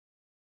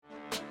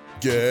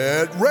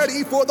Get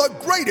ready for the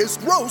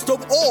greatest roast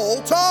of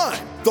all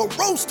time, the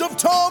Roast of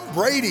Tom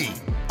Brady,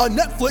 a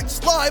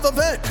Netflix live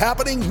event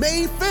happening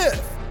May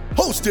 5th.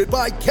 Hosted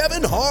by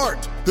Kevin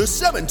Hart, the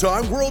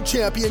 7-time world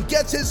champion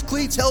gets his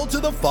cleats held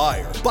to the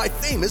fire by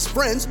famous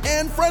friends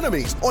and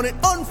frenemies on an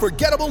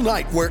unforgettable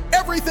night where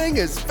everything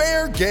is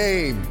fair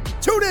game.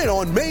 Tune in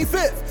on May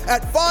 5th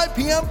at 5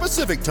 p.m.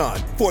 Pacific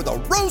time for the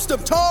Roast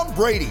of Tom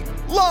Brady,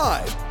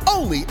 live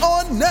only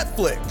on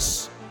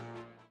Netflix.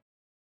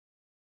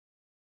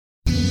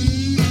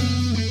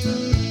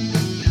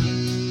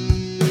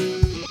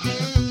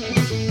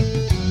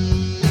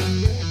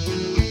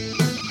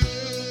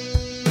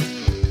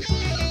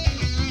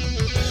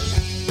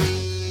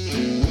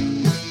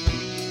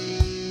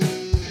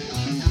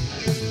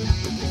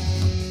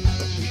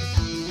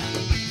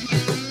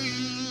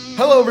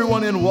 Hello,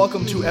 everyone, and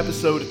welcome to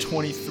episode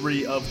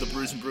 23 of the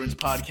Brews and Bruins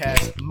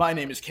podcast. My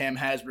name is Cam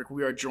Hasbrick.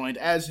 We are joined,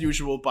 as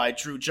usual, by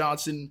Drew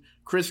Johnson.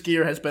 Chris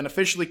Gear has been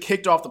officially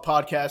kicked off the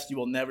podcast. You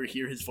will never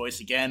hear his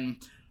voice again.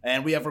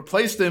 And we have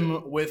replaced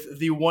him with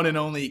the one and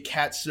only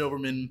Kat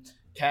Silverman.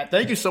 Kat,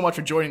 thank you so much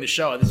for joining the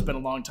show. This has been a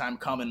long time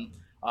coming.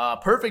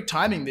 Perfect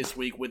timing this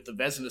week with the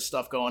Vezina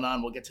stuff going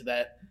on. We'll get to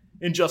that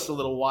in just a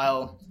little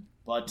while.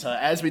 But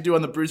as we do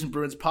on the Brews and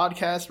Bruins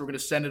podcast, we're going to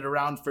send it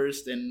around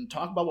first and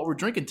talk about what we're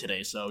drinking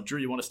today. So, Drew,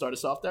 you want to start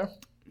us off there?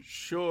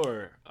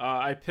 Sure.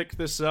 I picked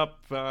this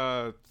up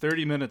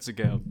 30 minutes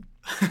ago.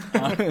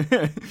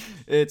 I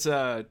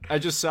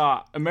just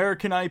saw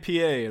American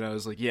IPA, and I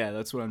was like, yeah,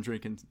 that's what I'm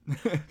drinking.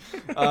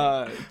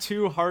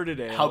 Two Hearted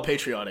Ale. How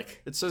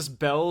patriotic. It says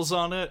Bells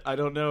on it. I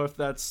don't know if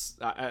that's...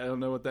 I don't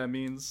know what that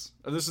means.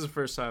 This is the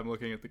first time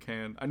looking at the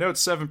can. I know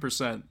it's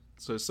 7%,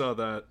 so I saw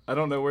that. I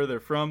don't know where they're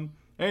from.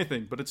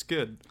 Anything, but it's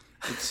good.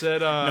 It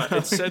said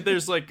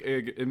there's like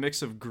a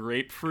mix of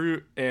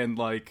grapefruit and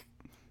like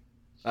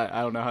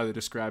I don't know how they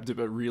described it,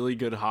 but really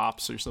good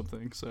hops or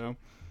something. So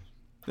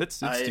it's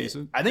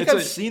decent. I think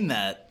I've seen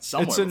that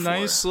somewhere. It's a before.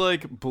 nice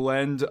like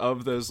blend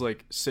of those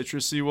like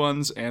citrusy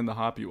ones and the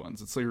hoppy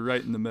ones. It's like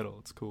right in the middle.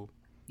 It's cool.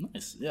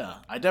 Nice, yeah.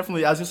 I was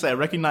gonna say I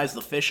recognize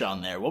the fish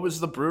on there. What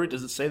was the brewery?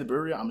 Does it say the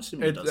brewery? I'm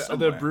assuming it does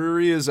somewhere. The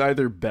brewery is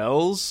either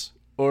Bell's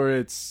or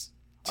it's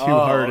Two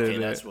Hearted. Okay,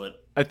 that's what.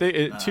 I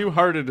think Two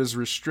Hearted is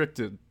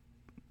restricted.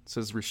 It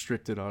says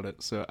restricted on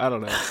it, so I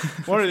don't know.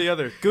 One or the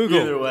other.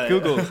 Google. Either way.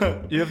 Google.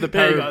 You have the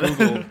power of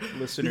Google,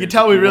 listeners. You can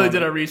tell we really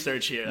did our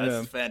research here.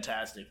 That's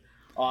fantastic.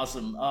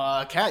 Awesome.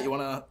 Kat, you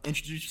want to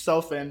introduce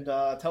yourself and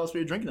tell us what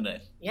you're drinking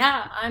today?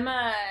 Yeah, I'm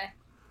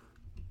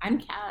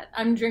Kat.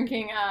 I'm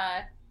drinking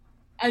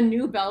a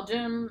New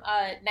Belgium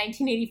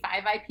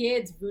 1985 IPA.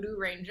 It's Voodoo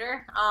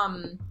Ranger.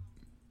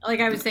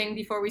 Like I was saying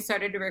before we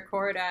started to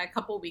record, a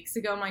couple weeks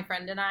ago, my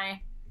friend and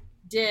I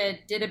did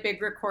a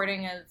big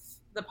recording of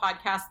the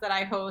podcast that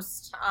I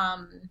host,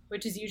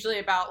 which is usually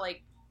about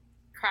like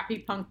crappy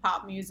punk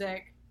pop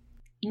music,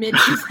 mid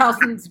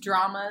 2000s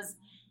dramas,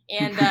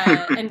 and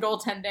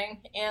goaltending.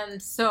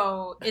 And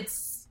so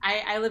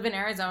I live in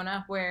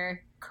Arizona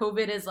where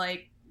COVID is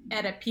like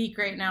at a peak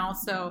right now,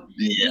 so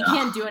we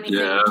can't do anything.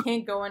 Yeah. We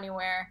can't go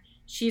anywhere.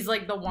 She's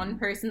like the one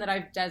person that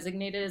I've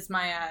designated as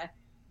my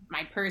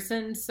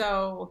person.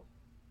 So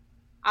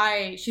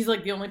she's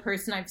like the only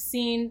person I've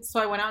seen.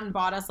 So I went out and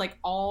bought us like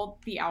all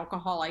the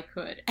alcohol I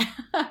could.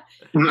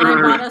 And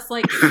I bought us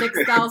like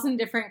 6,000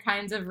 different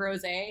kinds of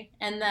rosé.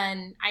 And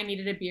then I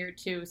needed a beer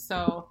too.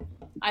 So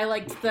I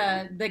liked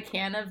the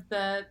can of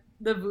the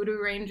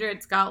Voodoo Ranger.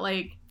 It's got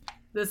like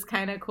this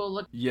kind of cool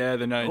look. Yeah,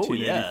 the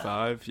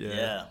 1985. Oh,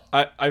 yeah.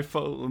 I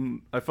follow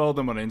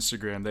them on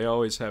Instagram. They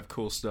always have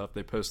cool stuff.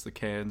 They post the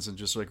cans and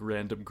just like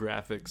random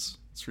graphics.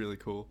 It's really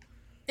cool.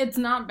 It's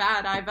not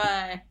bad.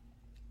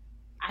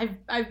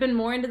 I've been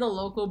more into the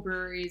local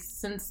breweries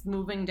since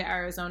moving to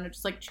Arizona,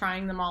 just like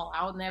trying them all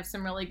out, and they have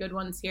some really good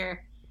ones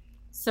here.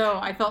 So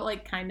I felt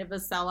like kind of a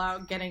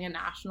sellout getting a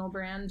national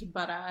brand,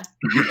 but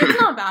it's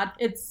not bad.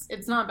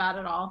 It's not bad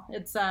at all.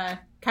 It's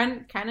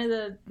kind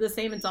of the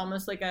same. It's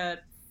almost like a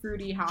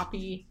fruity,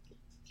 hoppy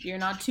beer,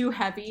 not too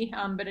heavy,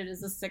 but it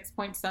is a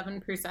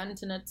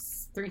 6.7%, and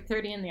it's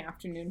 3:30 in the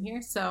afternoon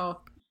here.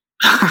 So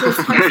I'm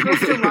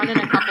supposed to run in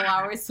a couple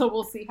hours, so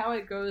we'll see how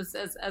it goes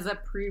as a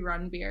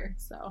pre-run beer.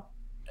 So.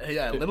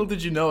 Yeah, little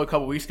did you know a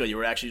couple weeks ago you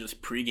were actually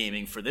just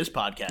pre-gaming for this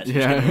podcast.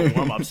 Yeah.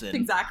 Warm-ups in.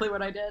 Exactly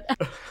what I did.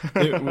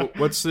 Hey,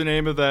 what's the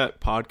name of that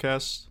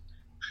podcast?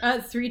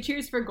 3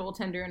 Cheers for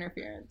Goaltender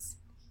Interference.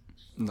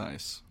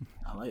 Nice.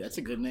 That's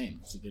a good name.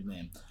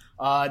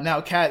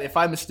 Now, Kat, if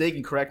I'm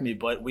mistaken, correct me,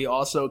 but we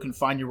also can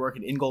find your work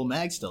at In Goal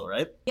Mag still,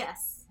 right?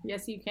 Yes,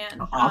 you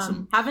can.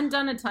 Awesome. Haven't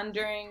done a ton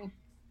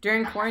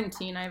during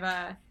quarantine.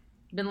 I've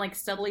been like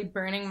steadily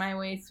burning my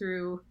way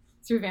through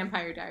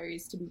Vampire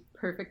Diaries, to be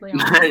perfectly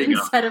honest,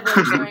 instead of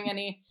like doing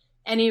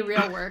any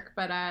real work.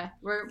 But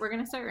we're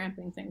gonna start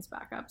ramping things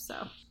back up.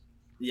 So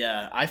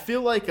yeah, I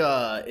feel like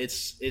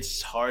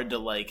it's hard to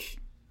like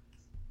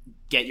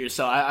get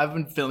yourself. I've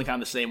been feeling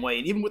kind of the same way,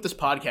 and even with this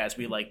podcast,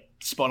 we like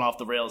spun off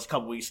the rails a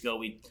couple weeks ago.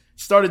 We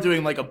started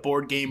doing like a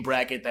board game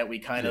bracket that we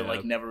kind of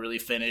like never really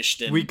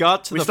finished. And we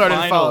got to the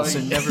finals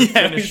and never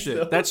finished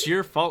it. That's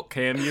your fault,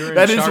 Cam. You're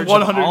that in is charge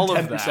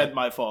 110%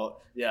 my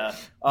fault. Yeah,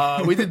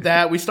 we did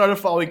that. We started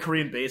following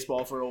Korean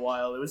baseball for a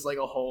while. It was like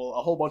a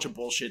whole bunch of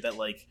bullshit that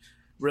like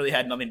really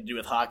had nothing to do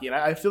with hockey, and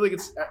I feel like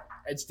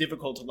it's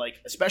difficult to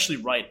like, especially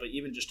write, but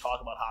even just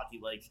talk about hockey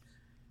like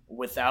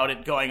without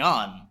it going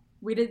on.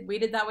 We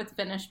did that with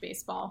Finnish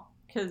baseball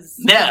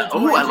because I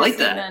like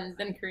that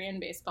than Korean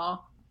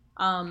baseball.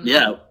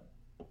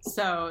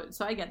 So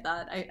I get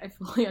that. I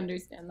fully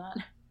understand that.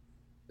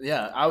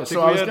 Yeah, I was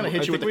gonna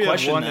hit you with the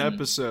question. We had one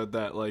episode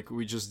that like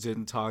we just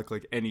didn't talk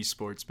like any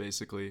sports.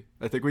 Basically,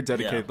 I think we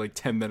dedicated like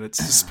 10 minutes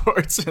to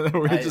sports, and then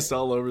we're just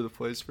all over the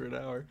place for an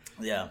hour.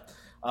 Yeah,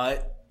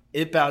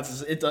 it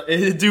bounces.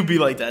 It do be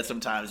like that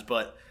sometimes.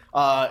 But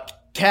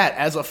Kat,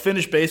 as a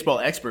Finnish baseball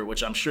expert,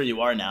 which I'm sure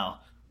you are now.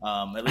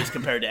 At least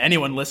compared to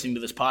anyone listening to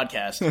this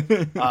podcast.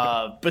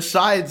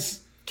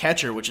 Besides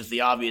catcher, which is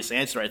the obvious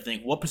answer, I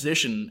think, what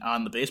position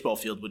on the baseball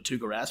field would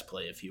Tuukka Rask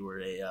play if he were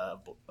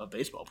a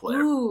baseball player?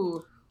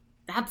 Ooh,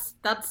 that's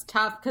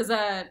tough because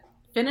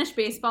Finnish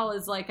baseball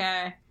is like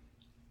I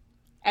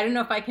don't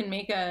know if I can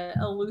make a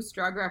loose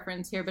drug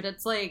reference here, but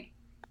it's like.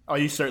 Oh,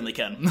 you certainly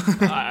can.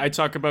 I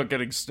talk about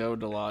getting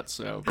stoned a lot,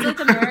 so it's like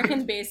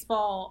American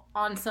baseball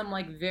on some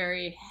like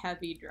very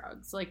heavy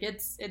drugs. Like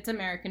it's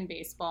American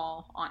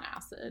baseball on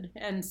acid,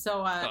 and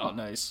so. Oh,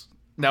 nice!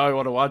 Now I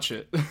want to watch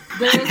it.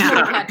 There is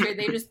no catcher.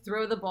 They just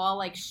throw the ball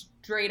like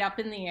straight up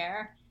in the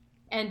air,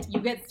 and you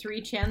get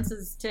 3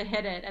 chances to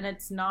hit it, and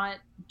it's not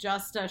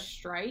just a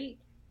strike.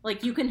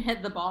 Like you can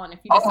hit the ball, and if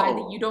you decide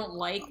that you don't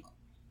like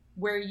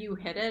where you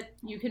hit it,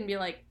 you can be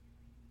like,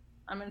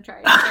 "I'm gonna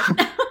try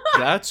it."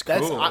 That's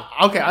cool.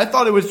 Okay, I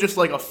thought it was just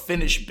like a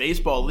Finnish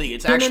baseball league.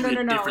 It's actually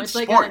a different it's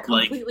like sport. A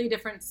completely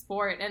different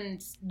sport, and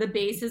the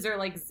bases are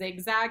like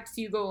zigzagged.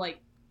 So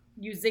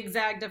you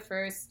zigzag to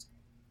first,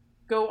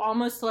 go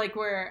almost like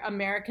where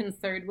American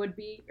third would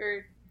be,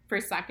 or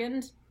for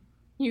second.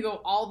 You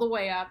go all the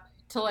way up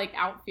to like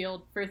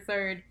outfield for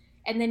third,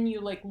 and then you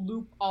like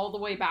loop all the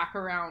way back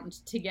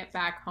around to get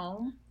back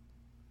home.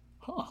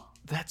 Huh.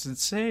 That's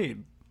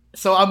insane.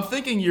 So I'm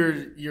thinking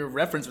your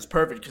reference was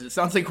perfect because it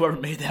sounds like whoever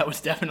made that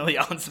was definitely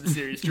on some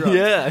serious drugs.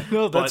 Yeah,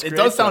 no, that's but great, it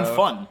does sound though.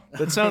 fun.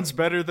 That sounds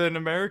better than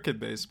American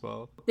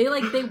baseball. They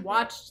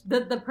watched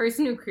the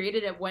person who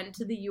created it went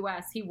to the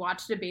US. He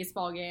watched a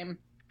baseball game,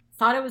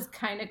 thought it was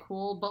kind of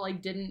cool, but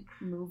like didn't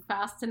move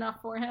fast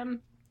enough for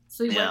him.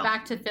 So he went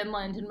back to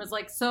Finland and was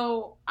like,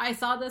 "So I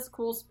saw this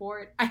cool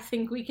sport. I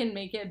think we can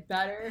make it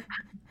better.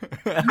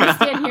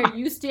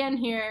 You stand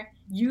here,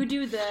 you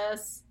do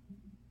this."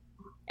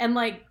 And,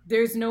 like,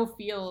 there's no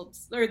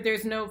fields, or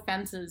there's no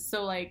fences,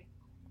 so, like,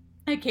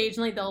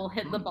 occasionally they'll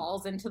hit the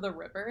balls into the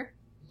river,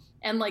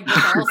 and, like,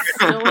 the ball's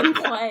still in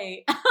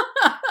play.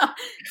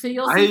 So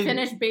you'll see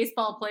Finnish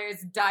baseball players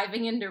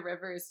diving into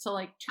rivers to,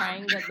 like, try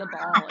and get the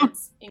ball.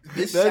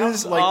 This That sounds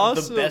is like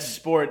awesome. the best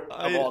sport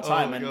of all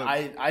time, and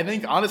I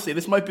think, honestly,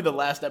 this might be the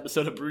last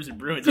episode of Brews and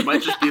Bruins. It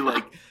might just be,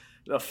 like...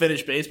 a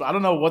Finnish baseball. I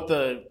don't know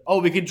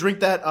what we could drink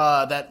that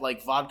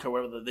like vodka,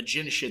 whatever the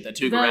gin shit that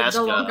Tuukka Rask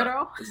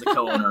is the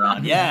co-owner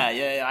on.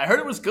 Yeah. I heard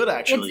it was good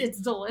actually. It's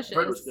delicious. I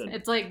heard it was good.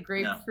 It's like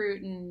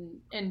grapefruit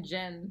and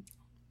gin.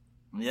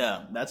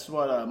 Yeah, that's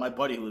what my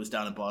buddy who lives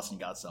down in Boston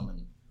got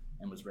some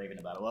and was raving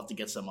about it. We'll have to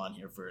get some on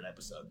here for an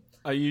episode.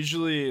 I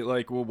usually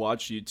will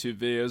watch YouTube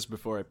videos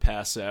before I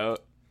pass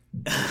out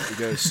to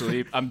go to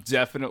sleep. I'm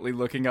definitely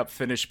looking up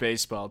Finnish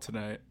baseball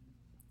tonight.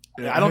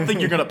 Yeah, I don't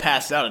think you're gonna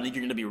pass out. I think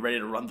you're gonna be ready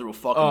to run through a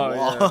fucking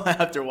wall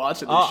after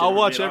watching this shit. I'll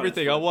watch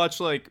everything. I'll watch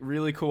like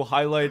really cool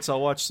highlights.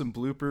 I'll watch some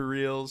blooper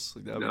reels.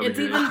 It's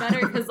even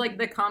better because like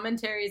the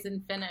commentary is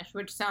in Finnish,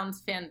 which sounds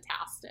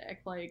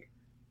fantastic. Like,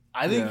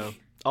 I think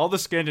all the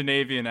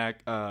Scandinavian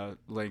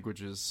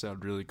languages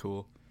sound really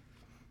cool.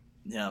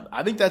 Yeah,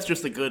 I think that's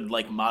just a good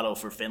like motto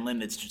for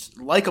Finland. It's just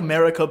like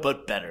America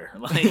but better.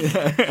 Like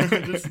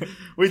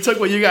we took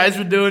what you guys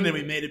were doing and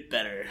we made it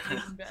better.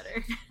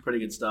 Better. Pretty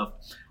good stuff.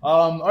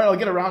 All right, I'll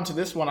get around to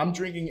this one. I'm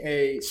drinking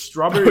a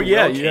strawberry you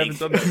cake. haven't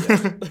done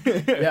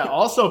that yet. Yeah,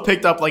 also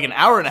picked up like an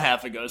hour and a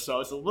half ago, so I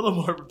was a little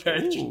more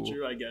prepared than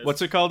Drew, I guess.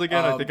 What's it called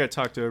again? I think I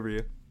talked over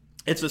you.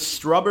 It's a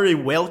strawberry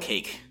whale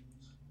cake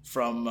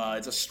from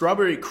it's a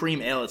strawberry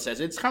cream ale. It says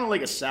it's kind of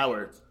like a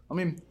sour. I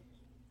mean,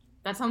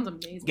 that sounds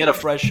amazing. Get a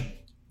fresh.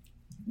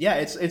 Yeah,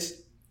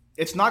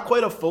 it's not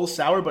quite a full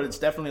sour, but it's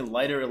definitely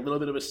lighter, a little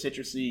bit of a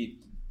citrusy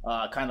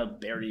kind of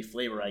berry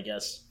flavor, I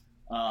guess.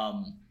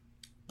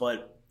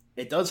 But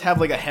it does have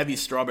like a heavy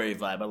strawberry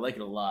vibe. I like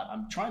it a lot.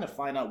 I'm trying to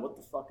find out what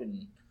the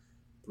fucking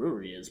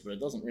brewery is, but it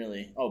doesn't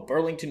really. Oh,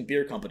 Burlington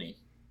Beer Company.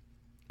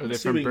 Are they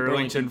from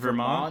Burlington,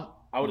 Vermont?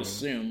 I would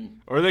assume.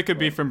 Or they could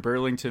be from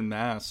Burlington,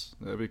 Mass.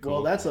 That'd be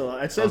cool. Well,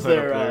 it says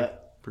their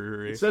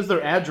brewery. It says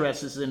their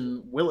address is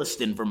in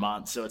Williston,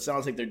 Vermont, so it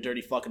sounds like they're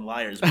dirty fucking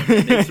liars. But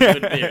they make some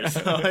good beer.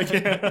 So,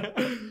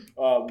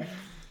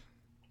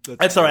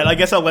 that's all right. I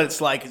guess I'll let it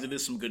slide because it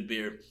is some good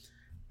beer.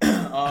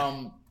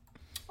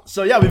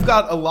 So yeah, we've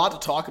got a lot to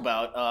talk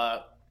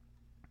about.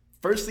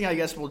 First thing, I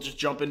guess we'll just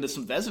jump into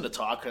some Vezina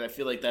talk, because I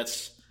feel like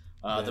that's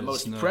the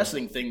most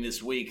pressing thing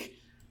this week.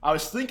 I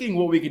was thinking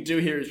what we could do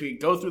here is we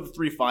could go through the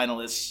 3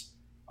 finalists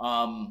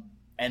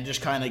and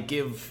just kind of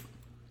give,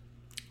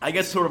 I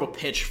guess, sort of a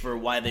pitch for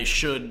why they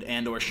should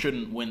and or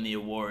shouldn't win the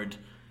award.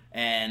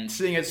 And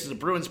seeing as this is a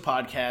Bruins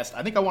podcast,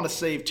 I think I want to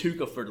save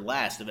Tuukka for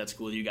last, if that's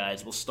cool with you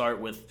guys. We'll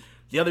start with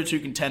the other 2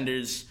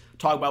 contenders,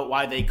 talk about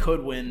why they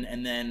could win,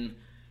 and then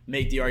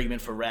make the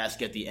argument for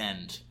Rask at the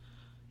end,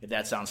 if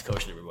that sounds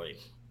kosher to everybody.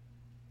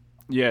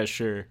 Yeah,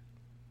 sure.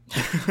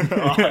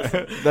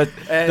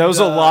 that was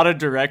a lot of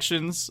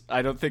directions.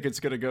 I don't think it's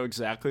going to go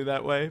exactly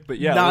that way, but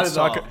yeah, let's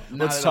talk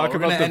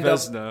about the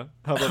Vezina.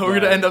 We're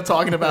going to end up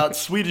talking about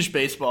Swedish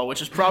baseball, which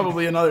is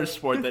probably another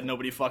sport that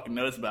nobody fucking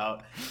knows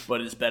about,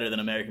 but it's better than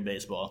American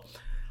baseball.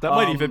 That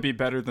might even be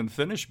better than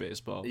Finnish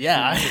baseball.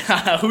 Yeah,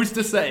 who's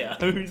to say?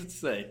 Who's to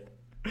say?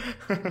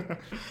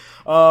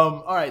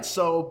 All right,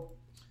 so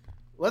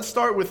let's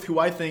start with who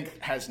I think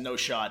has no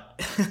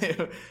shot.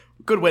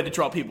 Good way to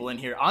draw people in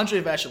here.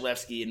 Andrei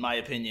Vasilevskiy, in my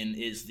opinion,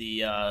 is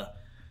the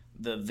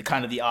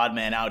kind of the odd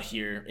man out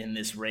here in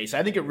this race.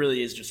 I think it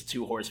really is just a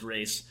 2-horse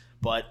race.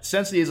 But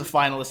since he is a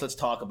finalist, let's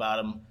talk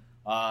about him.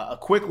 A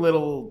quick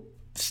little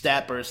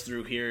stat burst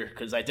through here,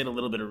 because I did a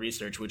little bit of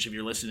research, which if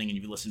you're listening and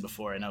you've listened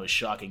before, I know is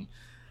shocking.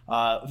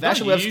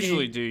 Vasilevskiy, you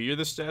usually do. You're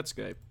the stats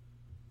guy.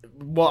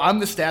 Well, I'm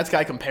the stats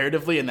guy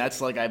comparatively, and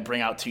that's like I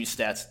bring out 2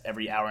 stats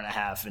every hour and a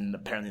half, and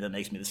apparently that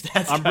makes me the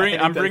stats guy.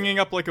 I'm bringing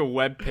up like a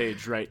web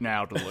page right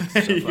now to look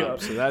stuff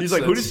up. So he's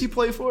like, who does he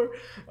play for?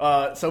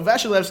 So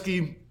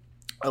Vasilevskiy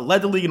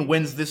led the league in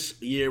wins this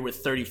year with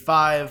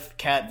 35.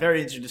 Kat, very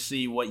interested to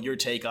see what your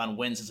take on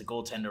wins as a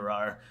goaltender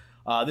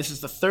are. This is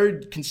the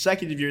 3rd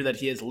consecutive year that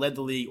he has led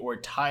the league or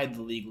tied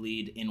the league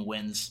lead in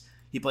wins.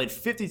 He played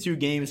 52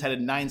 games, had a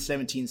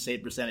 .917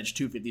 save percentage,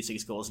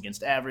 256 goals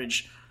against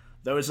average.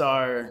 Those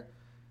are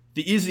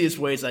the easiest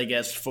ways, I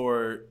guess,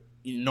 for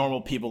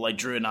normal people like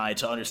Drew and I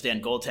to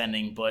understand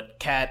goaltending. But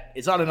Kat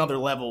is on another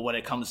level when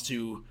it comes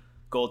to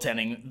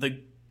goaltending.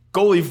 The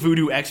goalie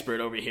voodoo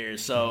expert over here.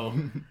 So,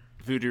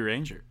 Voodoo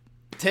Ranger,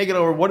 take it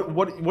over. What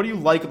do you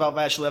like about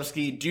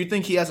Vasilevskiy? Do you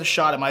think he has a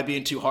shot? Am I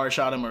being too harsh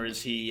on him, or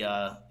is he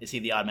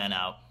the odd man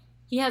out?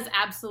 He has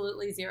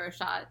absolutely 0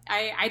 shot.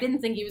 I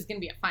didn't think he was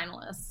going to be a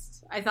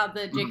finalist. I thought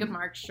that Jacob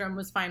Markstrom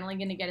was finally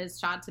going to get his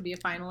shot to be a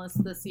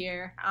finalist this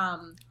year.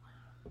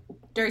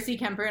 Darcy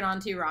Kemper and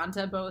Antti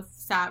Raanta both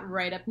sat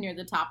right up near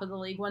the top of the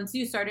league. Once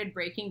you started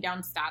breaking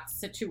down stats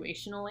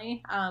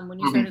situationally, when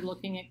you started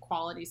looking at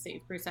quality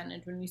save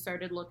percentage, when you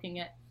started looking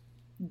at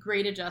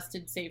grade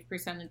adjusted save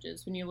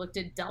percentages, when you looked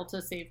at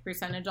delta save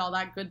percentage, all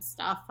that good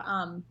stuff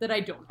that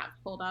I don't have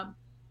pulled up.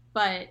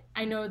 But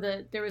I know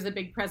that there was a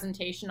big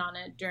presentation on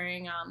it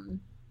during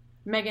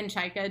Megan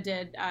Chaika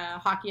did a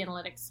hockey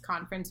analytics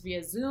conference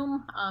via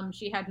Zoom.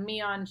 She had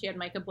me on. She had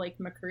Micah Blake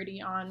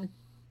McCurdy on.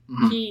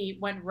 He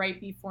went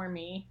right before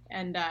me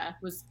and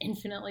was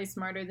infinitely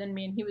smarter than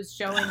me. And he was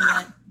showing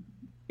that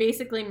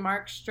basically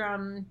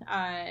Markstrom,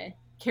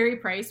 Carey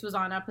Price was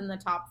on up in the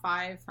top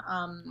 5.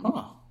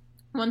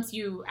 Once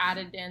you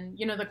added in,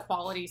 the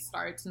quality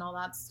starts and all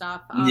that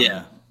stuff.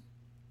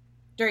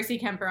 Darcy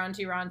Kemper,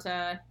 Antti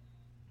Raanta,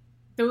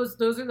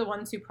 those are the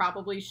ones who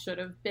probably should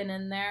have been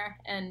in there.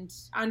 And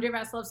Andrei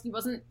Vasilevskiy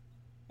wasn't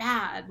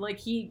bad. Like,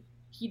 he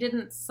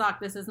didn't suck.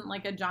 This isn't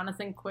like a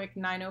Jonathan Quick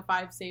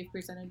 905 save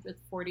percentage with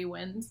 40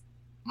 wins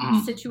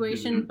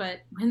situation, but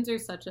wins are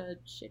such a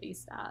shitty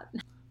stat.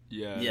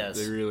 Yeah, yes.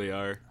 They really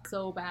are.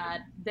 So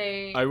bad.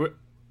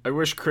 I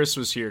wish Chris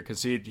was here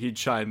because he'd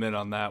chime in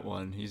on that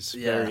one. He's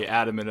very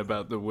adamant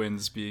about the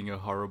wins being a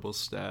horrible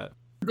stat.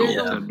 They're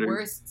the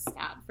worst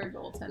stat for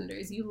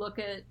goaltenders. You look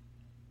at,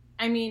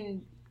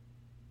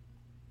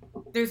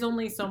 there's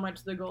only so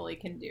much the goalie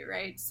can do,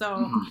 right?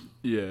 So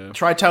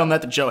try telling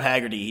that to Joe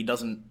Haggerty. He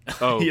doesn't.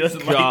 He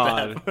doesn't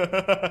like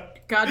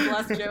that. God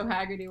bless Joe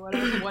Haggerty. What a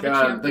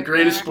champion. The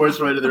greatest sports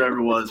writer there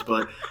ever was.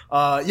 But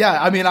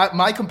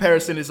my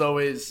comparison is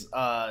always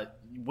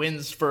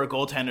wins for a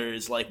goaltender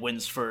is like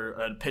wins for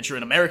a pitcher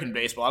in American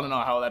baseball. I don't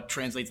know how that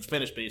translates to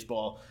Finnish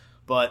baseball,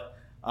 but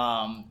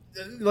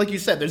like you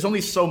said, there's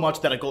only so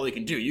much that a goalie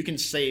can do. You can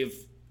save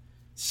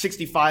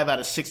 65 out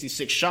of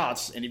 66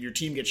 shots, and if your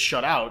team gets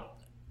shut out,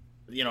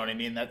 you know what I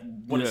mean?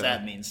 What does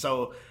that mean?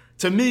 So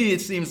to me, it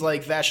seems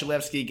like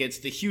Vasilevskiy gets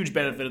the huge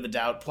benefit of the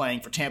doubt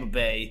playing for Tampa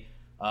Bay.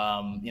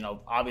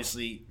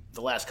 Obviously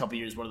the last couple of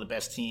years, one of the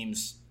best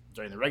teams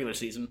during the regular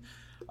season.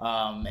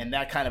 And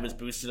that kind of has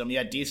boosted him. He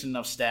had decent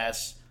enough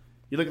stats.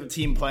 You look at the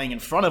team playing in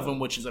front of him,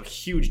 which is a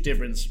huge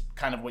difference,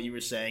 kind of what you were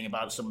saying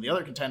about some of the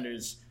other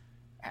contenders.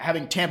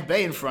 Having Tampa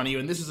Bay in front of you,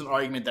 and this is an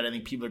argument that I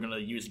think people are going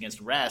to use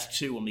against Rask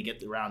too when we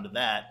get around to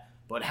that,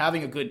 but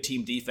having a good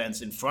team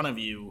defense in front of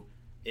you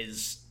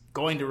is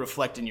going to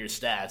reflect in your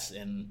stats,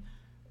 and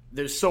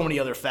there's so many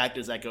other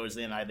factors that goes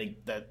in. I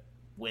think that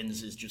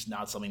wins is just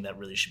not something that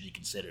really should be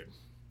considered.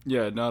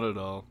 Yeah, not at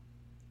all.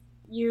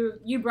 You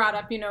brought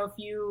up, if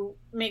you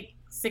make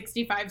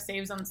 65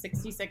 saves on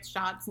 66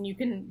 shots and you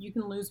can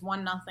lose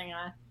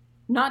 1-0,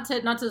 not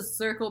to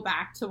circle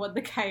back to what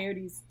the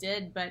Coyotes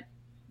did, but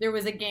there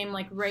was a game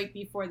like right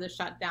before the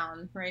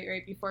shutdown,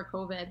 right before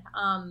COVID,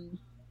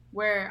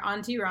 where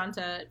Antti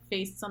Raanta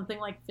faced something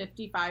like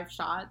 55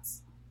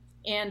 shots,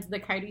 and the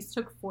Coyotes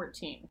took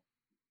 14.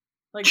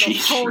 Like the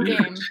whole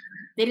game,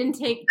 they didn't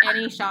take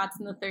any shots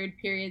in the third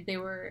period.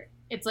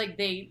 It's like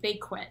they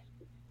quit,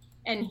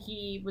 and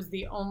he was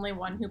the only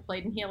one who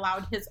played, and he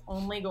allowed his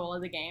only goal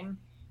of the game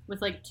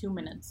with like 2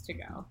 minutes to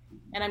go.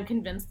 And I'm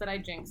convinced that I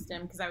jinxed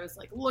him because I was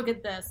like, look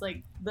at this,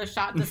 like the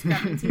shot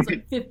discrepancy is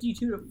like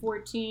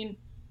 52-14,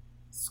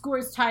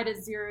 scores tied at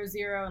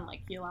 0-0, and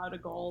like he allowed a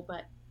goal,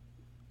 but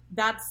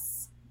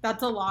that's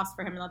a loss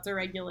for him, and that's a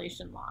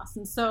regulation loss.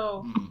 And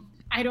so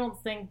I don't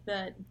think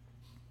that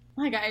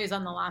my guy who's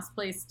on the last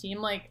place team,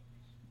 like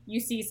you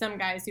see some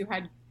guys who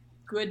had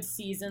good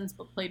seasons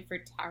but played for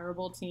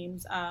terrible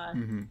teams.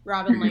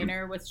 Robin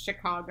Lehner with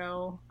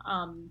Chicago,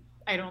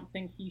 I don't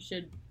think he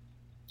should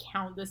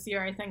count this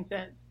year. I think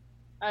that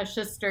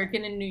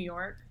Shesterkin in New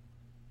York,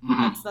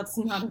 that's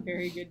not a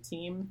very good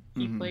team.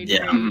 He played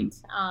great.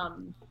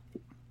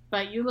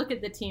 But you look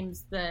at the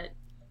teams that,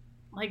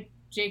 like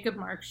Jacob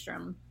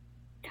Markstrom,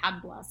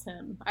 God bless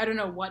him. I don't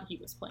know what he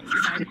was playing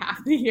behind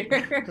half the year.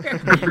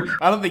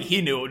 I don't think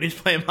he knew what he was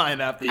playing behind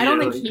half the year. I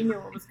don't think he knew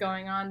what was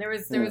going on. There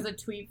was a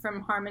tweet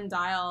from Harman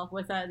Dial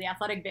with the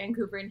Athletic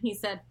Vancouver, and he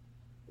said,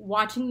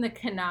 watching the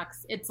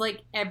Canucks, it's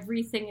like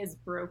everything is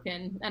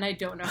broken, and I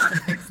don't know how to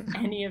fix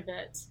any of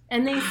it.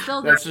 And they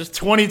still. That's just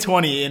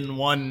 2020 in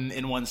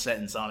one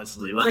sentence,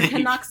 honestly. The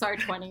Canucks are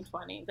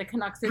 2020. The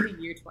Canucks are the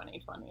year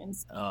 2020. And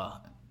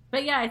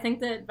but yeah, I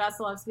think that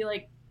Vasilevsky,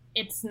 like,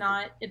 it's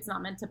not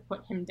meant to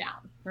put him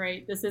down,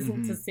 right? This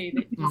isn't to say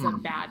that he's a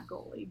bad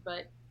goalie,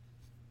 but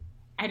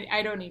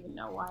I don't even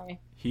know why.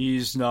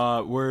 He's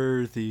not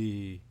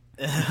worthy.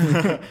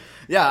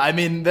 Yeah, I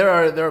mean, there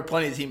are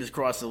plenty of teams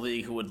across the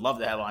league who would love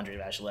to have Andrei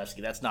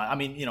Vasilevsky. That's not, I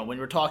mean, you know, when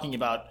we're talking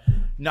about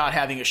not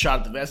having a shot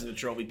at the Vezina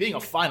Trophy, being a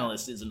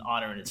finalist is an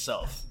honor in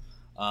itself.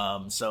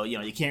 So, you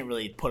know, you can't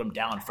really put him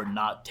down for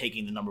not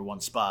taking the number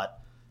one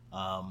spot.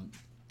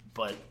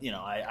 But, you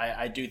know,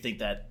 I do think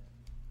that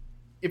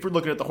if we're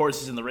looking at the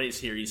horses in the race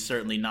here, he's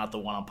certainly not the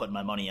one I'm putting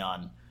my money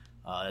on.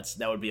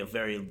 That would be a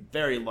very,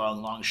 very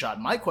long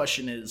shot. My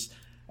question is,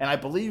 and I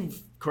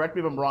believe, correct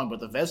me if I'm wrong, but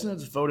the Vezina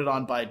is voted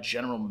on by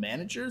general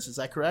managers. Is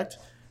that correct?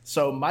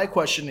 So my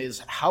question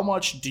is, how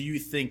much do you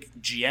think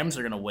GMs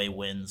are going to weigh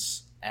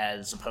wins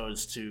as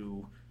opposed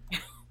to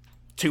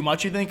too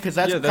much, you think? Because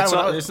that's kind of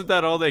what isn't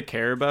that all they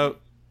care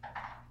about?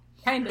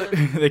 Kind of.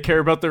 They care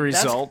about the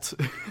result.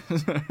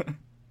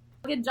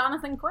 Look at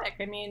Jonathan Quick.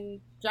 I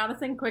mean,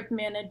 Jonathan Quick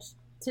managed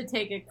to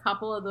take a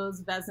couple of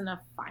those Vezina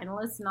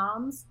finalist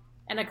noms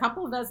and a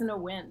couple of Vezina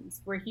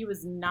wins where he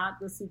was not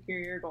the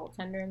superior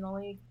goaltender in the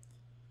league,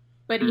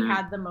 but he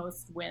had the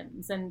most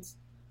wins. And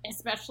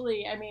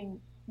especially, I mean,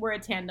 we're a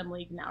tandem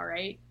league now,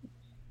 right?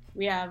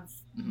 We have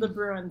the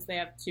Bruins, they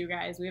have 2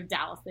 guys. We have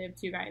Dallas, they have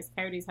 2 guys.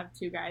 Coyotes have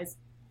 2 guys.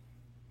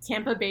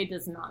 Tampa Bay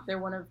does not. They're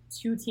one of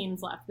 2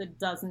 teams left that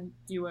doesn't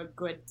do a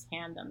good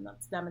tandem.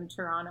 That's them and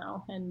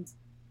Toronto. And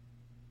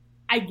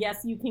I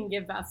guess you can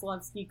give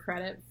Vasilevsky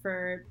credit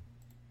for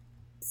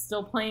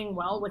still playing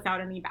well without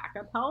any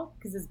backup help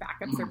because his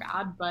backups are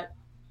bad. But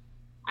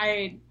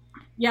I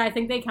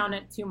think they count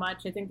it too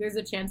much. I think there's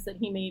a chance that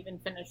he may even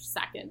finish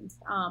second.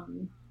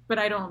 But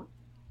I don't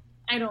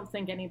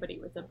think anybody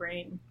with a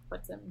brain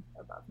puts him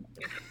above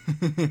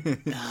me.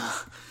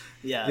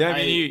 Yeah.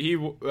 I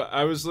mean,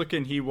 I was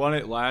looking. He won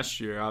it last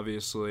year,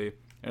 obviously.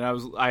 And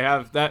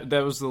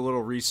that was the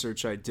little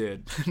research I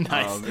did.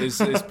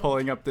 Nice. Is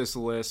pulling up this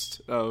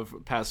list of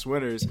past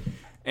winners,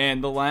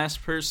 and the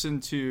last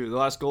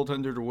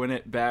goaltender to win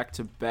it back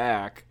to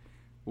back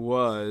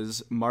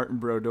was Martin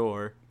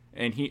Brodeur,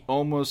 and he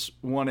almost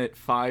won it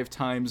 5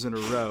 times in a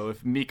row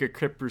if Mika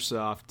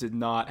Kriprasov did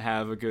not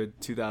have a good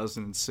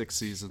 2006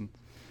 season.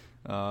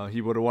 He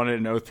would have won it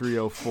in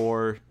 03,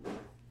 04,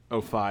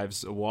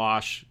 05's a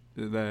wash,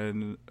 and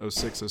then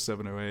 06,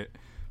 07, 08.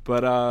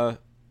 But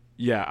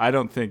yeah, I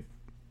don't think.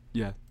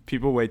 Yeah,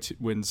 people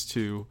wins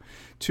too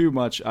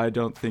much. I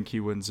don't think he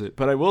wins it.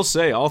 But I will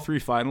say, all 3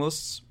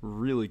 finalists,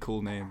 really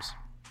cool names.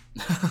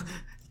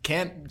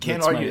 Can't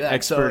That's argue my that.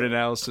 Expert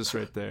analysis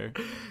right there.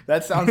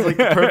 That sounds like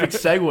the perfect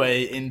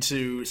segue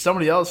into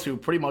somebody else who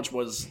pretty much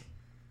was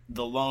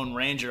the Lone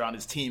Ranger on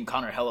his team,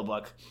 Connor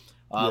Hellebuck.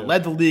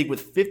 Led the league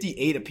with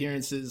 58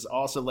 appearances.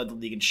 Also led the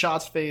league in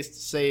shots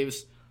faced,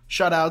 saves,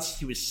 shutouts.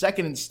 He was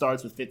second in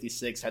starts with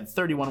 56. Had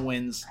 31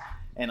 wins.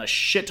 And a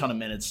shit ton of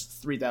minutes,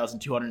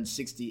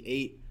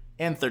 3,268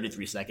 and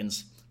 33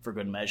 seconds for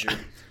good measure.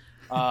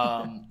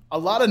 A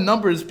lot of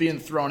numbers being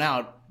thrown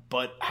out,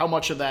 but how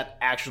much of that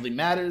actually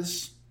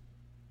matters?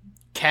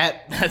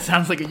 Kat, that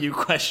sounds like a you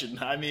question.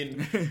 I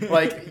mean,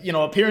 like, you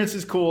know, appearance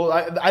is cool.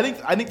 I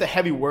think the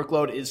heavy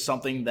workload is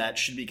something that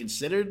should be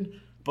considered,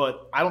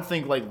 but I don't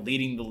think like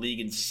leading the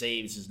league in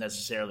saves is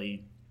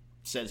necessarily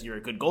says you're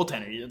a good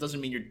goaltender. It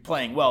doesn't mean you're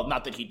playing well.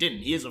 Not that he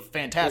didn't. He is a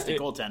fantastic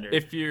goaltender.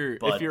 If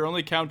you're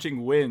only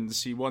counting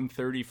wins, he won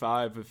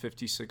 35 of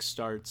 56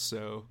 starts.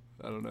 So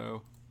I don't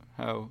know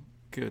how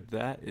good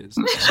that is.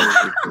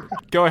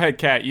 Go ahead,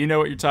 Kat. You know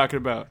what you're talking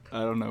about.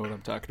 I don't know what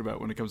I'm talking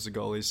about when it comes to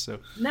goalies. So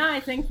no, I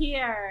think he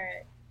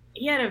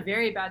had a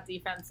very bad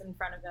defense in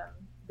front of him.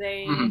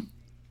 They,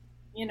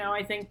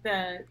 I think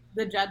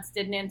the Jets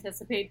didn't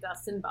anticipate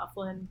Dustin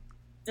Byfuglien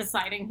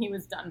deciding he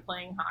was done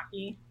playing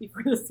hockey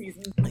before the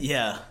season.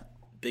 Yeah,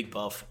 big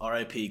Buff.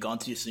 R.I.P. Gone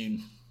too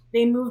soon.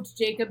 They moved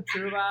Jacob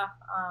Trouba.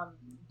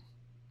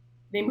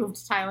 They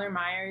moved Tyler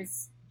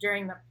Myers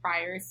during the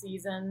prior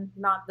season.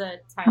 Not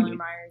that Tyler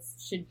Myers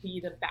should be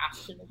the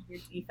bastion of your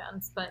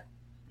defense, but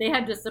they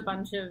had just a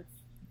bunch of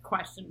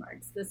question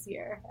marks this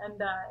year,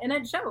 and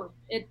it showed.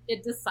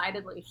 It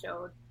decidedly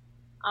showed.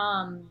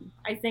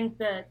 I think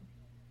that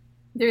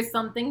there's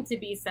something to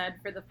be said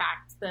for the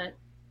fact that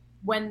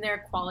when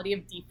their quality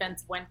of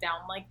defense went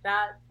down like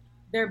that,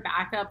 their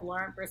backup,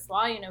 Laurent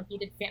Brossoit, he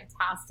did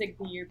fantastic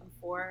the year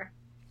before.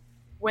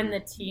 When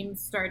the team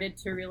started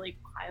to really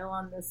pile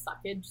on the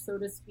suckage, so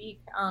to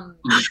speak,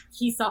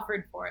 he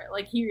suffered for it.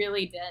 Like, he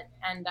really did.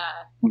 And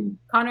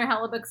Connor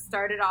Hellebuyck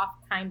started off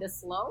kind of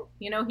slow.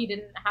 He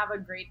didn't have a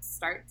great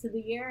start to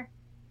the year.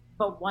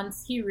 But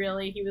once he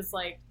was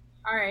like,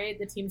 all right,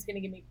 the team's going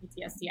to give me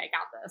PTSD. I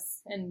got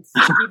this. And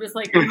he just,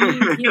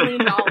 he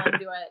leaned all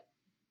into it.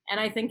 And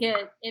I think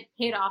it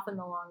paid off in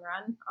the long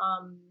run.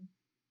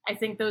 I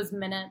think those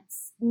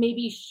minutes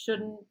maybe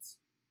shouldn't...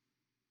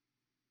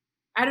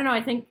 I don't know,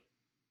 I think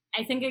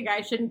a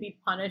guy shouldn't be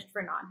punished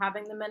for not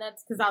having the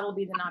minutes, because that'll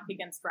be the knock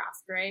against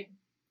Rask, right?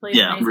 Played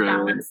a nice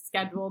balanced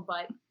schedule,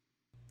 but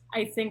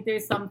I think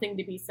there's something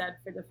to be said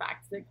for the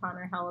fact that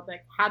Connor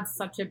Hellebuyck had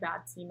such a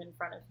bad team in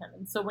front of him.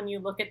 And so when you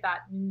look at that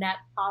net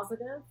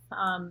positive,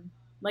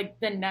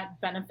 the net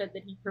benefit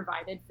that he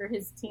provided for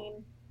his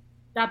team,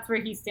 that's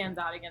where he stands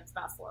out against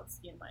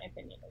Vasilevsky, in my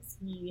opinion, is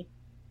he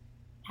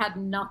had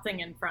nothing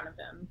in front of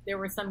him. There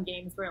were some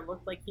games where it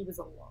looked like he was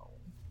alone.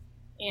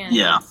 And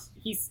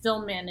he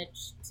still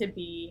managed to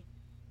be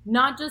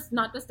not just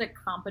a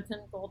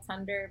competent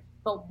goaltender,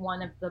 but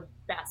one of the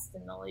best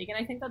in the league. And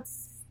I think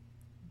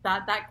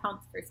that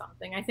counts for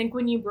something. I think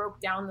when you broke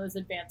down those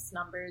advanced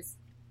numbers,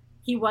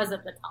 he was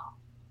at the top,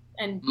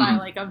 and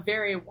by a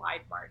very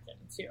wide margin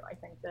too. I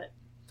think that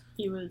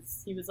he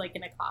was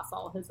in a class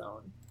all his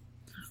own.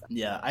 So.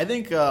 Yeah, I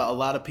think a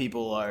lot of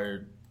people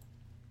are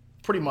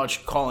pretty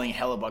much calling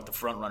Hellebuyck the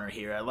front runner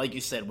here. Like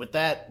you said, with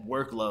that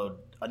workload,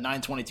 a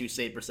 .922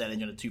 save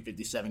percentage and a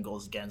 .257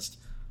 goals against.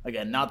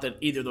 Again, not that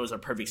either of those are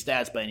perfect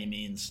stats by any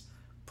means.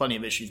 Plenty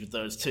of issues with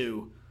those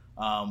too,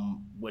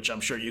 which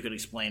I'm sure you could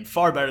explain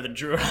far better than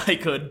Drew or I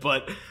could.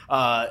 But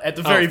at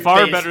the very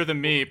better than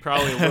me,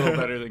 probably a little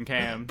better than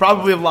Cam.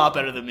 Probably a lot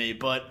better than me.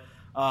 But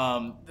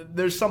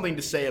there's something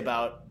to say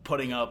about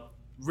putting up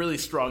really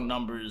strong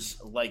numbers,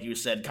 like you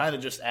said, kind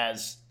of just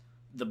as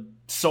the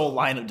sole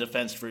line of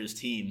defense for his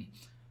team.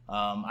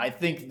 I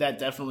think that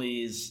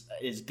definitely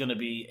is going to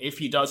be, if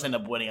he does end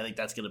up winning, I think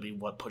that's going to be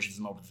what pushes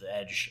him over the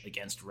edge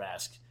against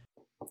Rask.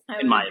 I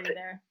would agree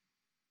there,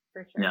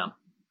 for sure. Yeah.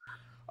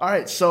 All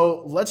right,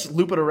 so let's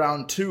loop it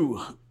around to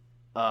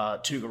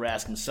Tuukka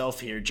Rask himself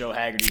here, Joe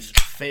Haggerty's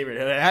favorite.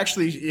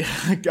 Actually,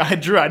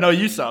 Drew, I know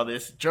you saw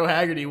this. Joe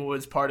Haggerty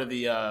was part of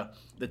the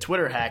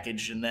Twitter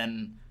hackage, and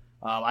then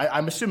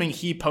I'm assuming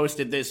he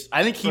posted this.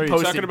 I think he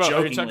posted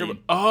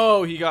jokingly.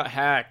 He got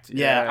hacked.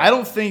 Yeah,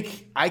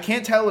 I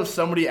can't tell if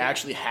somebody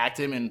actually hacked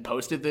him and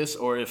posted this,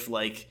 or if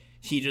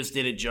he just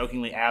did it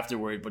jokingly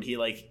afterward. But he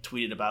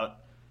tweeted about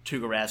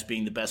Tuukka Rask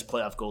being the best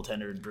playoff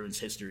goaltender in Bruins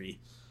history.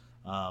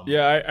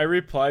 I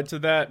replied to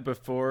that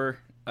before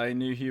I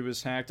knew he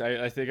was hacked.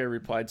 I think I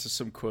replied to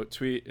some quote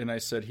tweet, and I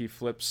said he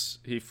flip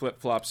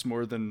flops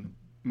more than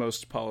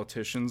most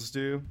politicians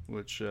do,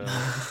 which.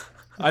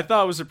 I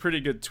thought it was a pretty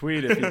good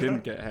tweet if he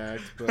didn't get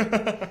hacked.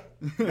 But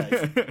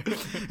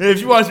if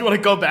you want to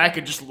go back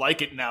and just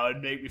like it now,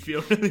 it'd make me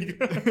feel really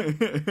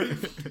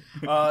good.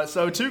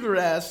 So Tuukka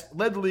Rask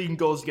led the league in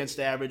goals against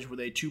average with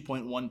a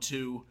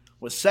 2.12,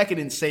 was second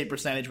in save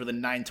percentage with a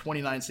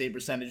 929 save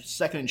percentage,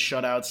 second in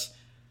shutouts,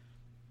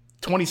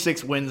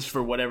 26 wins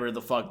for whatever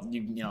the fuck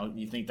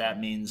you think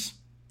that means.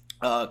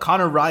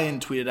 Connor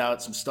Ryan tweeted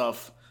out some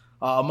stuff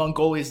among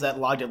goalies that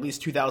logged at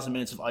least 2,000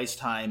 minutes of ice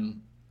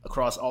time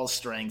across all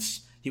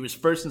strengths. He was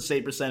first in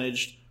save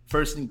percentage,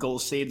 first in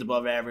goals saved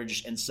above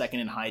average, and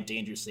second in high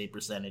danger save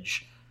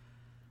percentage.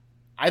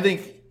 I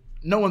think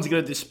no one's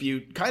going to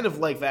dispute, kind of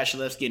like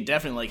Vasilevsky and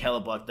definitely like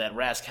Hellebuyck, that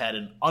Rask had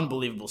an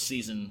unbelievable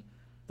season.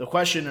 The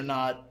question or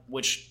not,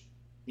 which,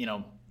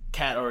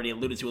 Kat already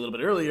alluded to a little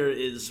bit earlier,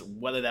 is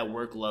whether that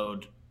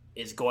workload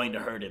is going to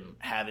hurt him,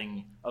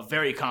 having a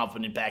very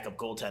confident backup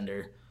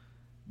goaltender.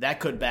 That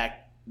could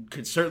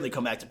certainly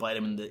come back to bite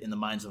him in the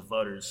minds of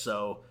voters.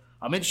 So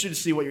I'm interested to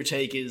see what your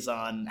take is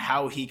on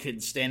how he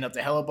could stand up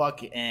to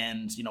Hellebuyck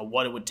and,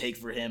 what it would take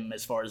for him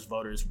as far as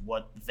voters,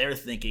 what they're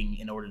thinking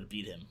in order to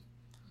beat him.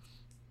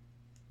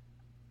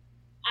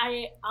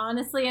 I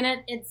honestly, and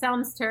it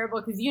sounds terrible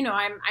because,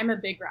 I'm a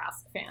big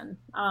Rask fan.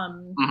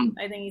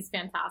 I think he's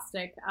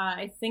fantastic.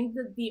 I think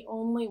that the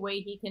only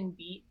way he can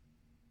beat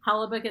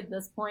Hellebuyck at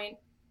this point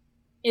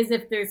is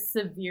if there's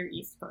severe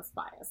East Coast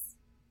bias.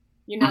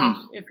 You know,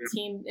 if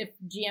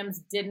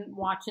GMs didn't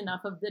watch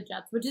enough of the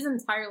Jets, which is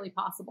entirely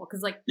possible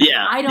because, like,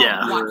 I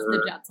don't watch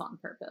the Jets on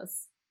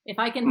purpose. If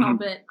I can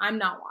help it, I'm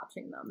not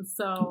watching them.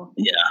 So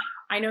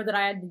I know that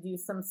I had to do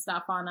some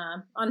stuff on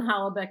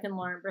Hellebuyck and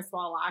Laurent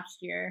Brossoit last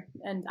year,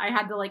 and I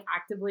had to like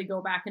actively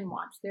go back and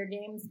watch their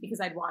games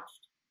because I'd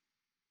watched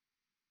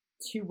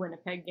 2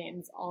 Winnipeg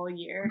games all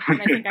year,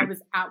 and I think I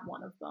was at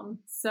one of them.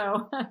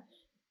 So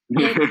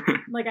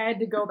like I had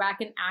to go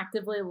back and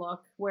actively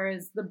look,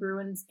 whereas the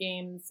Bruins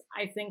games,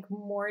 I think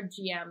more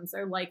GMs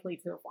are likely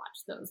to have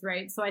watched those,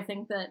 right? So I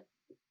think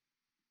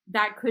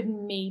that could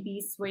maybe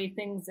sway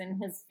things in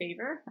his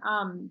favor.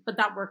 But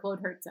that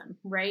workload hurts him,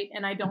 right?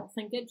 And I don't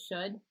think it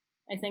should.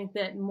 I think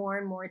that more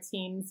and more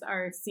teams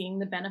are seeing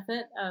the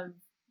benefit of,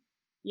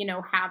 you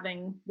know,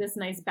 having this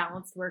nice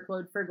balanced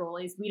workload for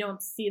goalies. We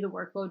don't see the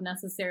workload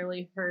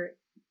necessarily hurt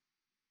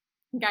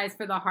guys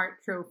for the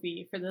Hart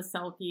Trophy, for the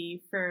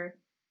Selke, for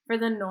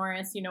the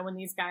Norris, you know, when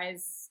these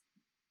guys,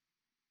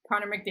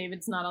 Connor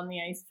McDavid's not on the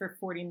ice for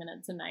 40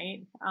 minutes a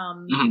night.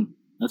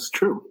 That's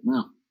true.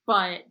 Yeah.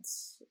 But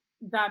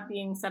that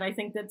being said, I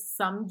think that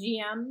some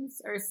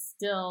GMs are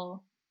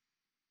still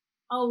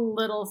a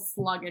little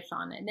sluggish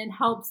on it. And it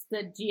helps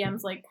that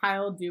GMs like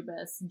Kyle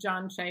Dubas,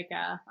 John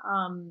Chaika,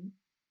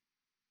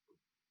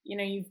 you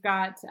know, you've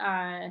got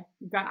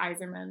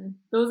Yzerman.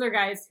 Those are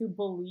guys who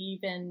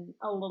believe in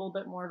a little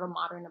bit more of a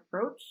modern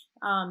approach.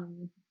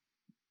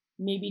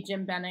 Maybe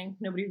Jim Benning.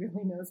 Nobody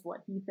really knows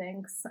what he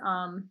thinks.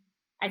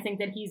 I think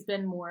that he's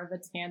been more of a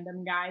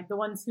tandem guy. The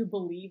ones who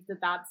believe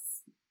that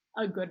that's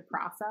a good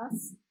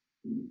process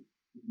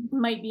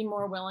might be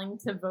more willing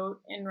to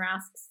vote in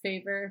Rask's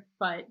favor,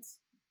 but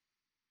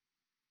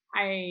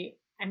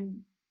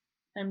I'm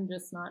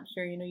just not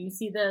sure. You know, you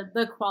see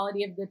the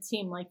quality of the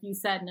team, like you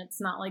said, and it's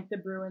not like the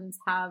Bruins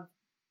have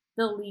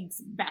the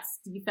league's best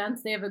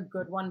defense. They have a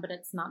good one, but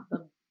it's not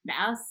the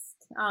best.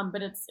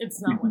 But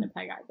it's not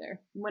Winnipeg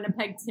either.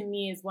 Winnipeg to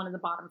me is one of the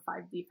bottom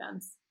 5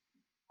 defense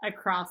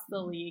across the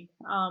league.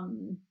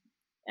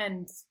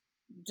 And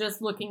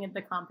just looking at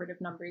the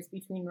comparative numbers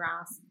between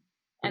Rask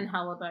and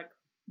Hellebuyck,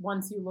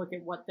 once you look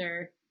at what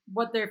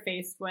they're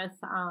faced with,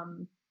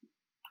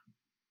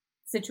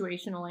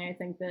 situationally, I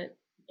think that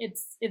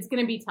it's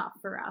going to be tough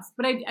for Rask.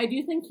 But I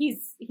do think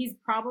he's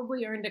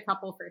probably earned a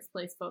couple first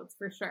place votes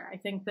for sure. I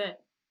think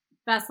that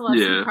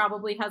Vasilevsky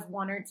probably has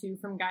 1 or 2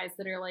 from guys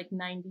that are like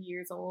 90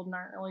 years old and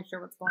aren't really sure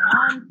what's going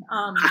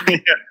on.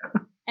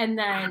 And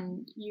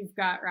then you've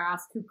got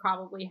Rask, who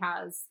probably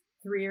has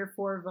 3 or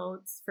 4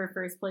 votes for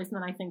first place,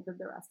 and then I think that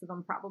the rest of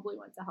them probably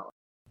went to Hellebuyck.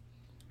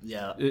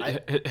 Yeah,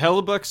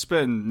 Hellebuck's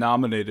been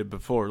nominated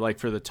before, like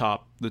for the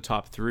top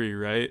 3,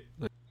 right?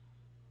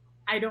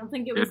 I don't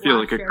think it was. I feel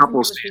like a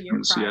couple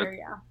seasons.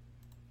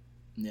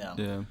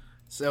 Yeah.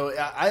 So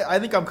I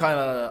think I'm kind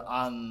of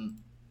on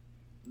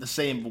the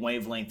same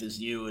wavelength as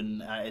you,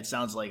 and it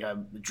sounds like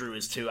Drew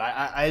is too.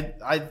 I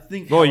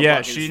think. Well,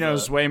 Hellebuyck she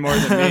knows way more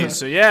than me.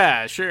 So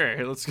yeah,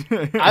 sure. Let's.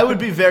 I would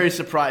be very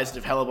surprised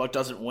if Hellebuyck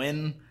doesn't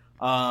win.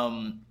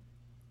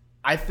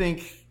 I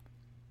think.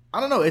 I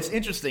don't know. It's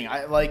interesting.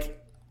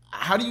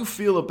 How do you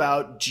feel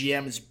about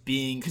GMs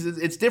being, because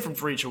it's different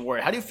for each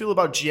award. How do you feel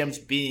about GMs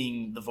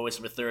being the voice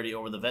of authority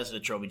over the Vezina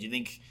Trophy? Do you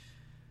think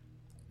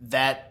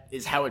that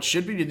is how it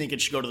should be? Do you think it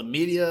should go to the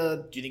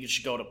media? Do you think it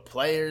should go to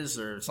players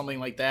or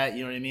something like that? You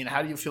know what I mean?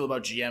 How do you feel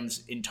about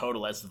GMs in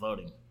total as the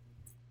voting?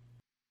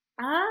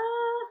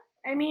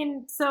 I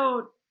mean,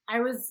 so I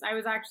was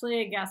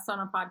actually a guest on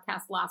a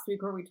podcast last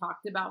week where we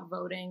talked about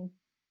voting.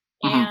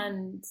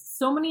 And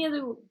so many of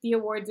the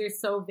awards are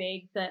so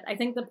vague that I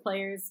think the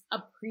players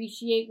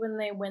appreciate when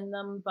they win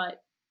them,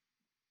 but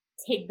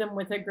take them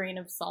with a grain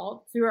of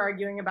salt. So we're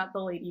arguing about the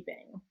Lady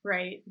Byng,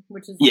 right?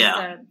 Which is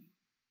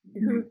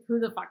who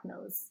the fuck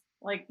knows?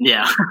 Like,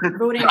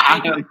 voting.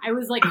 I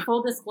was like,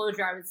 full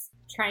disclosure, I was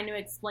trying to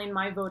explain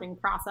my voting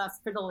process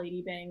for the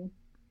Lady Byng,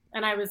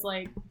 and I was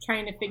like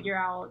trying to figure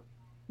out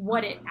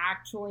what it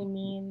actually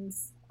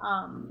means.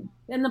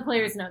 And the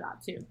players know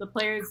that too. The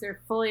players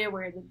are fully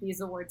aware that these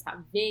awards have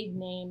vague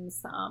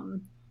names,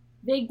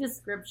 vague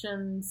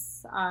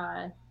descriptions.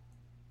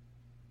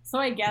 So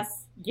I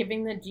guess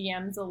giving the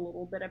GMs a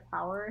little bit of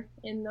power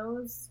in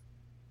those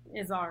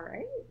is all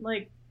right.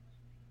 Like,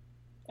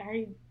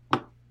 I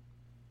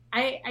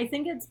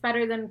think it's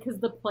better than, because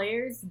the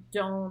players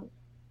don't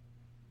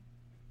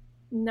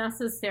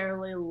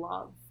necessarily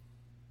love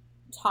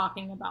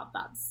talking about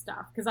that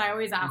stuff. Because I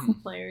always ask the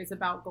players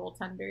about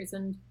goaltenders,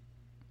 and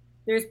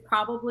there's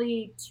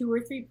probably 2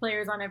 or 3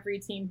 players on every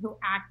team who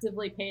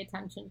actively pay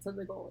attention to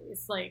the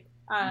goalies. Like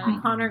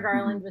Connor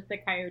Garland with the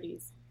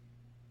Coyotes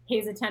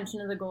pays attention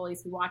to the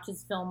goalies. He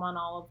watches film on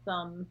all of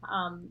them.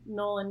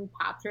 Nolan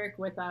Patrick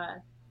with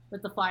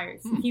the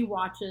Flyers, he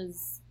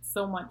watches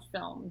so much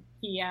film.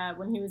 He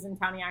when he was in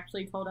town, he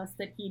actually told us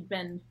that he'd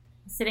been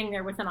sitting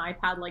there with an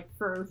iPad, like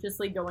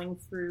ferociously going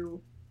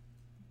through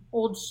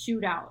old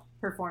shootout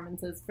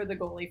performances for the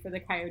goalie for the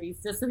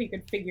Coyotes, just so he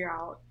could figure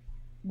out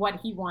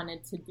what he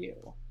wanted to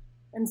do.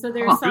 And so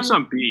there's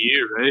some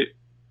BU, right?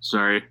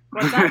 Sorry.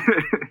 What's that?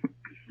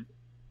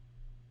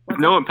 If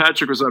Nolan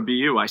Patrick was on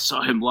BU, I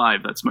saw him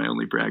live. That's my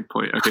only brag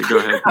point. Okay, go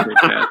ahead.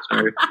 Kat,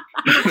 sorry.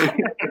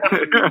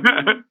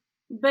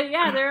 But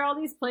yeah, there are all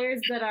these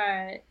players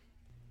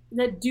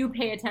that do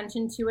pay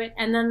attention to it,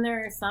 and then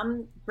there are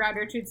some. Brad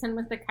Richardson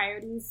with the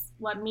Coyotes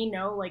let me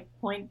know, like,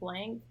 point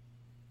blank,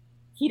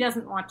 he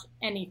doesn't watch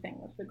anything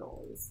with the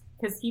goalies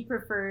because he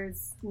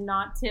prefers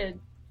not to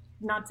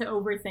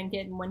overthink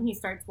it, and when he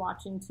starts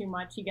watching too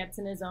much, he gets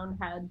in his own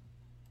head.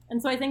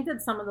 And so I think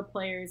that some of the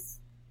players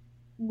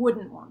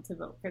wouldn't want to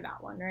vote for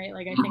that one, right?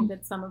 Like, I think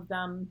that some of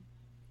them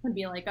would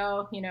be like,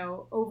 oh, you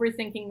know,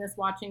 overthinking this,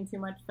 watching too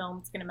much film,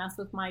 it's going to mess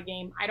with my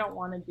game. I don't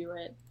want to do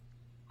it.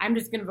 I'm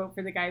just going to vote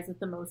for the guys with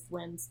the most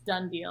wins.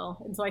 Done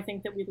deal. And so I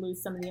think that we'd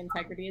lose some of the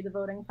integrity of the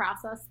voting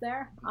process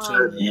there.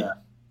 Yeah.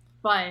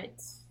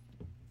 But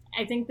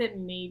I think that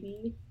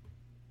maybe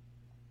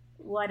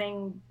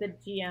letting the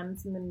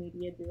GMs and the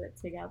media do it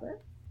together.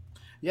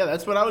 Yeah,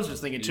 that's what I was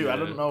just thinking too. Yeah. I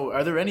don't know.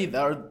 Are there any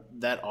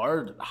that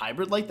are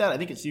hybrid like that? I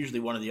think it's usually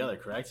one or the other,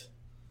 correct?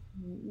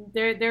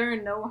 There are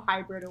no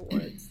hybrid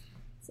awards.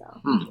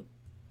 So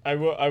I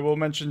will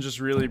mention just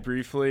really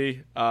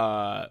briefly,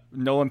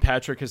 Nolan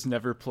Patrick has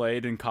never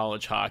played in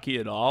college hockey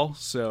at all,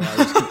 so I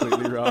was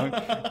completely wrong.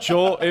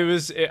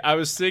 I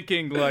was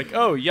thinking like,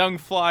 oh, young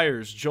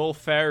Flyers, Joel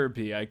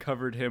Farabee. I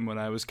covered him when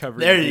I was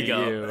covering There you BU.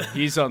 go.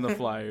 He's on the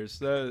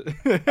Flyers.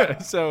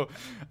 So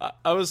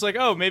I was like,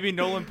 oh, maybe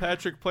Nolan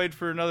Patrick played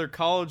for another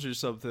college or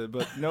something,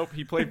 but nope,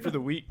 he played for the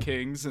Wheat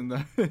Kings in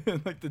the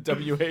like the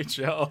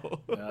WHL.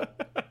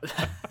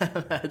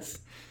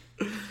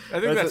 I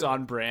think that's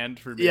on brand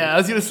for me. Yeah, I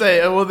was gonna say.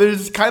 Well,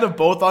 there's kind of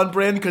both on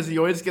brand because you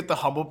always get the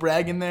humble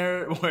brag in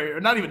there, where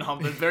not even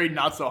humble, it's very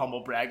not so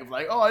humble brag of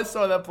like, oh, I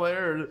saw that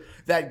player or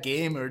that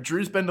game. Or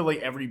Drew's been to like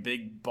every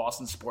big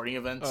Boston sporting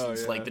event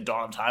since like the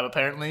dawn of time,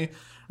 apparently.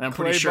 And I'm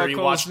pretty sure he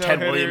watched Ted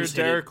Williams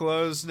hit Derek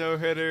Lowe's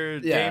no-hitter,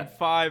 Yeah. Game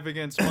 5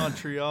 against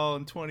Montreal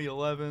in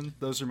 2011.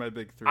 Those are my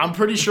big three. I'm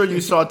pretty sure you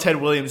saw Ted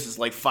Williams'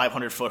 like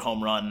 500-foot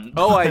home run.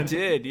 Oh, I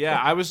did.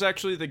 Yeah, I was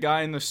actually the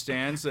guy in the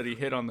stands that he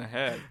hit on the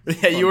head.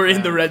 Yeah, you were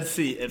in the red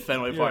seat at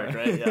Fenway Park,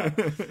 right?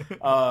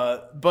 Yeah.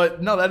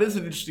 But no, that is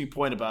an interesting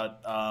point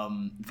about.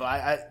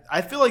 But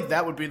I feel like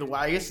that would be the way.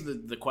 I guess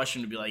the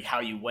question would be like how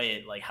you weigh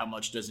it. Like how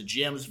much does a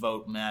GM's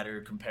vote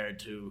matter compared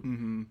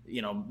to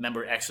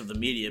member X of the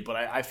media? But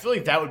I feel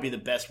like that would be the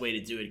best way to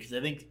do it because I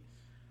think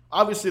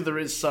obviously there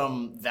is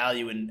some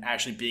value in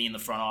actually being in the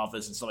front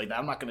office and stuff like that.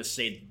 I'm not going to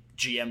say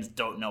GMs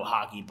don't know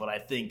hockey, but I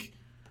think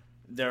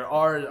there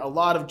are a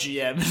lot of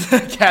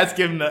GMs. Kat's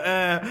giving the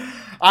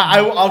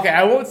I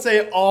won't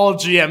say all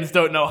GMs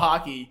don't know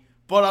hockey,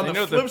 but on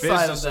the flip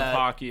side of that,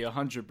 hockey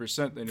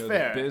 100%. They know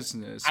fair. the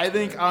business. I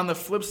think on the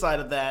flip side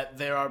of that,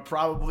 there are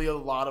probably a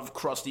lot of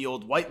crusty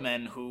old white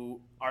men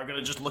who are going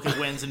to just look at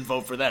wins and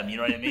vote for them. You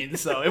know what I mean?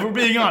 So if we're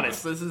being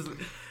honest, this is.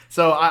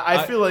 So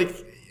I feel like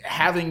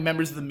having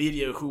members of the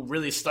media who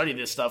really study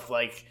this stuff,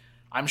 like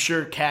I'm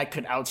sure Kat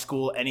could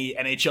outschool any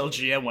NHL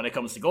GM when it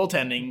comes to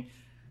goaltending.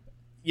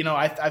 You know,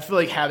 I feel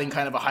like having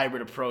kind of a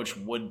hybrid approach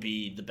would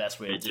be the best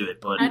way to do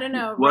it. But I don't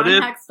know. Ron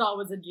Hextall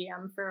was a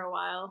GM for a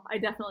while. I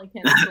definitely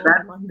can't school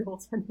him on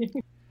goaltending.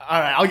 All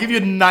right, I'll give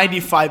you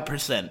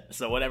 95%.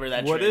 So whatever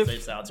that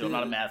translates out to. I'm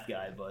not a math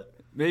guy, but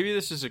maybe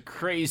this is a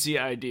crazy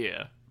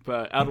idea.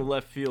 But out of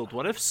left field,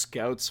 what if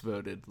scouts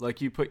voted?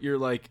 Like you put your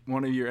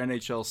one of your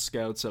NHL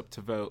scouts up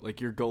to vote, like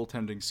your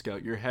goaltending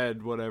scout, your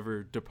head,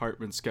 whatever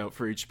department scout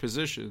for each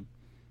position.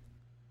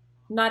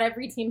 Not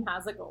every team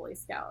has a goalie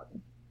scout.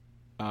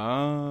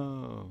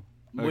 Oh.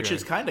 Okay. Which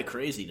is kind of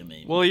crazy to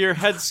me. Well, your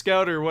head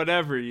scout or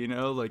whatever,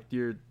 like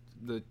you're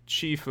the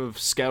chief of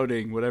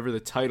scouting, whatever the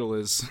title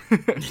is.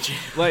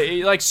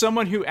 like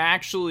someone who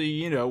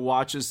actually,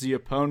 watches the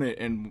opponent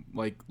and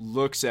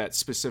looks at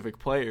specific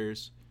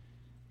players.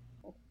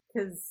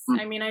 Because,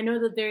 I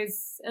know that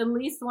there's at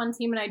least one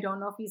team, and I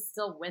don't know if he's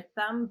still with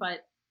them,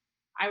 but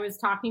I was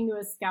talking to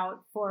a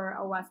scout for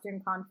a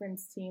Western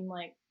Conference team,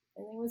 I think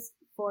it was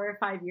 4 or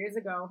 5 years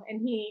ago,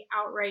 and he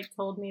outright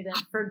told me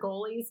that for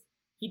goalies,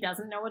 he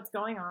doesn't know what's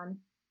going on.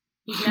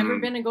 He's never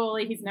been a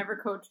goalie. He's never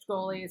coached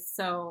goalies,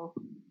 so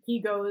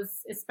he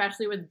goes,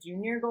 especially with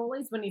junior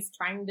goalies, when he's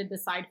trying to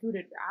decide who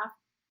to draft.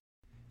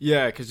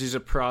 Yeah, because he's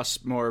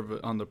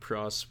on the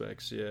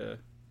prospects, yeah.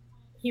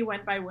 He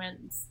went by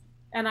wins.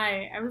 And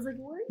I was like,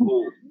 what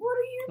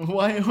are you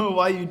doing?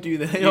 Why you do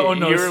that? Oh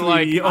no, you're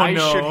sweetie. I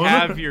should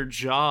have your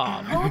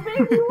job. Oh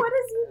baby, what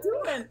is he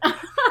doing?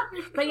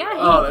 But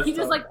yeah, he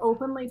just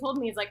openly told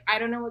me, he's like, I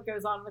don't know what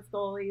goes on with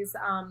goalies.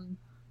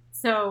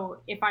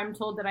 So if I'm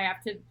told that I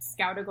have to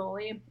scout a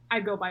goalie, I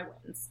go by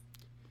wins.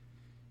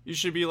 You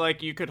should be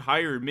like, you could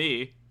hire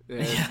me.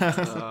 And,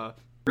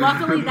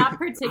 luckily, that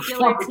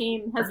particular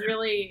team has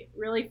really,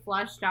 really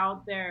fleshed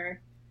out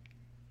their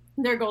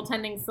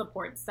goaltending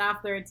support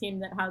staff. They're a team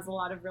that has a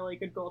lot of really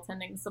good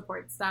goaltending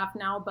support staff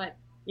now. But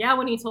yeah,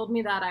 when he told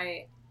me that,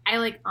 I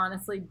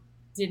honestly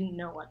didn't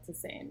know what to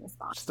say in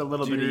response. Just a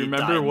little bit. Do you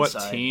remember what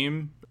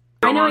team?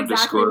 I know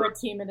exactly what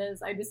team it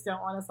is. I just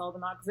don't want to sell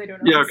them out because I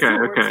don't know. Yeah,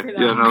 okay.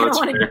 Yeah, no, I don't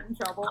want to get in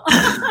trouble.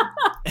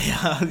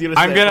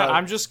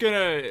 I'm just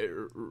gonna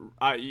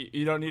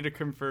You don't need to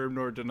confirm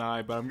nor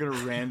deny, but I'm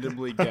gonna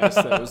randomly guess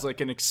that it was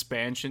like an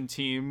expansion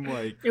team.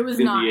 Like It was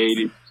In not. the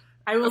 80s.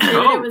 I will say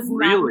that it was not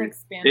really? an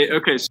expansion.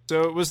 Okay,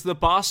 so, it was the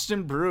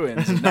Boston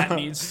Bruins, and that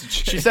needs to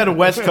change. She said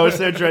West Coast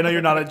there, Drew. I know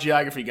you're not a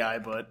geography guy,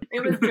 but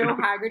It was Joe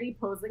Haggerty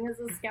posing as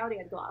a scout. He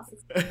had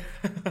glasses.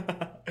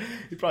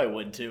 you probably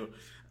would too.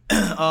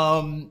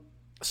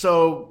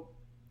 So,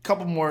 a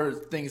couple more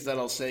things that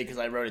I'll say because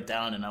I wrote it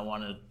down and I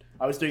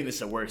was doing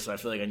this at work, so I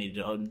feel like I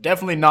needed to.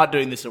 Definitely not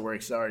doing this at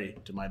work. Sorry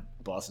to my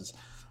bosses.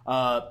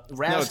 No,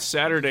 it's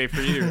Saturday for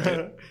you,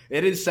 right?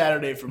 It is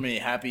Saturday for me.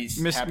 Happy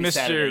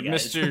Saturday,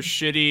 guys. Mr.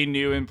 Shitty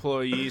new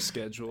employee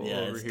schedule Yeah,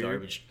 over it's here.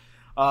 garbage.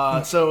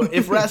 So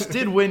if Rask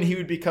did win, he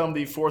would become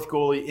the fourth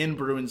goalie in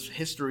Bruins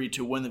history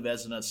to win the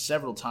Vezina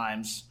several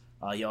times.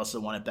 He also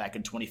won it back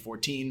in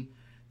 2014.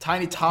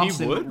 Tiny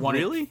Thompson He would? won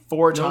Really? it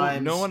 4 No,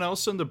 times. no one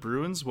else on the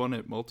Bruins won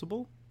it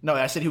multiple? No,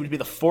 I said he would be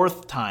the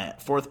fourth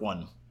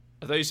one.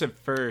 I thought you said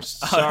first.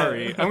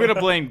 Sorry. I'm going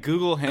to blame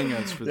Google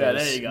Hangouts for this. Yeah,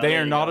 there you go, They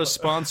there are you not go. a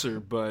sponsor,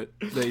 but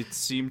they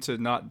seem to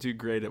not do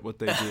great at what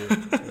they do.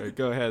 All right,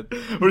 go ahead.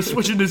 We're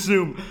switching to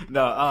Zoom.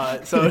 No,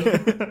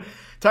 so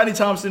Tiny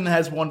Thompson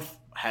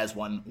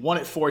won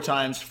it 4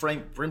 times.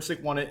 Frank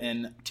Brimsick won it,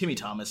 and Timmy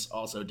Thomas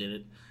also did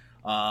it.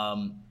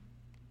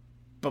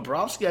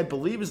 Bobrovsky, I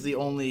believe, is the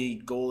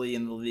only goalie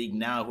in the league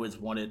now who has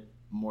won it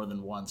more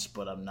than once,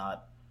 but I'm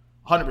not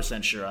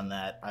 100% sure on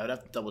that. I would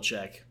have to double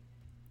check.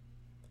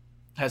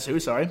 Has who?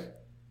 Sorry.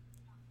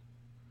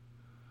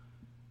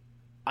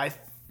 I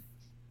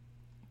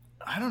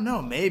don't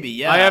know. Maybe.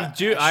 Yeah. I have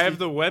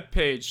the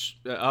webpage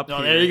up Oh,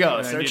 here. there you go.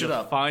 and I Search need it to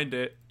up. Find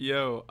it.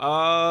 Yo.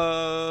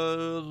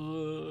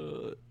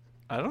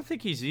 I don't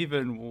think he's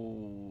even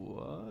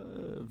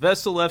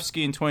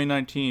Vasilevsky in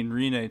 2019,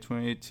 Rene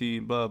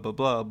 2018, blah blah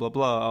blah blah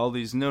blah. All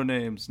these no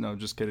names. No,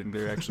 just kidding.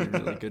 They're actually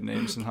really good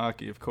names in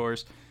hockey, of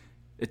course.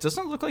 It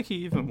doesn't look like he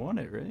even won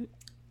it, right?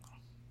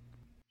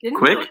 Didn't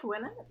Quick? Quick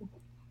win it?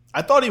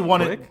 I thought he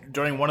won Quick? it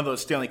during one of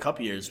those Stanley Cup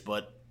years,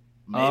 but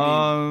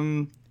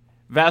maybe.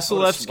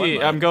 Vasilevsky,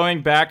 Would've I'm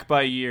going back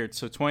by year.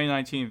 So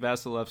 2019,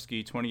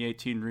 Vasilevsky,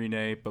 2018,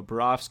 Rene,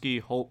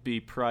 Bobrovsky,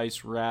 Holtby, Price,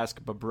 Rask,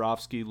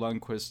 Bobrovsky,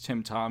 Lundqvist,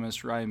 Tim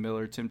Thomas, Ryan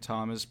Miller, Tim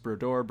Thomas,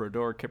 Brodeur,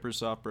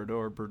 Kiprusoff,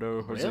 Brodeur,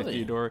 Jose Really?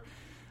 Theodore.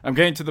 I'm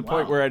getting to the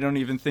point Wow. where I don't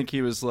even think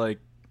he was like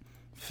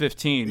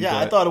 15. Yeah,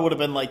 I but- thought it would have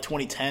been like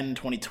 2010,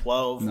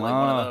 2012, like one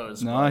of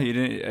those. No, but- he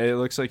didn't. It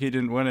looks like he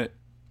didn't win it.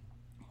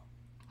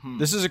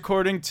 This is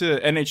according to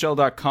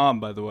NHL.com,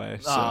 by the way.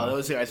 So. Oh,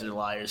 those guys are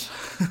liars.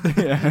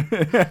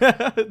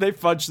 Yeah. They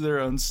fudge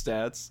their own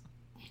stats.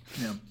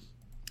 Yeah.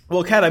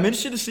 Well, Kat, I'm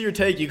interested to see your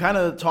take. You kind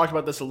of talked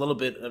about this a little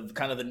bit of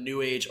kind of the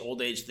new age,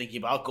 old age thinking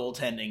about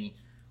goaltending.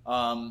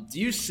 Do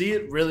you see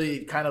it really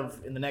kind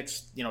of in the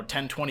next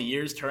 10, 20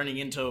 years turning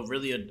into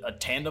really a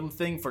tandem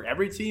thing for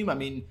every team? I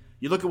mean,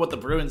 you look at what the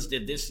Bruins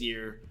did this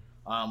year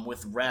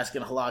with Rask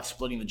and Halak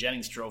splitting the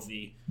Jennings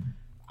Trophy.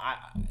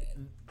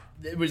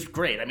 It was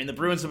great. I mean, the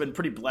Bruins have been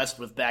pretty blessed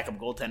with backup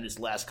goaltenders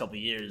the last couple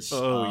of years.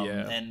 Oh,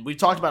 yeah. And we've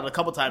talked about it a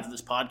couple times in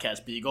this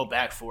podcast, but you go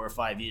back 4 or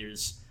 5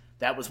 years,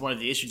 that was one of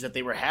the issues that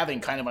they were having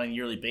kind of on a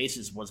yearly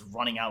basis was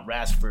running out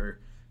Rask for,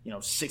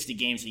 60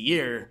 games a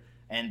year,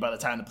 and by the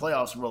time the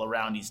playoffs roll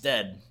around, he's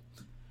dead.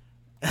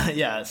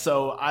 Yeah,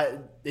 so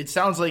it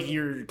sounds like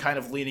you're kind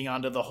of leaning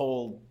onto the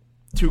whole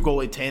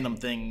 2-goalie tandem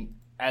thing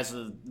as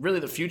really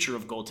the future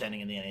of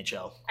goaltending in the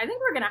NHL. I think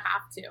we're gonna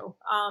have to.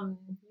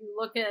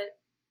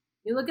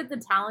 You look at the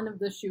talent of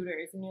the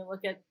shooters, and you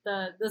look at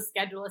the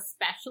schedule,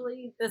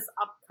 especially this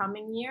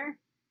upcoming year,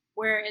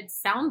 where it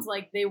sounds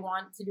like they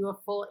want to do a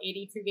full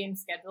 82-game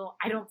schedule.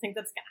 I don't think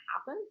that's going to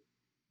happen,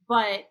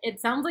 but it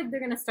sounds like they're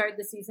going to start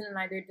the season in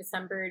either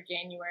December or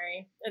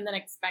January, and then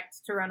expect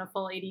to run a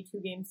full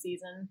 82-game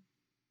season,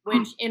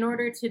 which in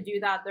order to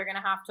do that, they're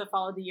going to have to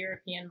follow the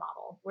European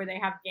model, where they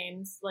have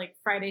games like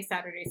Friday,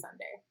 Saturday,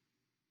 Sunday.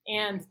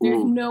 And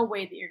there's no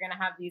way that you're going to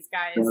have these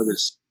guys that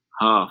is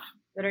tough.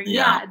 that are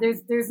Yeah.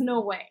 there's no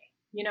way,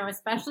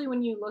 especially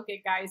when you look at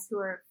guys who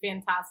are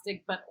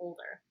fantastic but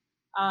older.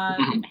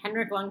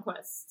 Henrik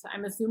Lundqvist,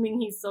 I'm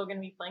assuming he's still going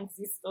to be playing because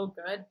he's still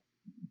good.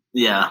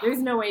 Yeah.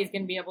 There's no way he's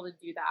going to be able to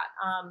do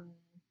that.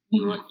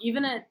 You look,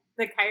 even at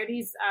the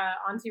Coyotes,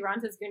 Antti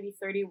Ranta is going to be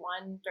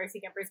 31, Darcy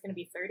Kemper is going to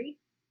be 30.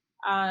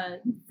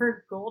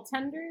 For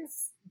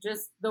goaltenders,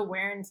 just the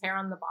wear and tear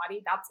on the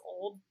body, that's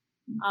old.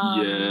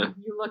 Yeah.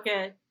 You look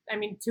at,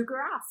 Tuukka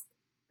Rask,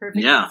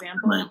 perfect Yeah,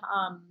 example. right.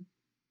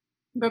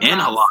 Bobrovsky.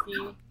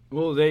 Halak.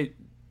 Well,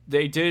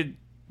 they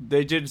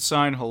did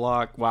sign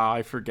Halak. Wow,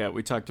 I forget.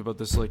 We talked about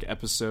this like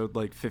episode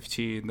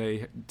 15.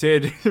 They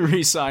did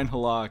re-sign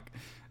Halak.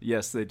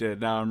 Yes, they did.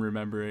 Now I'm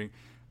remembering.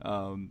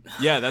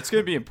 Yeah, that's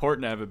going to be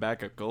important to have a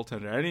backup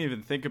goaltender. I didn't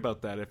even think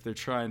about that if they're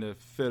trying to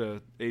fit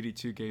a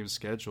 82-game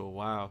schedule.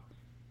 Wow.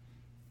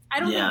 I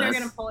don't Yeah, think they're that's-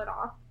 going to pull it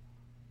off.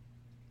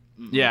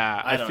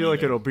 Yeah, I don't feel like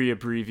either. it'll be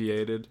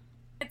abbreviated.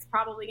 It's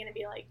probably going to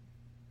be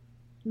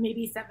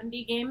maybe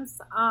 70 games.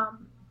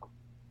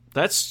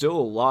 That's still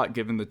a lot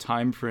given the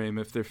time frame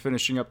if they're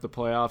finishing up the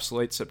playoffs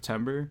late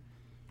September.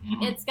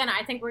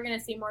 I think we're gonna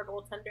see more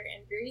goaltender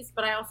injuries,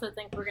 but I also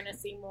think we're gonna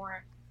see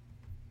more,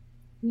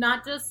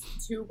 not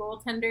just 2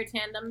 goaltender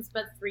tandems,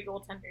 but 3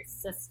 goaltender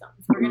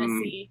systems. We're gonna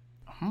see.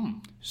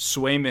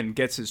 Swayman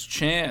gets his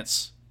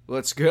chance.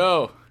 Let's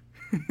go.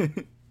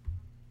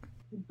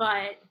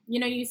 But,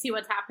 you see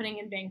what's happening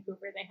in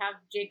Vancouver. They have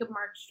Jacob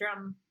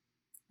Markstrom,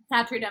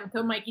 Thatcher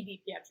Demko, Mikey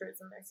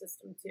DiPietro's in their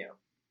system, too.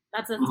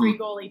 That's a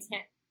 3-goalie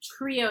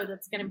trio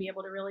that's going to be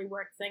able to really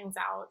work things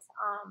out.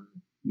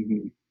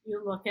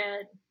 You look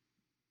at,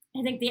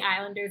 I think the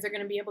Islanders are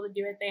going to be able to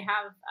do it. They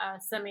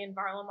have Semyon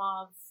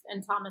Varlamov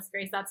and Thomas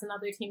Grace. That's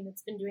another team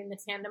that's been doing the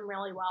tandem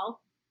really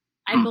well.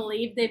 I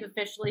believe they've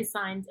officially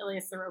signed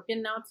Ilya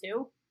Sorokin now,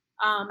 too.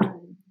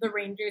 The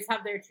Rangers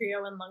have their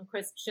trio in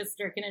Lundqvist,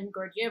 Shesterkin, and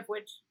Georgiev,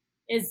 which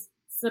is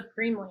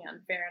supremely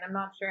unfair, and I'm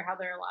not sure how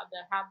they're allowed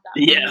to have that.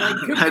 Yeah,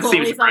 good that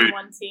seems goalies on rude.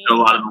 one team. A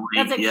lot of the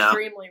league, That's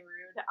extremely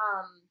rude.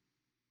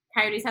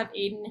 Coyotes have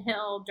Aiden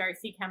Hill,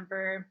 Darcy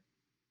Kemper,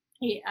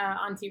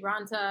 Antti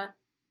Ranta.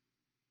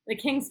 The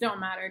Kings don't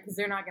matter because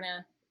they're not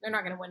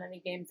gonna win any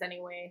games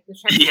anyway. The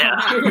Sharks don't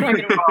matter. They're not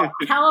gonna win.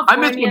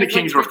 California I miss when the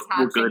Kings were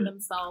good.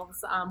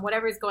 Themselves.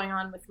 Whatever's going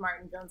on with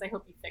Martin Jones, I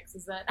hope he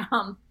fixes it.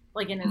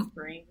 In his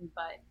brain,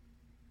 but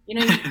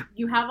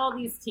you have all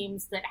these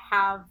teams that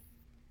have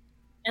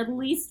at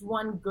least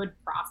one good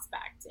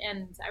prospect.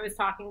 And I was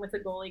talking with a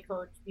goalie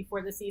coach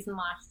before the season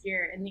last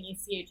year in the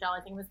ECHL.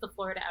 I think it was the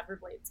Florida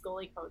Everblades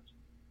goalie coach.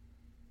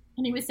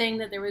 And he was saying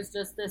that there was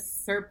just this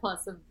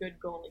surplus of good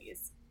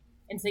goalies.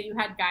 And so you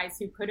had guys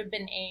who could have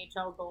been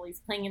AHL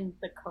goalies playing in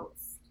the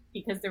coast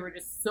because there were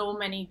just so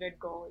many good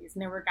goalies.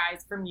 And there were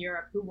guys from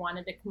Europe who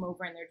wanted to come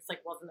over and there just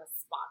wasn't a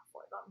spot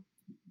for them.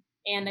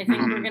 And I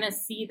think we're going to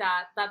see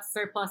that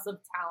surplus of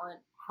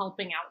talent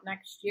helping out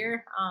next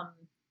year.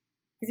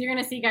 Because you're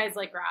going to see guys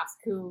like Rask,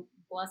 who,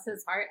 bless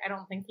his heart, I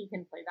don't think he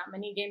can play that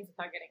many games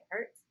without getting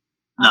hurt.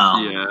 No.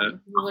 You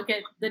look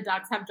at the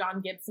Ducks have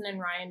John Gibson and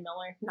Ryan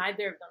Miller.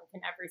 Neither of them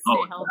can ever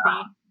stay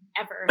healthy,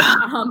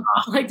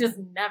 ever. Just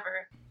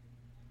never.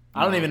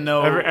 I don't even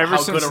know. Ever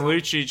since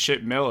Lucic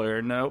hit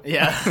Miller, nope.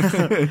 Yeah.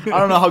 I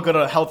don't know how good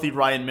a healthy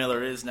Ryan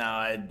Miller is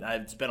now.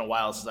 It's been a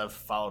while since I've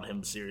followed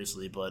him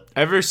seriously, but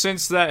ever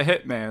since that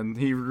hit, man,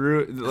 he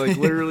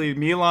literally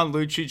Milan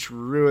Lucic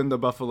ruined the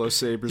Buffalo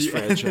Sabres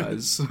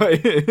franchise.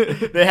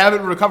 They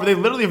haven't recovered. They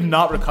literally have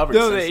not recovered.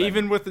 No,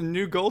 even with the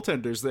new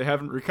goaltenders, they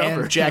haven't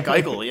recovered. And Jack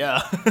Eichel,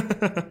 yeah.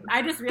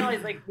 I just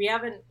realized we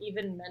haven't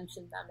even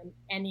mentioned them in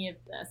any of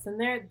this, and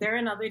they're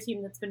another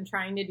team that's been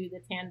trying to do the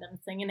tandem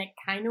thing, and it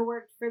kind of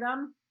worked for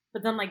them,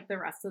 but then the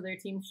rest of their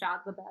team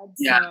shot the bed.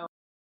 Yeah.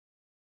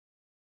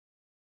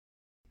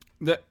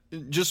 So.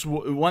 Just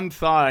one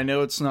thought. I know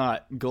it's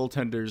not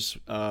goaltenders,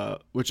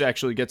 which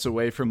actually gets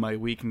away from my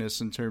weakness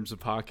in terms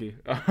of hockey.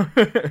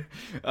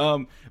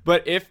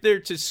 But if they're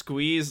to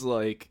squeeze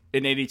an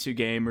 82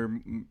 game or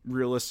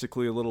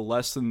realistically a little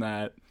less than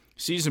that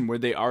season where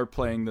they are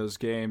playing those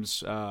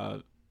games,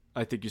 I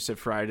think you said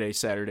Friday,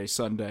 Saturday,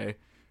 Sunday,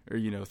 or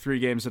 3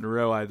 games in a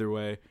row either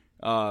way.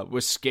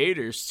 With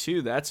skaters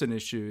too, that's an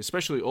issue,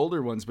 especially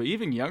older ones, but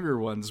even younger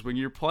ones. When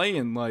you're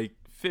playing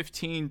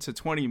 15 to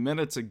 20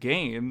 minutes a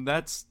game,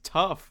 that's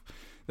tough.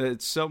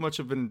 It's so much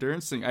of an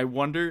endurance thing. I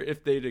wonder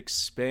if they'd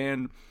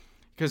expand,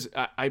 because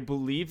I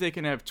believe they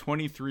can have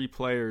 23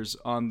 players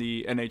on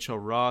the NHL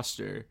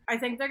roster. I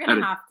think they're going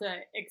to have to.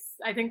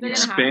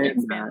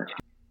 Expand.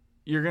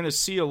 You're going to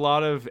see a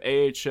lot of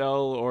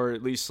AHL, or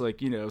at least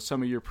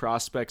some of your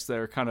prospects that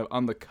are kind of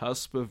on the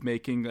cusp of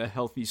making a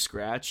healthy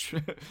scratch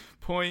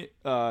point.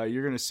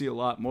 You're going to see a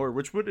lot more,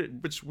 which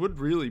would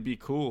really be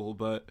cool.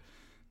 But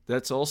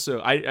that's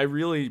also, I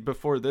really,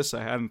 before this,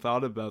 I hadn't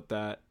thought about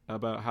that,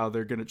 about how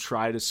they're going to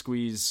try to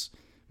squeeze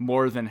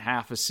more than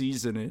half a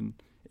season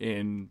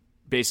in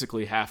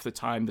basically half the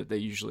time that they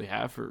usually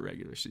have for a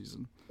regular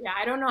season. Yeah,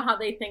 I don't know how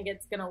they think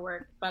it's going to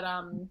work, but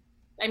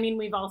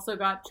we've also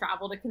got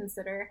travel to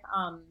consider.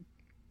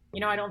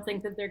 I don't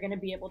think that they're going to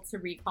be able to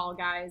recall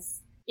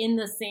guys in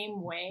the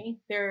same way.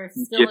 There are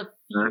still a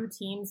few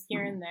teams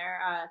here and there.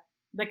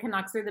 The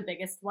Canucks are the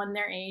biggest one.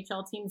 They're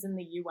AHL teams in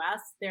the U.S.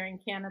 They're in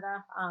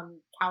Canada,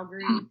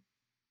 Calgary,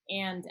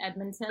 and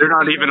Edmonton. They're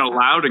not even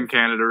allowed in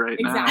Canada right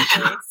now.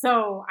 Exactly.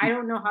 So I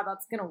don't know how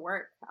that's going to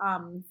work.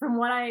 From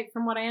what I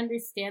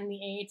understand,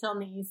 the AHL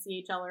and the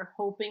ECHL are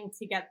hoping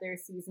to get their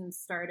season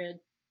started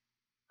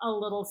a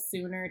little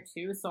sooner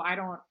too, so I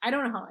don't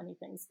know how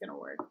anything's gonna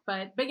work,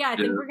 but yeah, I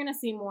think we're gonna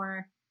see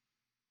more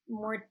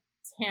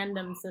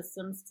tandem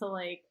systems to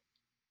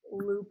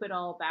loop it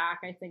all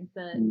back. I think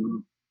that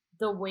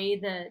the way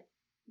that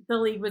the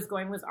league was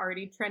going was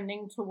already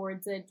trending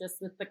towards it, just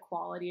with the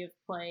quality of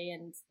play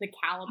and the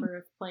caliber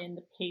of play and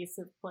the pace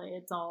of play.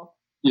 It's all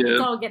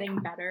getting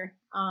better.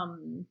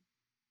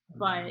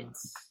 But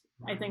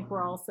I think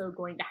we're also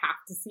going to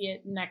have to see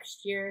it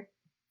next year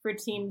for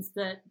teams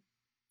that,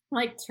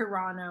 like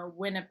Toronto,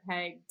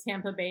 Winnipeg,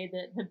 Tampa Bay,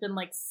 that have been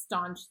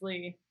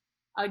staunchly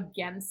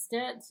against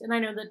it. And I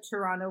know that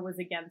Toronto was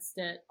against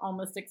it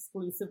almost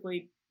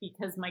exclusively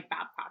because Mike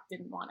Babcock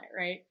didn't want it,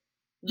 right?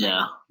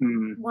 Yeah.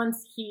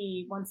 Once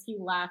he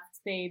left,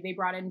 they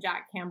brought in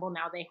Jack Campbell.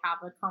 Now they have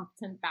a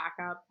competent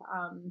backup.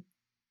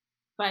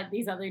 But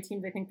these other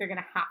teams, I think they're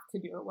gonna have to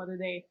do it. Whether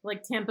they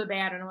like Tampa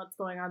Bay, I don't know what's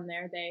going on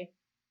there.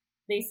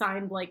 They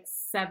signed like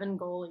 7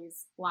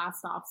 goalies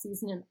last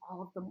offseason, and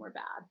all of them were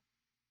bad.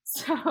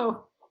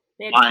 So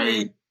they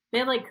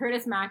had like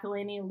Curtis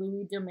McElhinney,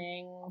 Louis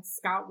Domingue,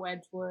 Scott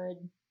Wedgwood,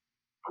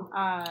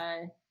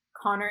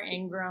 Connor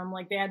Ingram.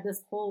 Like they had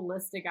this whole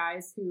list of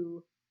guys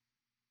who,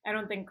 I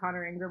don't think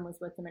Connor Ingram was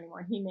with them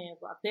anymore. He may have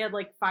left. They had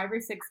like 5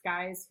 or 6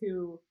 guys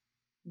who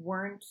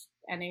weren't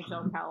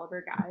NHL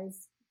caliber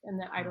guys, and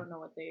that I don't know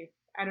what they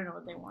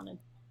wanted.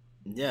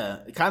 Yeah,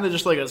 kind of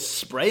just like a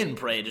spray and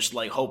pray, just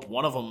like hope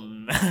one of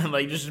them,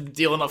 like just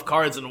deal enough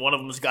cards and one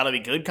of them's got to be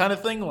good kind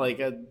of thing. Like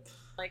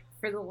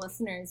for the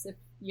listeners, if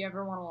you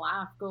ever want to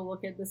laugh, go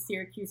look at the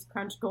Syracuse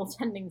Crunch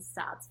goaltending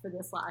stats for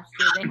this last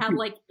year. They had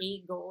like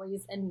 8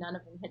 goalies and none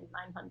of them hit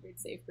 900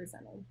 save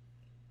percentage.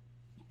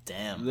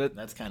 Damn,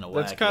 that's kind of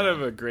That's kind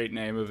of a great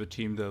name of a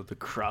team, though. The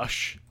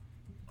Crush.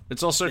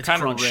 It's also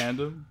kind of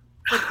random.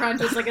 The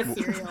Crunch is like a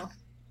cereal.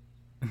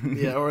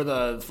 Yeah, or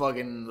the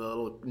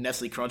little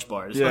Nestle Crunch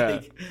bars. Yeah.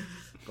 Like,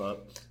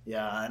 but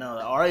yeah, I know.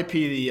 RIP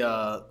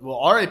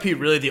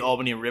really the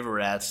Albany River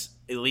Rats,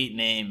 elite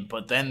name,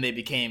 but then they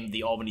became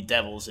the Albany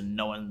Devils, and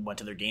no one went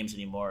to their games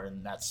anymore,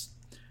 and that's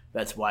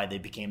why they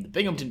became the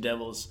Binghamton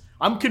Devils.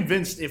 I'm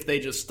convinced if they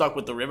just stuck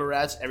with the River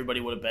Rats, everybody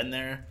would have been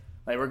there.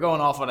 Like we're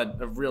going off on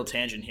a real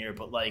tangent here,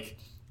 but like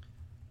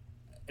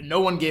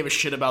no one gave a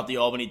shit about the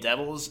Albany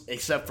Devils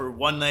except for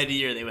one night a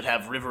year they would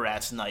have River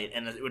Rats night,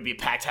 and it would be a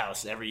packed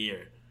house every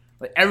year.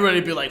 Like everybody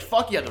would be like,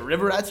 "Fuck yeah, the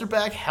River Rats are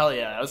back! Hell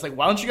yeah!" I was like,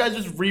 "Why don't you guys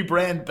just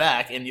rebrand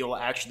back and you'll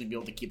actually be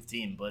able to keep the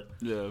team?" But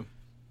yeah,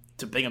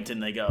 to Binghamton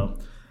they go.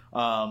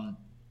 I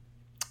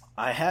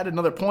had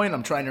another point.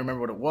 I'm trying to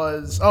remember what it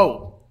was.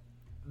 Oh,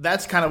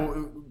 that's kind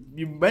of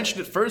you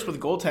mentioned it first with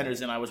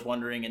goaltenders, and I was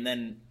wondering, and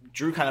then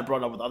Drew kind of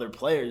brought it up with other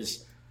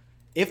players.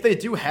 If they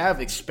do have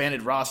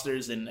expanded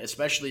rosters, and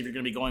especially if you're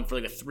going to be going for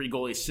like a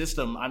 3-goalie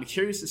system, I'm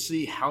curious to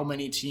see how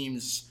many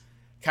teams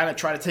kind of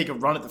try to take a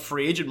run at the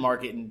free agent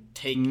market and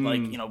take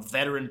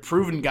veteran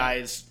proven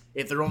guys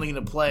if they're only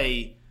going to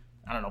play,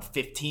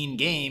 15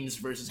 games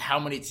versus how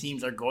many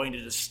teams are going to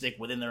just stick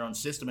within their own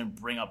system and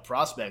bring up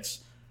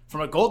prospects.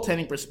 From a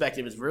goaltending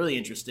perspective, it's really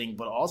interesting,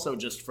 but also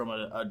just from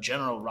a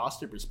general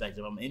roster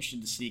perspective, I'm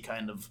interested to see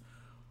kind of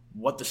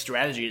what the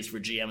strategy is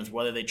for GMs,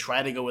 whether they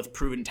try to go with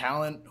proven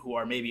talent who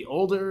are maybe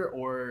older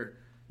or,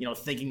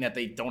 thinking that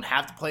they don't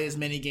have to play as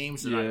many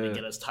games, they're not going to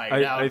get us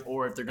tired out,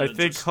 or if they're going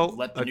to just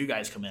let the new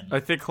guys come in.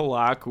 I think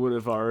Halak would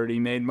have already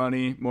made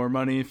more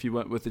money if he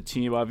went with a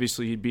team.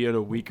 Obviously, he'd be at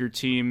a weaker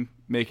team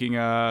making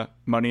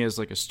money as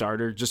like a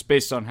starter, just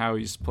based on how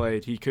he's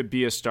played. He could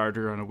be a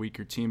starter on a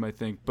weaker team, I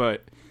think,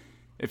 but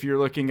if you're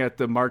looking at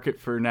the market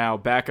for now,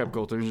 backup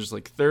goaltenders,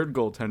 like third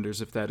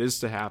goaltenders, if that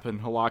is to happen,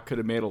 Halak could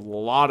have made a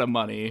lot of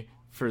money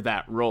for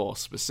that role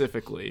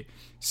specifically.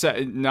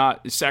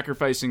 Not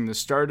sacrificing the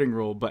starting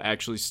role, but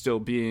actually still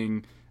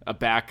being a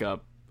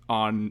backup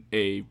on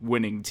a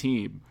winning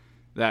team.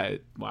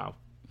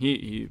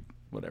 He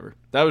whatever.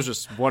 That was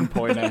just one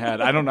point I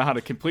had. I don't know how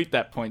to complete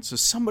that point, so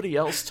somebody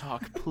else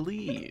talk,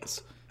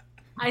 please.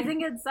 I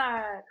think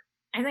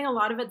a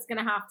lot of it's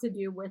going to have to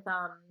do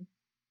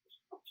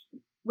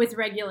with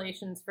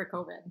regulations for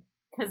COVID,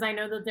 because I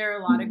know that there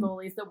are a lot of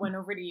goalies that went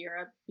over to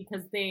Europe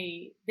because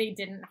they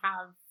didn't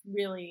have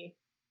really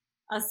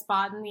a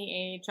spot in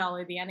the AHL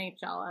or the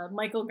NHL.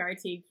 Michael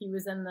Gartig, he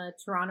was in the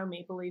Toronto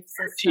Maple Leafs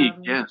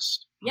system.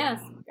 Yes,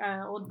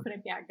 old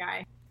Quinnipiac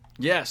guy.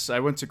 Yes, I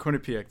went to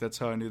Quinnipiac. That's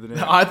how I knew the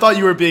name. I thought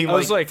you were being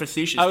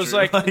facetious. I was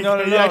like, no.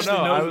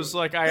 I was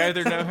like, I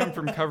either know him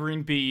from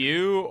covering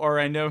BU or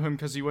I know him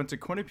because he went to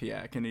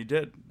Quinnipiac, and he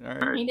did. All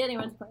right. He did. He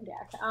went to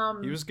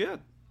Quinnipiac. He was good.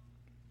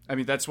 I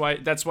mean, that's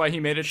why he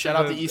made it. Shout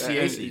out to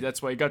ECAC.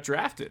 That's why he got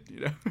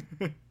drafted.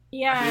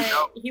 Yeah,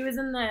 he was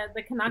in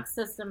the Canucks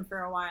system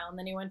for a while, and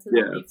then he went to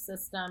the Leaf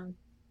system.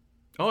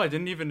 Oh, I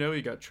didn't even know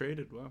he got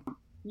traded. Wow.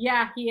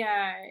 Yeah,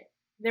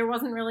 there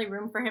wasn't really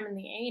room for him in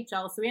the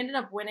AHL, so he ended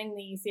up winning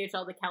the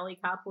ECHL, the Kelly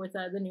Cup, with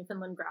the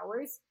Newfoundland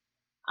Growlers.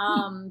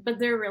 But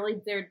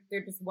there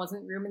just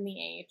wasn't room in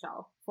the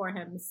AHL for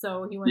him,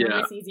 so he went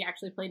overseas. He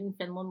actually played in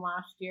Finland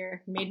last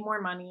year, made more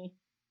money,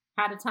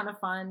 had a ton of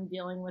fun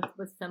dealing with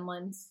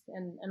Finland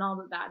and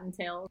all that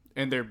entails.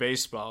 And their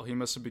baseball. He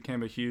must have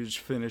become a huge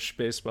Finnish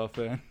baseball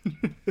fan.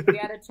 We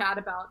had a chat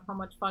about how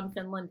much fun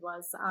Finland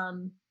was.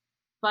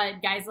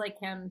 But guys like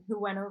him who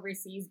went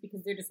overseas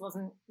because there just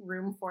wasn't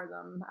room for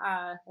them.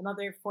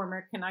 Another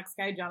former Canucks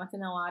guy,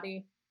 Jonathan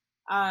Elati,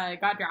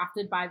 got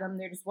drafted by them.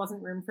 There just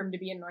wasn't room for him to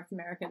be in North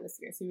America this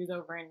year, so he was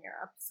over in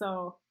Europe.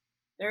 So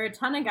there are a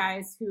ton of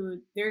guys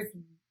who there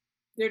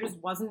just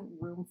wasn't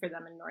room for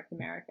them in North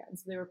America, and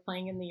so they were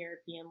playing in the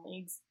European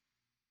leagues.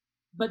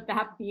 But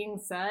that being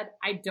said,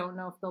 I don't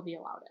know if they'll be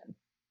allowed in.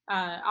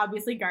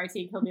 Obviously,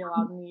 Gartig, he'll be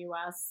allowed in the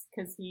U.S.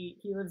 because he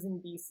lives in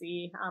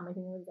B.C. I think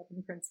he lives up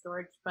in Prince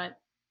George, but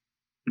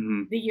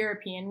the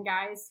European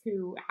guys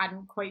who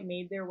hadn't quite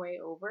made their way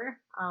over,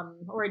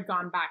 or had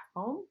gone back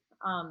home.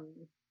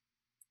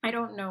 I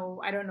don't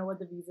know what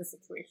the visa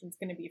situation is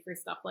going to be for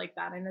stuff like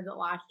that. I know that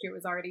last year it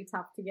was already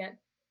tough to get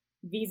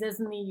visas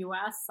in the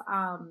U.S.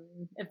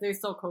 If there's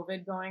still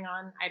COVID going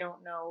on, I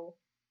don't know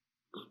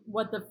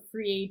what the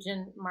free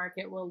agent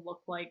market will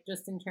look like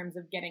just in terms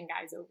of getting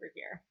guys over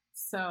here.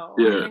 So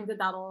I think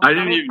that'll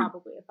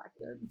probably affect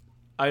it.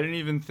 I didn't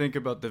even think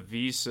about the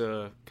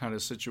visa kind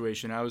of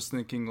situation. I was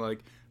thinking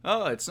like,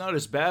 oh, it's not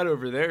as bad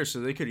over there, so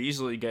they could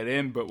easily get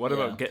in, but what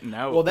about getting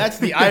out? Well, that's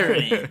the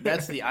irony.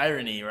 That's the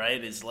irony,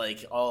 right? Is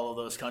like all of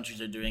those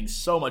countries are doing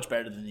so much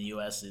better than the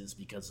U.S. is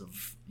because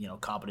of,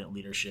 competent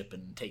leadership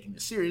and taking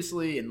this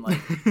seriously and like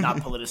not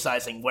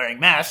politicizing wearing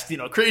masks,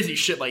 crazy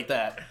shit like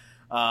that.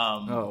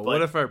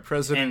 What if our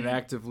president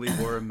actively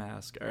wore a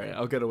mask? All right,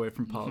 I'll get away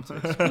from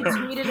politics. He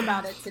tweeted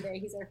about it today.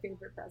 He's our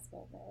favorite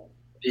president, right?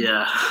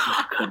 Yeah.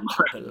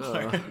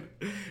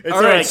 It's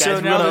all right, guys. so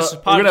now this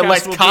we're gonna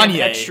let podcast will Kanye.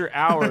 be an extra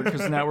hour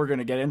because now we're going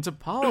to get into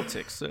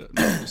politics. So,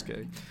 no, I'm just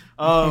kidding.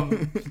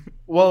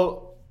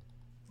 Well,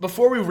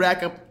 before we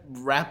wrap up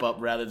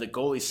the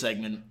goalie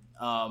segment,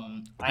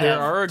 There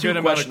are a good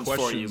amount of for you.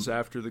 questions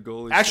after the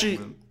goalie Actually,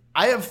 segment.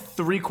 I have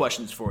 3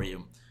 questions for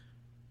you.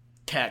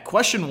 Kat,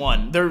 question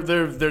 1.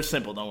 They're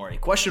simple, don't worry.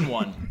 Question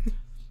 1.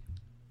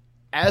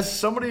 As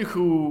somebody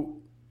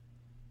who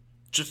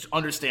just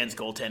understands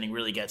goaltending,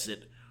 really gets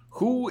it,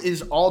 who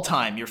is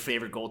all-time your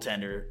favorite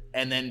goaltender?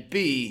 And then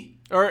B,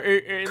 Or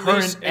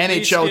current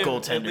NHL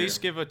goaltender. At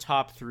least give a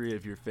top 3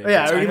 of your favorites.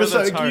 Yeah, I know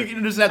that's hard. you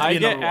doesn't have to be I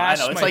get number 1. I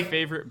asked know. It's my like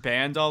favorite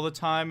band all the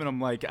time, and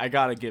I'm like, I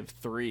gotta give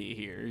 3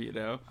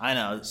 here, I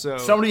know. So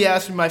somebody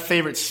asked me my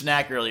favorite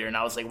snack earlier, and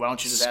I was like, why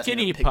don't you just ask me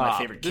Skinny to pick my Pop.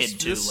 favorite kid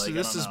too?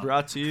 This is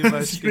brought to you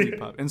by Skinny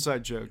Pop.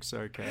 Inside joke.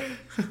 Sorry, Kat.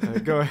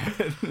 Go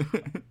ahead.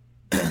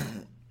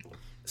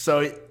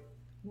 So,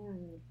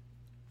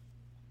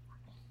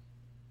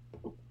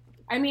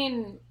 I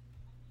mean,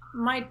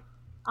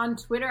 on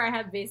Twitter I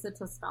have Vesa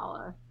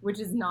Toscala, which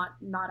is not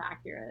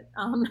accurate.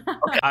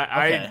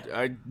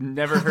 I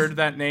never heard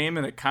that name,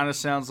 and it kind of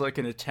sounds like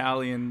an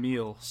Italian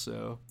meal.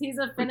 So he's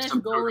a Finnish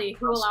goalie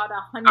who allowed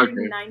a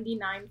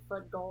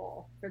 199-foot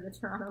goal for the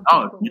Toronto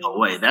Blue Jays. No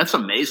way! That's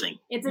amazing.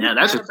 It's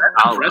that's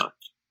incredible.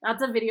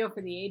 That's a video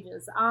for the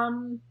ages.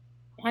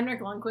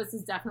 Henrik Lundqvist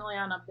is definitely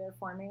on up there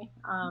for me.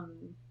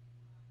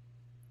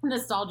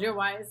 Nostalgia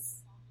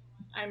wise,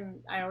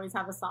 I always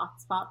have a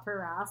soft spot for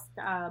Rask,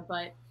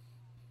 but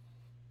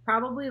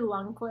probably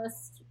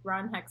Lundqvist,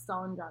 Ron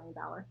Hextall, and Johnny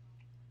Bauer.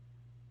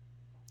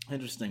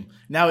 interesting.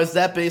 Now, is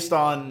that based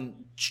on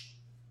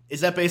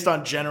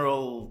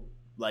general,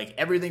 like,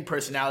 everything,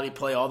 personality,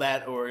 play, all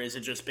that, or is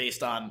it just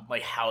based on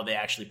like how they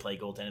actually play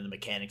goaltending, the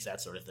mechanics,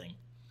 that sort of thing?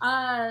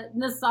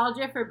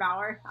 Nostalgia for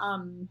Bauer.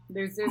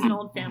 There's an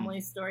old family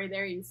story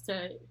there. He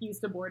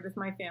used to board with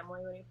my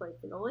family when he played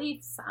for the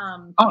Leafs.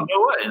 Oh, no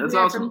way! That's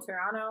awesome. From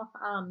Toronto.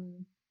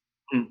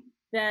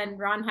 Then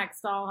Ron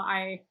Hextall.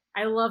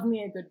 I love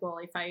me a good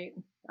goalie fight.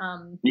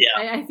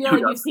 I feel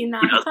like you've seen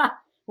that.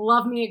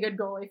 Love me a good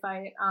goalie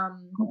fight.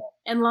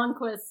 And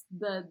Lundqvist,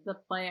 the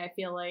play, I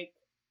feel like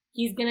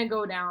he's gonna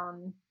go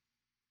down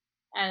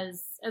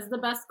as the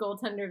best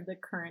goaltender of the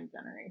current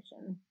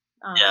generation.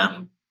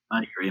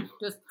 I agree.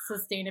 Just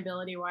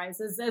sustainability wise,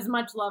 as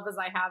much love as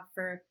I have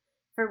for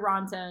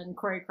Ronta and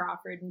Corey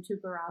Crawford and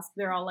Tuukka Rask,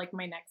 they're all like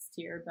my next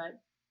tier. But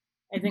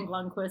I think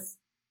Lundqvist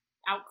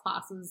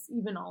outclasses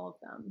even all of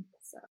them.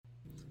 So.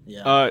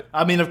 Yeah,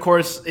 I mean, of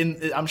course,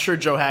 I'm sure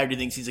Joe Haggerty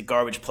thinks he's a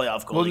garbage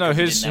playoff goalie. Well, no,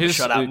 his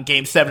shutout in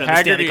Game 7 of the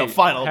Stanley Cup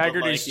Final.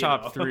 Haggerty's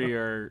top 3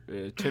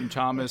 are Tim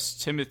Thomas,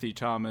 Timothy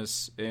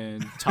Thomas,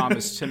 and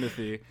Thomas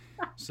Timothy.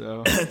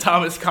 So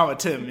Thomas,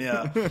 Tim,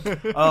 yeah.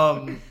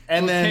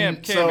 And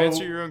then Cam,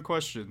 answer your own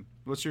question.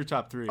 What's your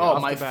top 3?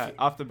 Oh,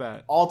 off the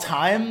bat. All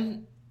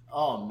time.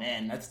 Oh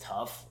man, that's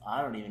tough.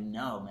 I don't even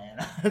know, man.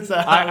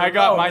 I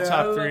got my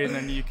top 3, and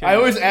then you can. I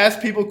always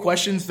ask people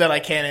questions that I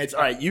can't answer.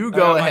 All right, you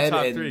go ahead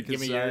and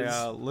give me yours.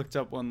 I looked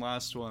up one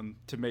last one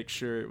to make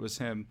sure it was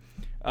him.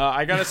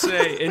 I gotta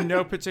say, in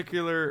no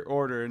particular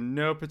order,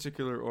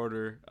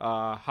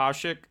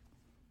 Hasek,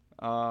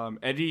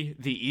 Eddie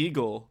the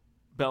Eagle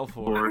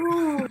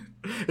Belfour.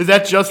 Is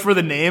that just for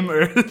the name,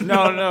 or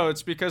No,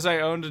 it's because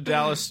I owned a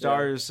Dallas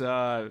Stars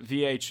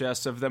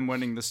VHS of them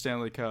winning the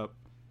Stanley Cup.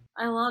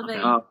 I love it.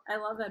 I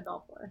love Ed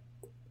Belfour.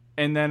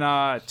 And then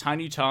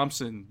Tiny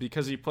Thompson,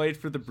 because he played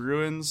for the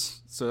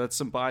Bruins, so that's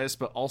some bias,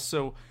 but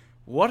also,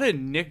 what a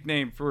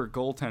nickname for a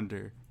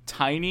goaltender.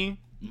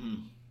 Tiny.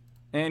 Mm.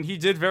 And he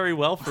did very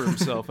well for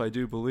himself, I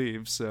do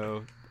believe,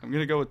 so I'm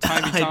going to go with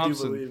Tiny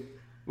Thompson. I do believe.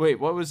 Wait,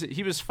 what was it?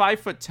 He was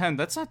 5'10".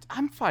 That's not...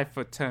 I'm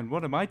 5'10".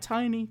 What, am I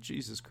tiny?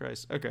 Jesus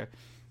Christ. Okay.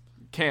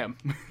 Cam.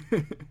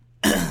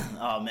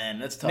 Oh, man,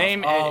 that's tough.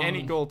 Name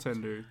any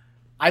goaltender.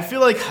 I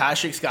feel like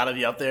Hasek's got to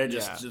be up there.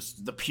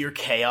 Just the pure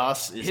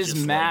chaos is his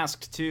just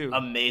mask too.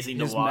 Amazing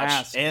his to watch,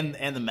 mask. and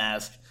the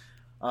mask.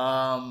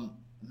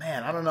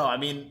 Man, I don't know. I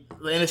mean,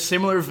 in a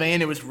similar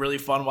vein, it was really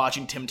fun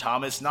watching Tim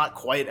Thomas. Not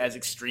quite as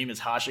extreme as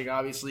Hasek,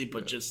 obviously,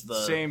 but just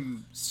the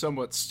same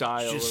somewhat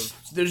style.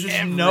 There's just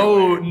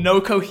everywhere.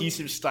 no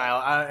cohesive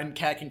style. And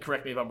Kat can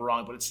correct me if I'm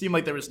wrong, but it seemed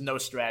like there was no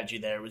strategy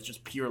there. It was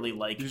just purely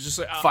like,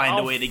 find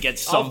a way to get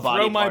some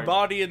body. I'll throw my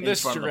body in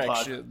this front of the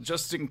puck. direction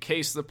just in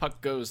case the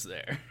puck goes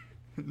there.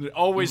 It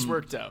always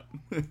worked out.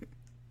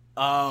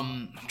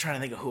 I'm trying to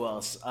think of who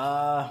else.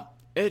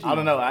 Eddie. I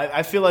don't know.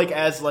 I feel like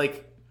as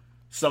like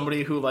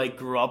somebody who like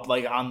grew up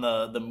like on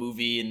the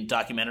movie and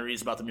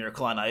documentaries about the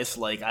Miracle on Ice,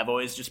 like I've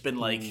always just been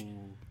like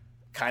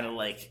kind of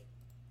like,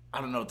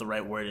 I don't know what the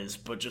right word is,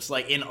 but just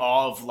like in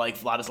awe of like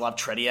Vladislav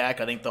Tretiak.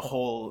 I think the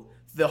whole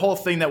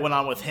thing that went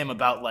on with him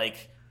about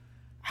like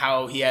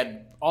how he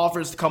had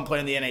offers to come play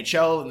in the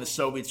NHL and the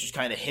Soviets just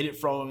kind of hid it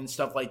from him and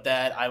stuff like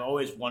that. I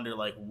always wonder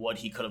like what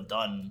he could have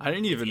done. I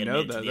didn't even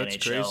know that. That's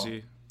NHL.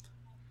 crazy.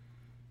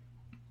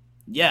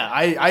 Yeah,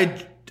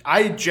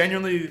 I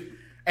genuinely,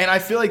 and I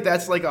feel like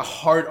that's like a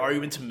hard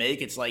argument to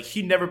make. It's like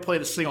he never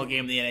played a single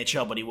game in the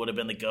NHL, but he would have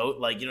been the GOAT.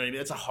 Like, you know what I mean?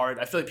 That's a hard.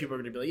 I feel like people are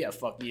gonna be like, yeah,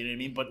 fuck me, you know what I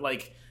mean? But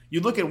like,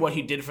 you look at what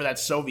he did for that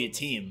Soviet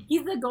team.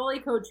 He's the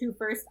goalie coach who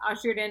first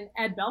ushered in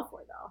Ed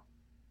Belfour, though.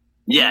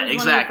 Yeah, He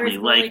was exactly.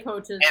 One of the first Like,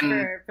 goalie coaches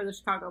for the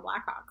Chicago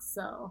Blackhawks.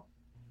 So,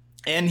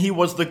 And he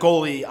was the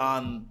goalie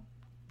on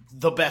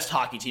the best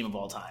hockey team of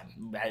all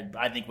time.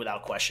 I think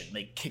without question.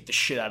 They kicked the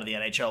shit out of the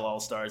NHL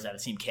All-Stars, out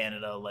of Team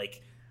Canada,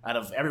 like out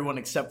of everyone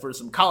except for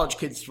some college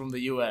kids from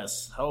the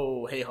U.S.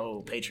 Ho, hey ho,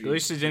 Patriots. At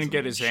least he didn't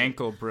get his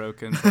ankle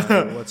broken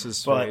by what's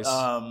his face.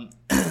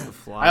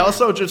 But I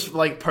also just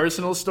like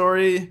personal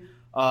story.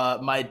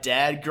 My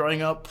dad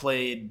growing up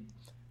played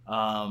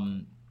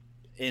in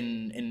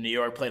New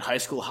York, played high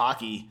school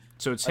hockey.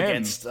 So it's him.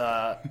 Against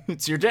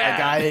it's your a dad.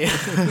 guy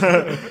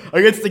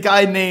against the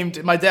guy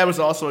named. My dad was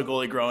also a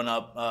goalie growing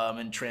up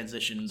and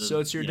transitioned to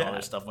So it's your dad.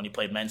 other stuff when he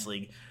played men's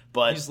league.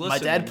 But He's my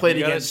listening. dad played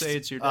You gotta against say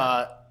it's your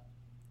dad.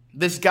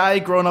 this guy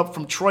growing up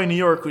from Troy, New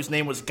York, whose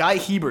name was Guy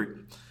Hebert.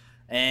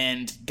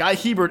 And Guy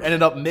Hebert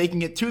ended up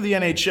making it to the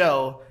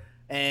NHL.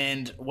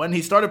 And when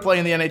he started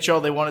playing in the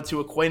NHL, they wanted to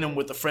acquaint him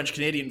with the French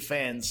Canadian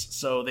fans.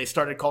 So they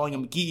started calling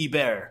him Guy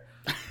Hebert.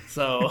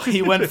 So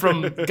he went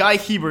from Guy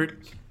Hebert,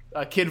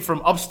 a kid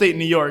from upstate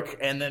New York,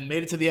 and then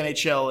made it to the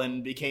NHL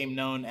and became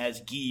known as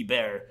Guy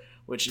Hebert,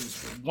 which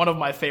is one of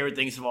my favorite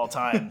things of all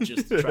time,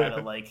 just to try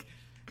to like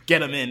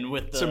get him in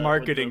with a the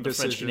marketing the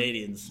French decision.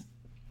 Canadians.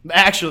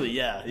 Actually,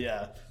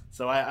 yeah.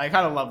 So I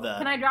kind of love that.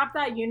 can I drop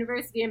that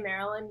University of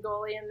Maryland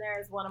goalie in there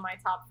as one of my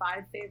top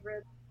 5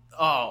 favorites?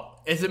 Oh,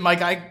 is it my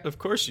guy? Of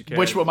course you can.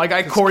 Which one? My guy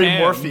It's Corey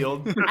Cam.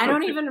 Moorfield. I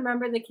don't even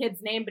remember the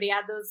kid's name, but he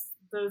had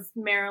those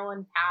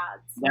Maryland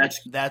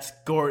pads. That's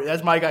Corey.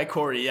 That's my guy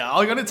Corey. Yeah,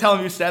 I'm gonna tell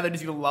him you said that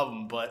he's gonna love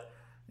him, but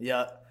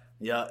yeah.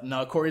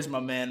 No, Corey's my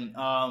man.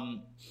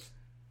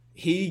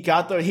 He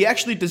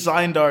actually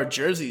designed our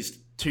jerseys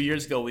 2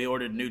 years ago. We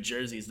ordered new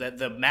jerseys that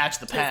match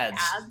the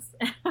pads.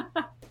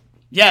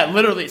 Yeah,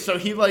 literally. So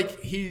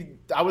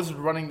I was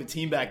running the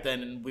team back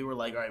then, and we were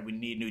like, all right, we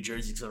need new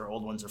jerseys because our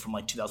old ones are from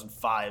like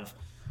 2005.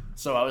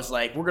 So I was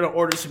like, we're gonna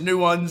order some new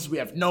ones. We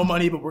have no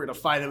money, but we're gonna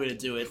find a way to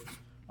do it.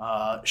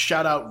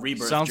 Shout out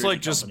Rebirth. Sounds Jersey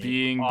like just Company.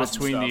 being Awesome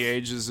between stuff. the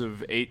ages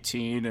of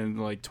 18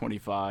 and like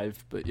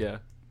 25, but yeah.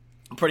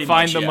 Pretty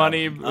Find much, the yeah.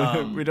 money.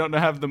 We don't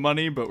have the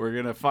money, but we're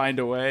going to find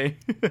a way.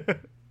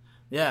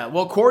 Yeah,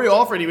 well, Corey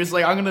offered. He was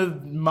like, "I'm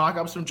gonna mock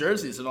up some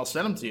jerseys and I'll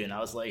send them to you." And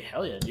I was like,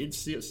 "Hell yeah, dude!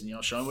 See,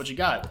 show me what you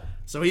got."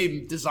 So he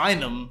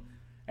designed them,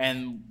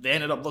 and they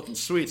ended up looking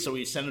sweet. So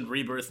we sent them to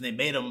Rebirth, and they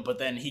made them. But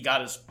then he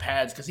got his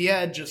pads because he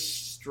had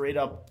just straight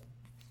up,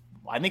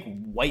 I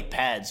think, white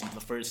pads for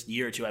the first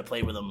year or two I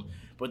played with him.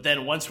 But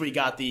then once we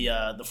got the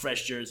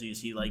fresh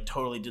jerseys, he like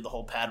totally did the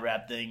whole pad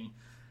wrap thing,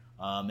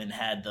 and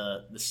had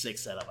the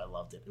 6 setup. I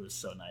loved it. It was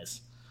so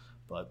nice.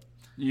 But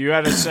You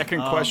had a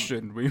second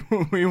question.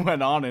 We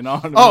went on and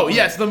on. oh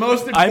yes, the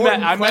most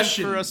important I meant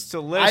question for us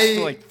to list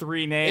like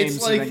 3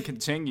 names like- and then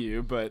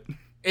continue, but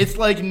It's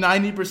like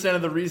 90%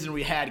 of the reason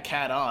we had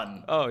Kat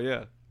on. oh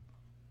yeah.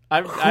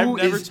 I've Who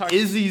never is talked.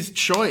 Izzy's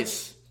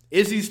choice?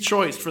 Izzy's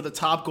choice for the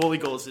top goalie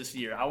goals this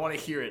year. I want to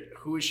hear it.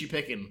 Who is she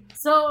picking?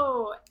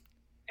 So,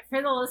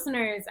 for the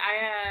listeners,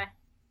 I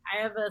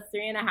have a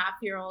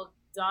 3.5-year-old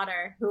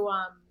daughter who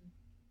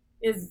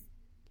is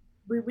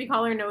we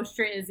call her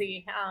Nostra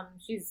Izzy.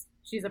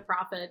 She's a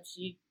prophet.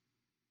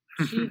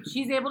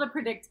 She's able to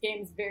predict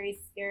games very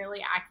scarily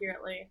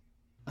accurately.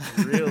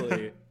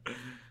 Really?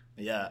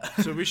 Yeah.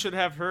 So we should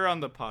have her on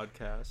the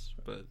podcast,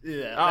 but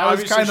Yeah, that was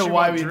obviously kind of she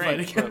why won't we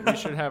drink, invited but we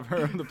should have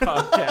her on the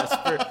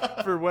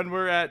podcast for when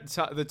we're at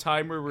the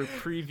time where we're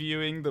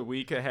previewing the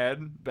week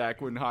ahead.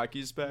 Back when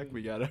hockey's back,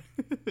 we gotta.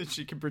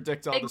 She can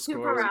predict all Big the Tuukka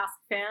scores. Rask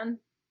fan.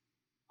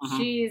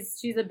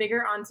 She's a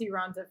bigger Antti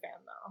Ranta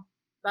fan though.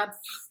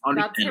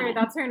 Understandable.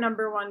 That's her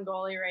number one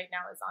goalie right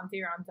now is Antti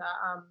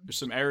Ranta. There's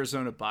some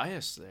Arizona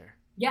bias there.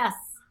 Yes.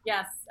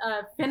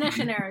 Finnish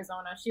in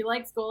Arizona. She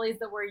likes goalies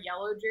that wear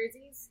yellow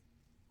jerseys.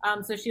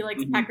 So she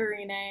likes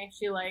Pecorine.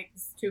 She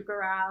likes Tuukka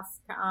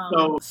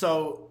Rask.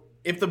 So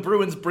if the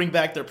Bruins bring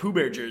back their Pooh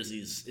Bear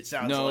jerseys, it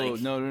sounds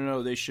like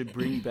No. They should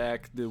bring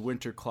back the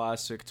Winter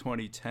Classic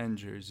 2010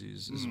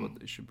 jerseys. Is what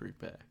they should bring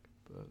back.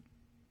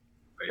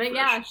 But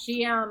yeah,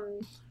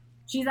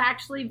 she's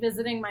actually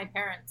visiting my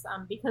parents.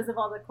 Because of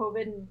all the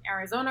COVID in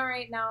Arizona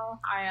right now,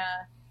 I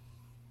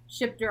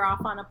shipped her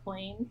off on a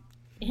plane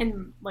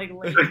in like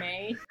late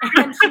May,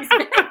 and she's been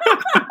living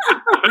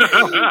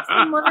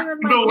with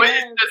my The way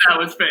parents. that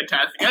was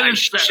fantastic. I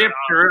shipped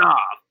her off.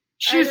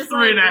 She's just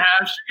 3.5.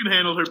 like- She can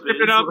handle her business.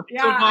 It up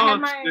Yeah, to I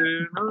had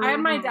Boston. I had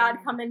my dad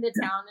come into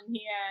town, and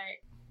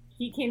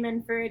he came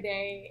in for a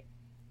day.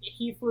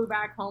 He flew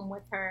back home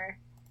with her.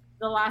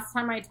 The last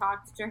time I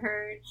talked to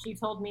her, she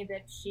told me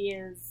that she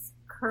is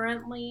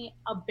currently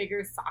a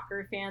bigger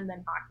soccer fan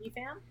than hockey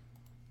fan.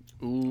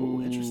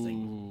 Ooh,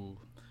 interesting.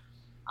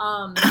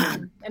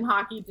 And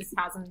hockey just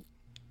hasn't.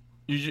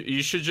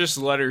 You should just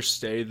let her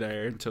stay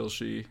there until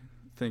she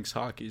thinks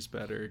hockey's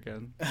better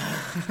again.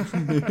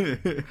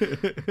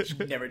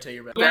 Never take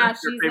her back. Yeah,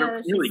 That's your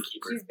favorite Keeley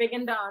keeper. she's big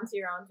into Auntie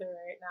Ronto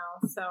right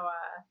now. So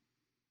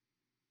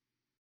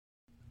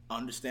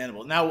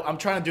Understandable. Now, I'm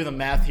trying to do the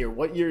math here.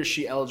 What year is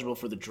she eligible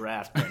for the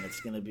draft? Then it's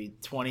going to be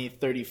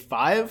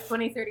 2035?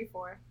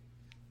 2034.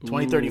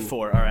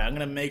 2034. All right, I'm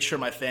going to make sure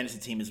my fantasy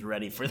team is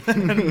ready for that.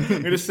 I'm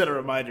going to set a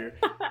reminder.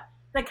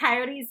 The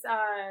Coyotes,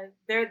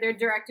 their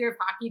director of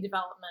hockey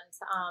development,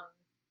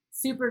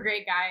 super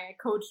great guy. I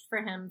coached for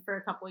him for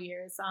a couple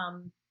years.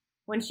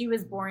 When she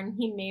was born,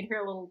 he made her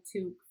a little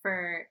toque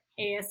for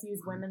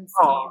ASU's women's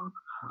team,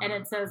 and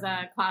it says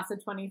class of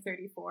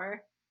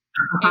 2034,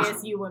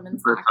 ASU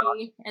women's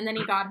hockey. And then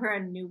he got her a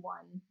new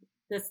one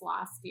this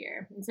last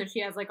year, and so she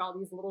has like all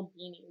these little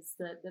beanies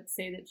that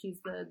say that she's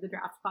the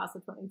draft class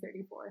of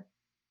 2034.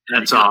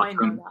 That's Now I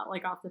awesome. know that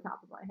like off the top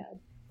of my head.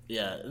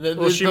 Yeah.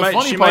 Well, she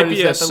might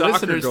be a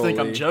soccer goalie, think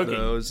I'm joking.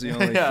 though, is the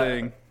only Yeah.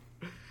 thing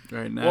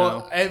right now.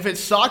 Well, if it's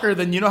soccer,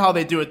 then you know how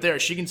they do it there.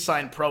 She can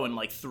sign pro in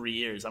like 3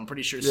 years. I'm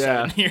pretty sure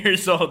 7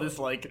 years old. Is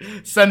like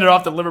send her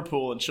off to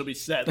Liverpool and she'll be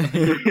set.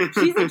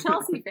 She's a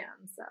Chelsea fan,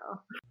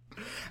 so.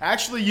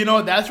 Actually, you know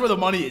what? That's where the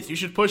money is. You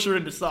should push her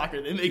into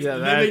soccer. They make, yeah,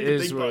 they that make the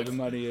is big where bucks. the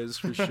money is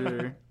for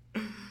sure.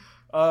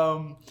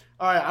 All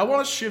right, I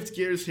want to shift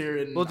gears here.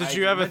 And Well, did I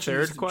you have a mentioned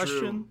this third to Drew.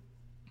 question?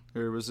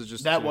 Or was it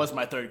just That two? was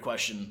my third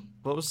question.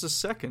 What was the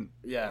second?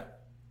 Yeah.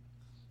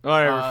 All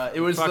right,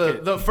 It was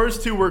fuck the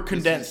first two were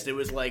condensed. It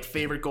was like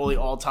favorite goalie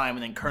all time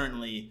and then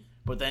currently.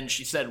 But then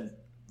she said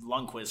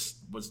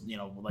Lundqvist was,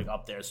 like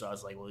up there. So I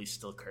was like, well, he's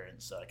still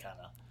current. So I kind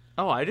of.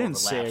 Oh, I didn't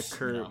say a overlaps,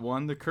 current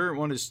one. The current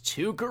one is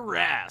Tuukka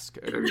Rask.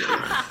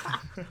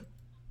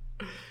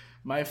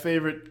 My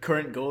favorite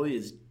current goalie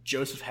is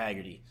Joseph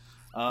Haggerty.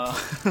 A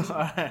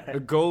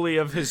goalie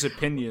of his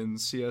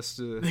opinions. He has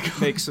to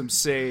make some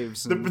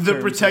saves. The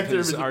protector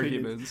of his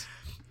arguments.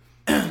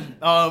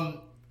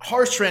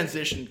 Harsh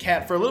transition,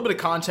 Kat. For a little bit of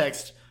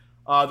context,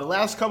 the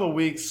last couple of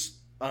weeks,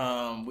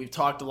 we've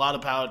talked a lot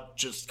about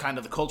just kind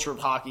of the culture of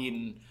hockey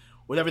and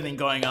with everything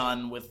going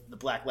on with the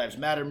Black Lives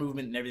Matter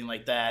movement and everything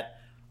like that.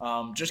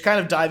 Just kind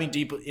of diving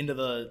deep into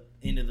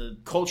the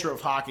culture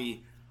of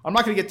hockey. I'm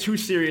not going to get too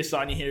serious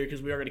on you here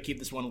because we are going to keep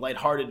this one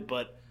lighthearted,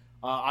 but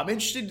I'm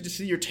interested to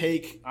see your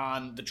take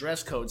on the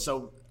dress code.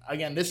 So,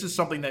 again, this is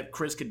something that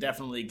Chris could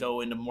definitely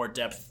go into more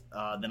depth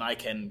than I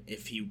can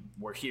if he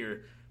were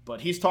here.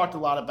 But he's talked a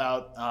lot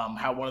about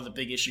how one of the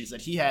big issues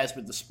that he has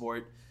with the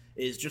sport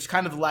is just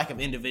kind of the lack of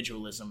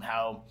individualism,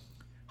 how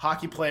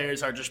hockey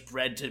players are just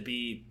bred to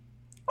be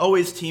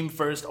always team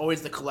first,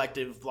 always the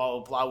collective, blah,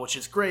 blah, blah, which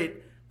is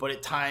great, but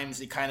at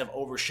times it kind of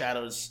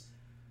overshadows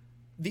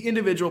the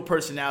individual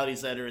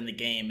personalities that are in the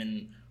game,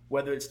 and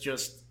whether it's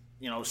just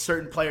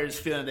certain players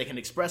feeling they can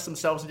express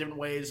themselves in different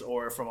ways,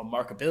 or from a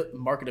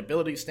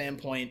marketability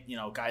standpoint,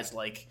 guys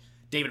like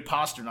David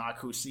Pastrnak,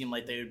 who seem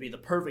like they would be the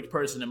perfect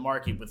person to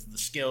market with the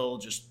skill,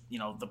 just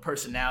the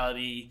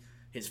personality,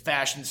 his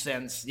fashion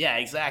sense. Yeah,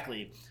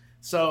 exactly.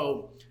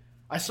 So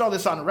I saw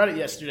this on Reddit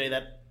yesterday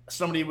that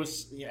somebody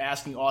was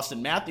asking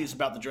Austin Matthews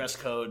about the dress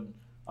code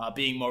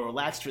being more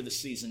relaxed for this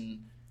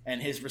season. And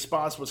his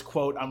response was,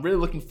 quote, "I'm really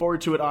looking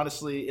forward to it,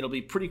 honestly. It'll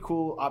be pretty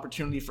cool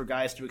opportunity for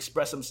guys to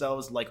express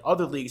themselves like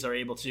other leagues are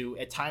able to.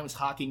 At times,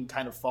 hockey can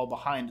kind of fall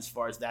behind as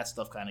far as that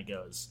stuff kind of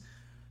goes."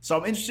 So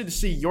I'm interested to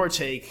see your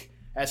take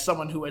as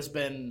someone who has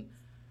been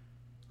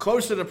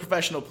close to the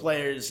professional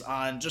players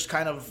on just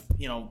kind of,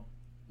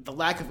 the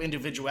lack of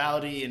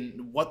individuality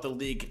and what the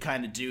league could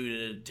kind of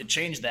do to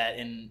change that.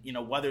 And,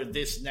 whether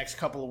this next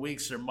couple of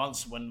weeks or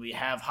months when we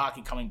have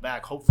hockey coming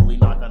back, hopefully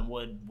knock on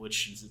wood,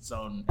 which is its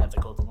own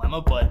ethical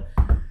dilemma, but,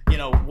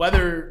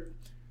 whether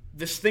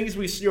this things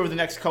we see over the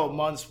next couple of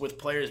months with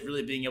players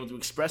really being able to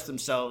express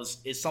themselves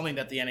is something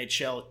that the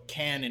NHL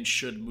can and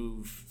should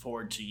move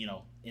forward to,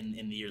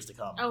 in the years to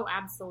come. Oh,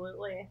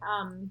 absolutely.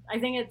 I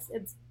think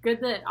it's good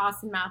that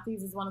Austin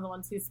Matthews is one of the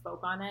ones who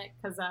spoke on it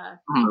because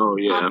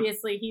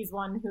obviously he's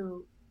one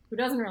who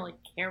doesn't really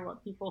care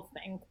what people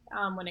think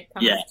when it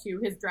comes to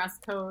his dress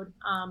code.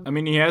 I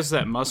mean, he has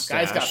that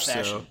mustache. Guy's got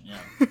fashion.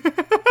 So.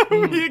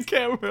 Yeah. You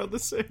can't wear the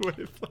same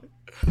way.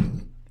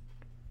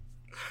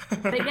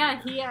 But yeah,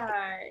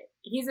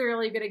 he's a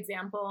really good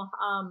example.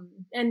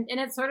 And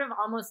it sort of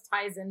almost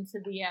ties into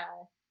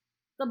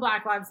the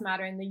Black Lives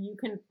Matter and the you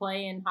can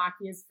play in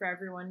hockey is for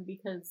everyone,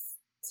 because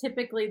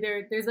typically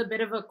there's a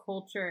bit of a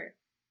culture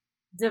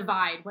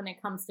divide when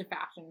it comes to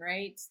fashion,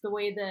 right? The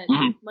way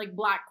that like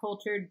Black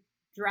culture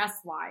dress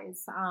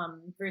wise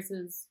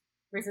versus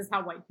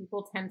how white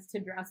people tends to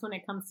dress when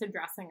it comes to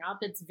dressing up,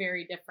 it's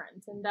very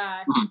different. And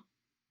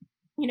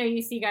you know,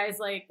 you see guys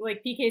like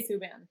PK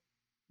Subban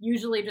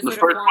usually just The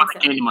sort of first one flaunts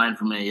that came it. to mind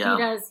for me,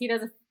 yeah.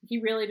 He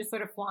really just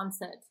sort of flaunts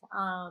it.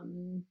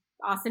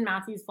 Austin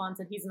Matthews flaunts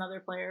it. He's another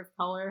player of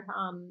color.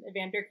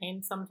 Evander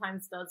Kane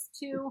sometimes does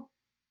too.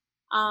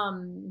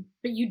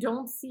 But you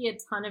don't see a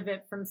ton of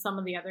it from some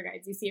of the other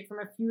guys. You see it from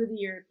a few of the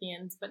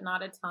Europeans, but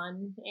not a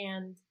ton.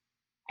 And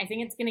I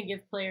think it's going to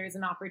give players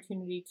an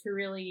opportunity to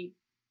really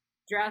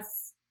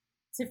dress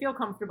to feel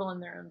comfortable in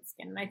their own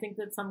skin. And I think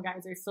that some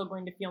guys are still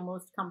going to feel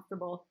most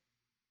comfortable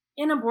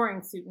in a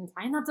boring suit and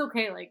tie, and that's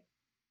okay. Like,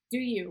 do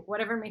you,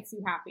 whatever makes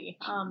you happy.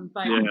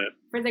 But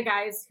for the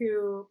guys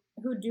who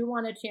do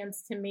want a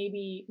chance to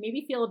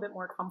maybe feel a bit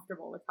more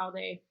comfortable with how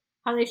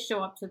they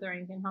show up to the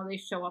rink and how they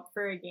show up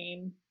for a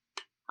game,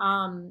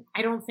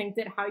 I don't think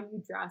that how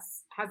you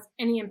dress has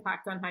any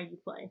impact on how you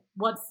play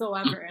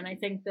whatsoever. And I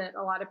think that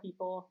a lot of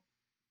people,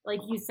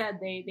 like you said,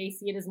 they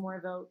see it as more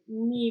of a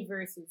me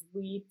versus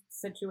we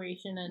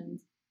situation. And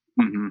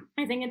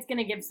I think it's going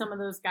to give some of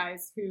those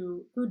guys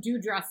who do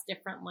dress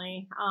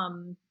differently,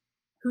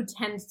 who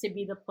tend to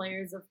be the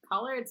players of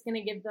color, it's going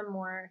to give them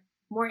more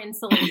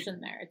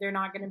insulation there. They're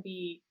not going to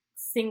be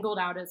singled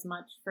out as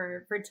much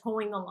for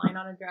towing the line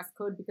on a dress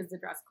code because the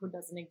dress code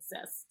doesn't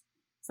exist.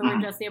 So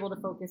we're just able to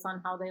focus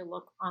on how they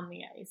look on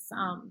the ice.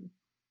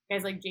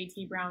 Guys like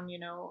JT Brown, you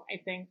know,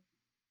 I think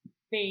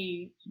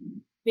they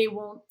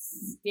won't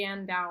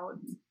stand out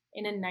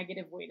in a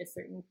negative way to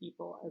certain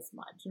people as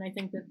much. And I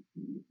think that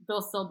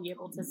they'll still be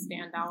able to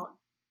stand out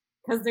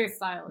because their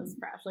style is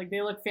fresh. Like,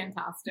 they look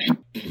fantastic.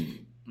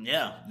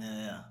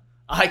 Yeah.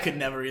 I could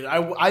never either. I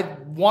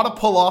want to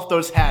pull off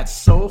those hats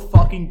so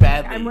fucking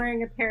badly. I'm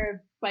wearing a pair of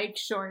bike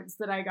shorts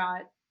that I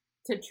got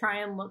to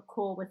try and look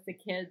cool with the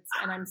kids,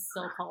 and I'm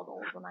still called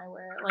old when I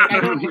wear it. Like,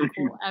 I don't look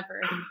cool ever.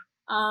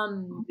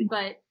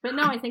 But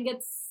no, I think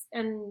it's,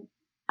 and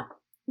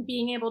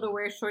being able to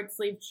wear short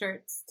sleeved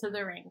shirts to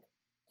the rink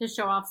to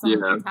show off some of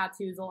their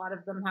tattoos. A lot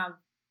of them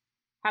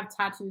have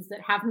tattoos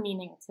that have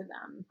meaning to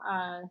them.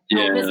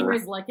 Elvis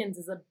Merzlikins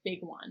is a big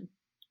one.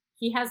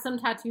 He has some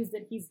tattoos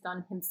that he's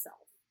done himself.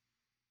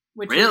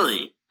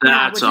 Really?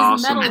 That's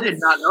awesome. I did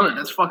not know that.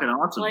 That's fucking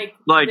awesome.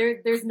 Like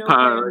there's no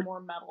player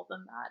more metal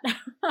than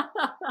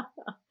that.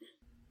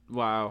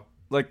 Wow.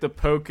 Like the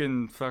poke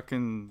and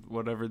fucking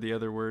whatever the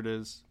other word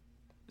is.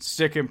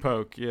 Stick and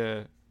poke,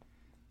 yeah.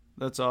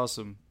 That's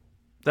awesome.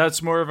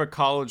 That's more of a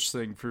college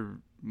thing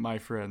for my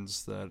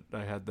friends that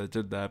I had that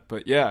did that.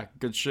 But yeah,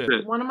 good shit.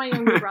 One of my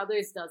younger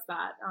brothers does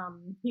that.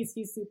 He's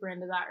super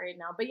into that right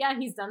now. But yeah,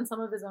 he's done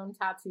some of his own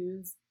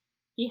tattoos.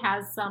 He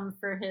has some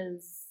for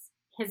his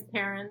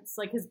parents,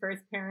 like his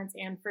birth parents,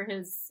 and for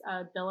his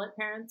billet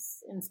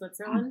parents in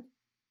Switzerland.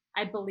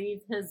 I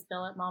believe his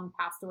billet mom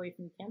passed away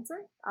from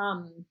cancer.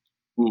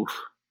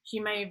 Oof. She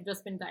may have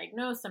just been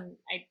diagnosed.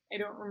 I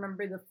don't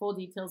remember the full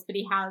details, but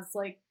he has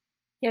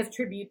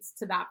tributes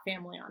to that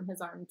family on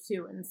his arm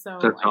too. And so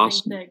That's I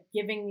awesome. think that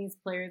giving these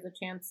players a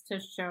chance to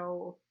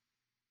show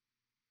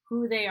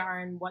who they are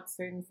and what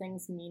certain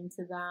things mean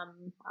to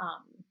them,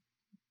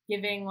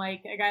 giving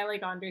like a guy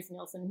like Anders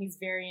Nielsen, he's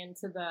very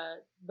into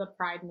the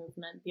pride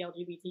movement, the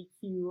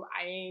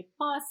LGBTQIA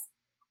plus.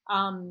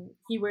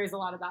 He wears a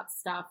lot of that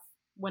stuff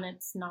when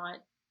it's not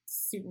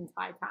suit and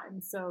tie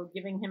time. So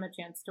giving him a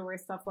chance to wear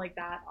stuff like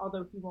that,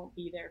 although he won't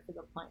be there for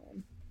the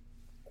plan,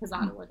 because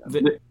Ottawa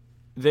doesn't.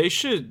 They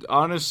should,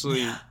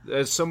 honestly,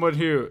 as someone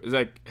who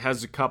like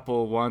has a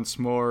couple once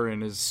more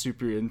and is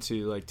super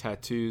into like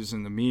tattoos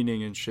and the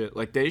meaning and shit,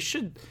 like they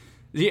should.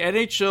 The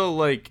NHL,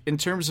 like, in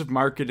terms of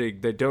marketing,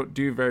 they don't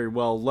do very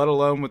well, let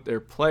alone with their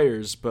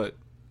players, but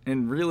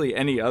in really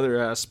any other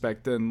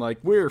aspect than, like,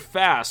 we're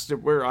fast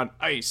and we're on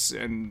ice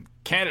and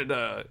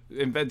Canada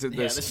invented this.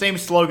 Yeah, the same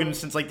slogan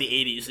since, like, the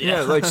 80s.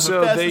 Yeah, like,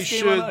 so they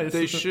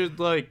Fastest should,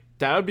 like,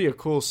 that would be a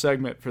cool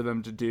segment for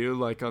them to do,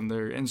 like, on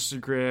their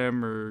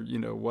Instagram or, you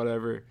know,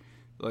 whatever,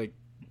 like,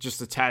 just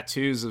the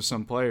tattoos of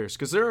some players,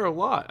 because there are a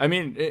lot. I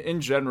mean,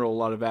 in general, a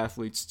lot of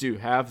athletes do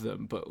have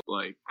them, but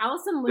Like,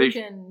 Allison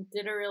Lucan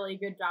did a really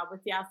good job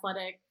with the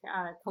Athletic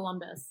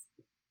Columbus.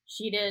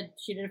 She did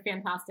a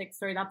fantastic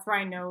story. That's where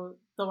I know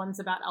the ones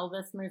about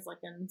Elvis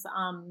Merzlikins.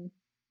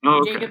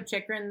 okay. Jacob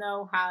Chikrin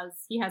though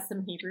has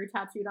some Hebrew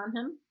tattooed on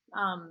him,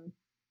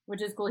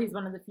 which is cool. He's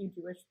one of the few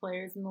Jewish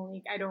players in the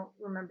league. I don't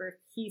remember if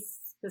he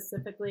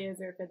specifically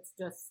is or if it's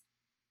just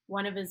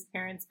one of his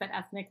parents, but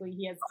ethnically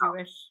he has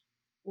Jewish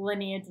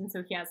lineage, and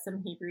so he has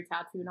some Hebrew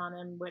tattooed on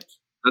him, which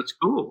That's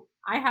cool.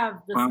 I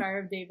have the Wow. Star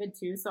of David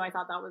too, so I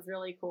thought that was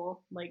really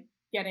cool, like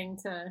getting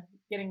to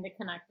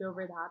connect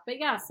over that. But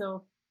yeah,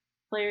 so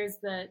players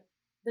that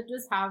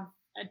just have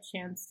a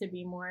chance to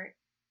be more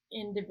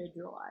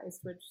individualized,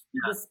 which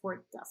the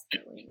sport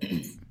desperately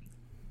needs.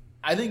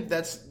 I think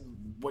that's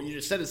what you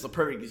just said is the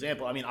perfect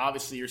example. I mean,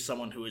 obviously you're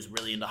someone who is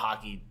really into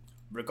hockey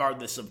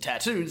regardless of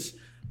tattoos,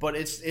 but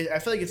I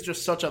feel like it's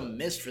just such a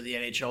miss for the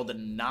NHL to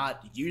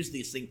not use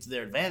these things to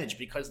their advantage,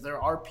 because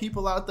there are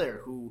people out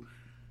there who,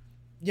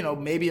 you know,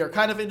 maybe are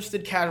kind of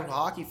interested casual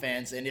hockey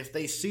fans, and if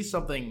they see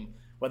something,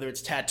 whether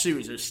it's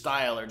tattoos or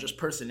style or just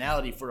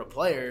personality for a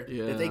player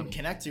that they can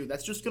connect to,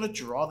 that's just going to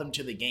draw them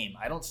to the game.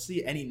 I don't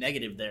see any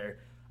negative there.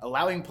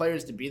 Allowing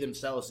players to be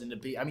themselves and to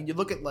be, I mean, you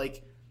look at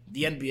like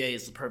the NBA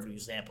is the perfect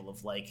example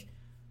of like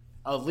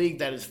a league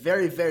that is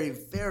very, very,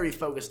 very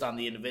focused on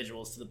the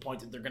individuals to the point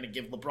that they're going to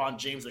give LeBron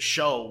James a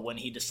show when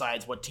he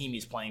decides what team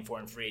he's playing for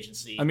in free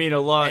agency. I mean, a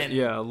lot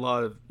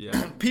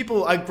of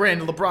people.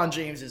 Granted, LeBron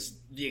James is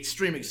the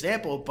extreme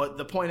example, but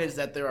the point is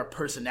that there are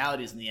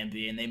personalities in the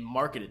NBA and they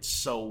market it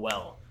so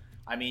well.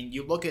 I mean,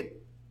 you look at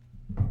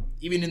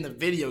even in the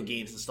video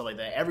games and stuff like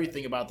that,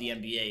 everything about the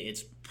NBA,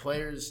 it's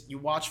players. You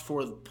watch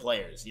for the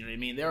players. You know what I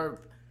mean? There are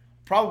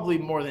probably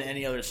more than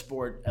any other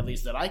sport, at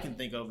least that I can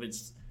think of.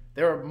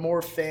 There are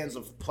more fans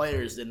of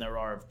players than there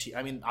are of teams.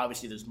 I mean,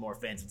 obviously there's more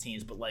fans of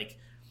teams, but like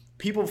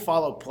people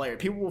follow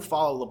players. People will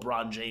follow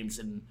LeBron James,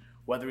 and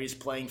whether he's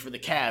playing for the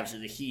Cavs or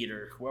the Heat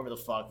or whoever the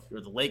fuck,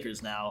 or the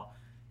Lakers now,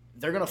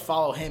 they're going to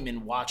follow him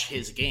and watch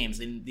his games.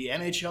 And the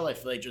NHL, I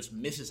feel like, just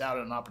misses out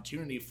on an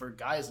opportunity for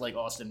guys like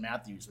Austin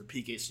Matthews or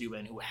PK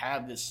Subban who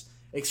have this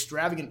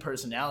extravagant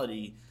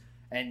personality.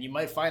 And you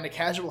might find a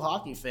casual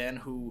hockey fan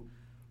who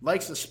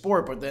likes the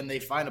sport, but then they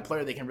find a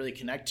player they can really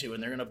connect to,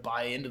 and they're going to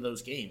buy into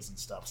those games and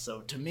stuff.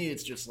 So to me,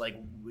 it's just like,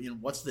 you know,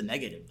 what's the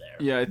negative there?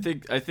 Yeah,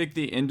 I think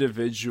the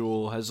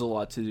individual has a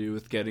lot to do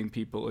with getting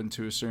people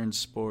into a certain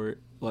sport.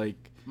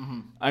 Like,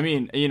 I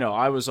mean, you know,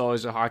 I was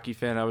always a hockey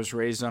fan. I was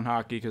raised on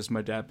hockey because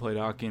my dad played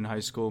hockey in high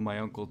school, my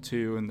uncle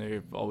too, and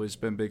they've always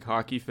been big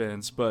hockey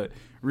fans. But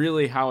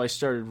really how I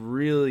started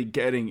really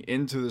getting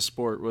into the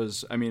sport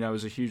was, I mean, I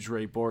was a huge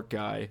Ray Bourque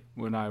guy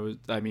when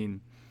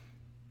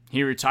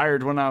he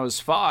retired when I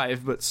was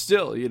 5, but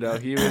still, you know,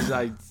 he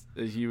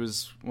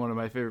was one of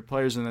my favorite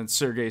players. And then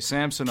Sergei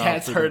Samsonov.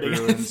 Cat's hurting.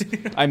 Bruins.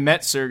 I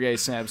met Sergei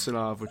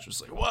Samsonov, which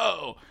was like,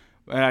 whoa.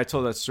 And I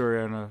told that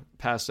story on a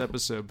past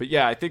episode. But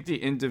yeah, I think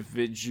the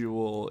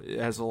individual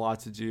has a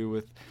lot to do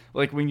with,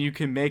 like, when you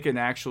can make an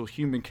actual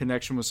human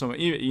connection with someone,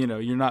 you know,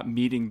 you're not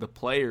meeting the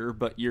player,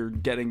 but you're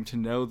getting to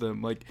know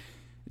them. Like,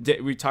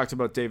 we talked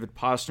about David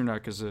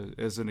Pastrnak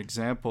as an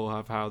example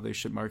of how they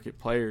should market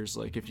players.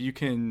 Like, if you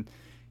can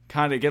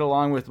kind of get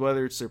along with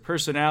whether it's their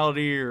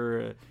personality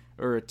or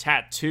a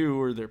tattoo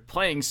or their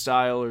playing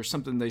style or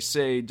something they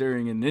say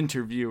during an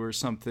interview or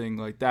something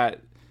like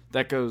that,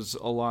 that goes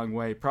a long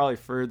way, probably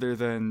further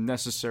than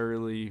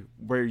necessarily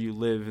where you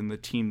live and the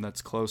team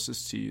that's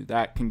closest to you.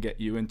 That can get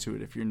you into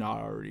it if you're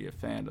not already a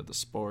fan of the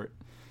sport.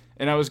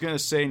 And I was going to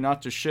say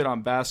not to shit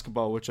on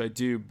basketball, which I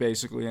do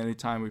basically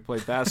anytime we play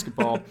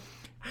basketball.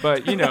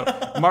 But, you know,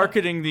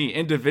 marketing the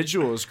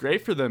individual is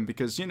great for them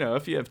because, you know,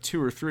 if you have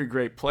 2 or 3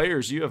 great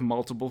players, you have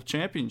multiple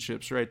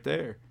championships right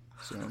there.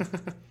 So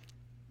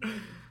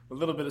a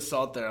little bit of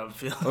salt there, I'm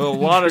feeling. A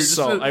lot of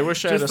salt. I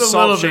wish I had a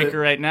salt shaker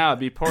right now. I'd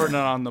be pouring it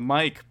on the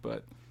mic,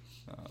 but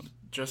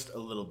just a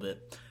little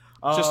bit.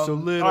 Just a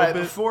little all right,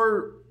 bit.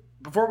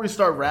 Before we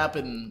start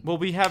wrapping, well,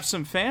 we have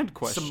some fan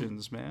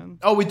questions, man.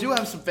 Oh, we do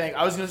have some fan.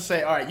 I was gonna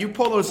say, all right, you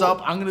pull those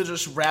up. I'm gonna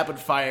just rapid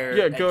fire.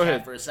 Yeah, go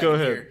ahead. For a second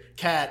here.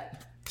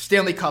 Kat,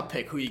 Stanley Cup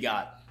pick. Who you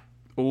got?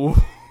 Ooh.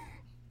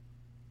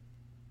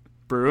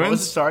 Bruins. What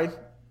was it? Sorry.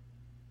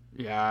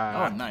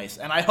 Yeah. Oh, nice.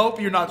 And I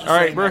hope you're not just. All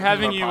right, we're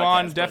having you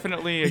on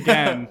definitely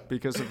again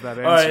because of that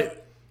answer. All right.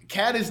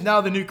 Kat is now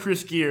the new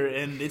Chris Gear,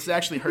 and it's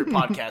actually her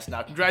podcast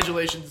now.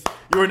 Congratulations.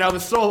 You are now the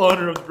sole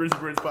owner of the Bruce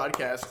and Bruins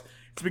podcast.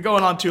 It's been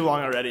going on too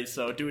long already,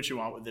 so do what you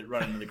want with it.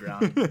 Run into the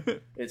ground. We're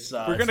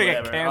going to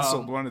get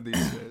canceled one of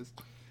these days.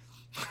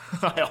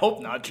 I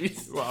hope not.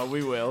 Jesus. Well,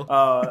 we will.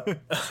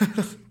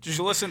 Did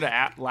you listen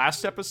to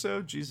last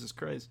episode? Jesus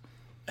Christ.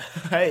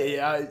 Hey,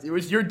 it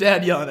was your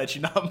dad yelling at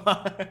you, not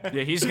mine.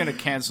 Yeah, he's going to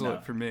cancel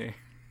it for me.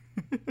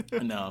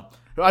 No.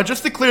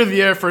 Just to clear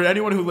the air for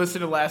anyone who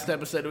listened to last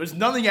episode, it was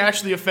nothing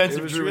actually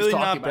offensive. It was Drew really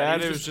was not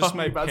bad. It was just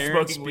my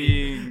parents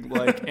being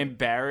like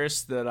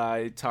embarrassed that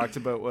I talked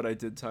about what I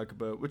did talk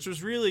about, which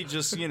was really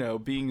just, you know,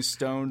 being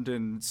stoned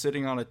and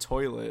sitting on a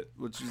toilet,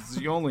 which is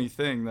the only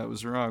thing that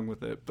was wrong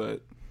with it.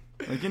 But,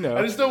 like, you know,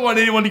 I just don't want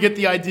anyone to get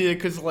the idea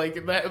because,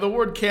 like, the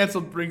word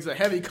 "canceled" brings a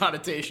heavy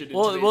connotation.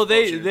 Well,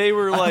 they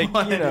were like,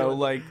 you know,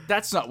 like,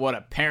 that's not what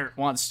a parent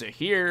wants to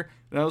hear.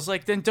 And I was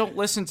like, then don't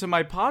listen to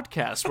my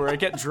podcast where I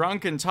get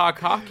drunk and talk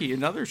hockey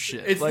and other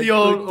shit. It's like, the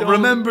old,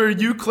 remember,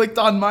 you clicked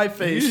on my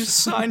face. You just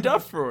signed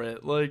up for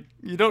it. Like,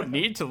 you don't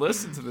need to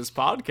listen to this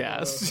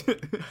podcast.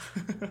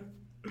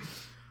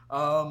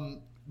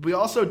 We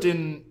also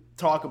didn't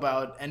talk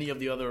about any of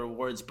the other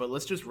awards, but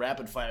let's just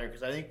rapid fire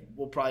because I think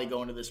we'll probably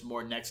go into this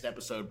more next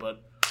episode.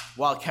 But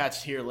while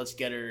Kat's here, let's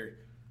get her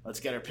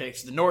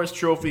picks. The Norris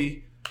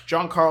Trophy,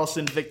 John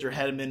Carlson, Victor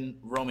Hedman,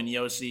 Roman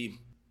Josi.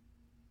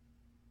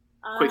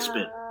 Quick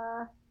spit.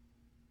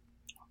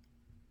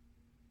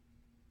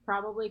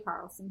 Probably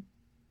Carlson.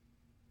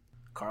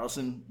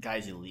 Carlson,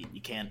 guy's elite.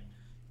 You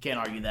Can't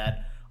argue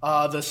that.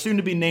 The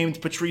soon-to-be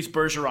named Patrice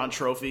Bergeron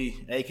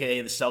Trophy,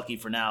 a.k.a. the Selkie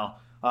for now.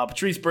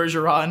 Patrice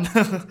Bergeron.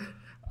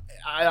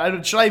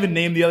 Should I even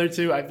name the other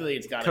two? I feel like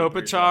it's got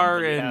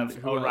Kopitar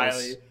and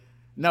O'Reilly.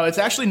 No, it's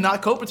actually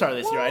not Kopitar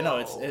this year. I know.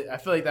 I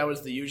feel like that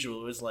was the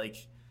usual. It was like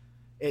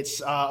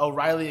it's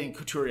O'Reilly and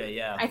Couturier.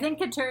 Yeah, I think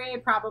Couturier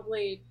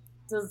probably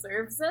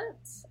deserves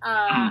it.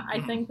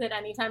 I think that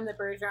anytime that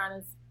Bergeron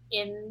is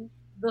in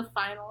the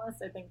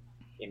finalists, I think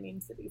it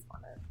means that he's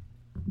won it.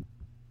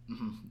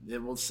 Yeah,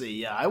 we'll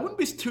see. Yeah, I wouldn't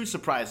be too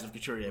surprised if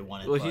Couturier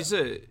won it. Well,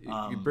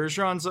 but,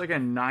 Bergeron's like a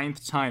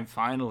 9th-time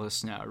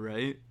finalist now,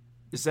 right?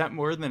 Is that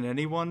more than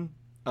anyone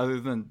other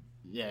than?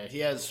 Yeah, he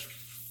has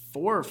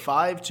 4 or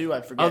 5 too.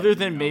 I forget. Other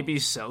than maybe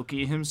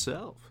Selke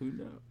himself, who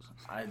knows?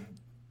 I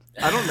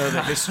don't know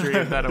the history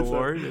of that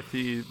award. If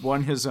he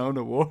won his own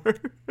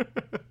award.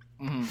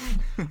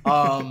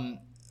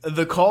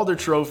 The Calder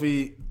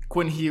Trophy: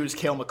 Quinn Hughes,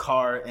 Cale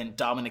Makar, and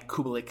Dominic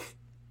Kubalik.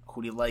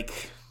 Who do you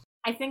like?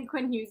 I think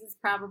Quinn Hughes is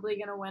probably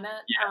going to win it.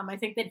 Yeah. I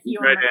think that he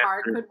or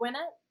Makar could win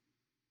it.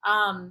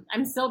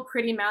 I'm still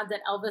pretty mad that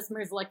Elvis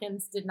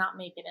Merzlikins did not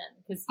make it in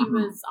because he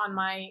was on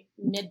my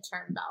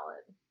midterm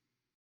ballot.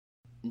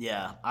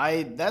 Yeah,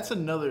 that's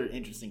another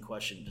interesting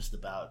question just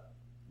about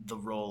the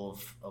role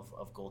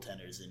of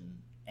goaltenders in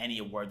any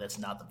award that's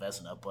not the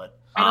Vezina. But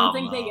I don't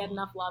think they get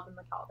enough love in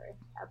the Calder.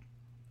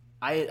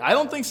 I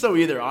don't think so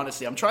either,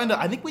 honestly.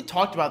 I think we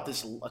talked about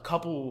this a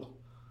couple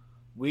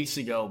weeks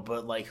ago,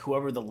 but like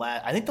whoever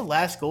I think the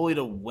last goalie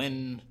to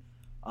win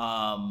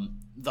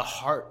the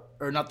Hart,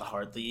 or not the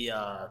Hart, the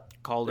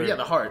Calder. Yeah,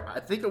 the Hart. I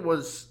think it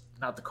was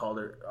not the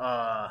Calder.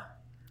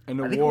 An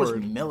award. I think it was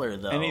Miller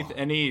though.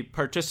 Any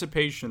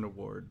participation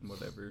award,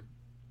 whatever.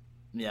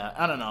 Yeah,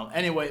 I don't know.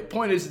 Anyway,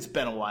 point is, it's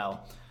been a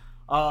while.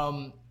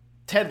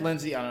 Ted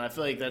Lindsay, I don't know. I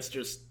feel like that's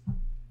just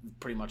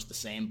pretty much the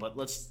same, but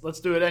let's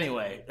do it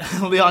anyway.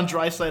 Leon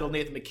Draisaitl,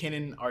 Nathan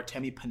MacKinnon,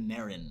 Artemi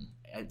Panarin.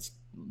 It's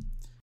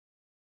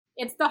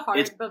the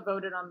Hart, but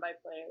voted on by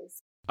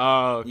players.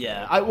 Oh, okay.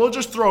 Yeah. We'll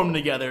just throw them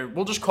together.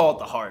 We'll just call it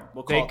the Hart.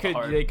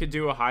 They could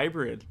do a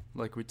hybrid,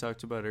 like we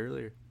talked about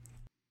earlier.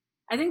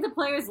 I think the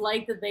players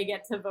like that they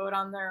get to vote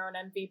on their own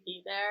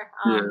MVP there.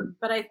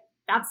 But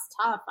that's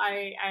tough.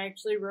 I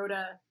actually wrote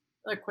a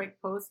quick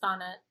post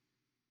on it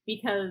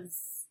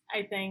because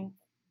I think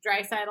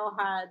Draisaitl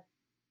had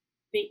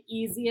the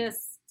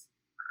easiest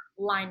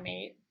line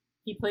mate.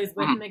 He plays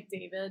with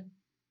McDavid.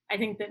 I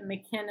think that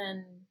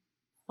McKinnon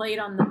played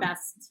on the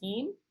best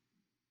team.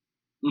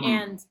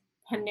 And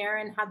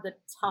Panarin had the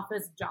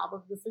toughest job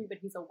of the three, but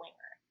he's a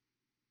winger.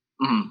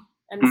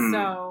 And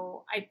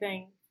so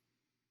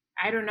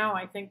I don't know.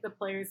 I think the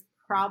players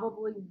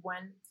probably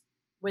went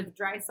with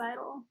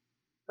Draisaitl,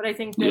 but I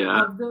think that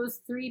of those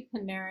three,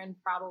 Panarin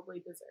probably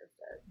deserved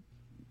it.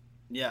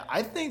 Yeah,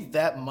 I think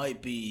that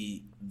might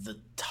be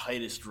the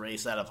tightest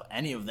race out of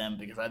any of them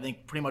because I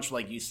think pretty much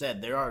like you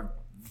said, there are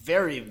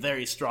very,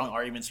 very strong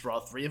arguments for all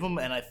three of them,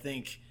 and I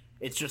think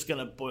it's just going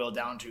to boil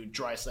down to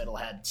Draisaitl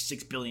had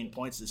 6 billion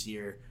points this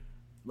year.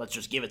 Let's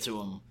just give it to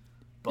him.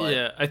 But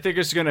yeah, I think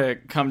it's going to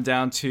come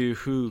down to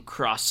who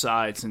cross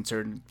sides in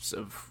terms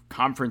of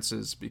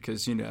conferences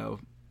because,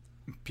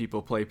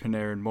 people play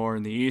Panarin more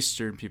in the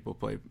Eastern, people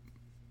play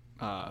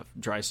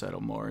Draisaitl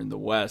more in the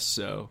West.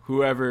 So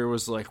whoever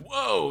was like,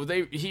 whoa,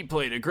 he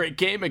played a great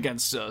game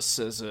against us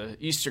as a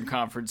Eastern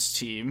Conference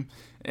team.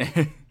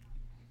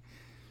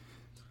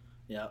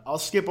 Yeah, I'll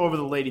skip over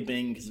the Lady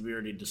Byng because we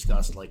already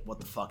discussed, what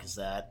the fuck is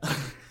that?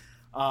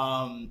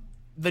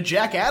 The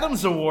Jack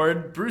Adams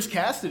Award, Bruce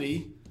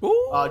Cassidy,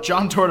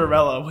 John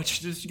Tortorella,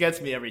 which just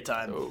gets me every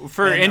time.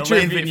 For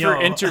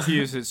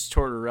interviews, it's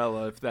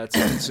Tortorella, if that's a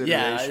consideration.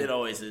 Yeah, it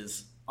always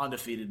is.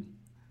 Undefeated.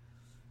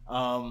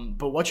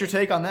 But what's your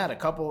take on that? A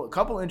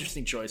couple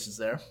interesting choices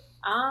there.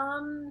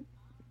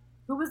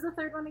 Who was the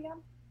third one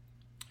again?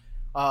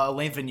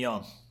 Lane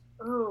Vignon.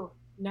 Oh,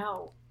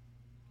 no.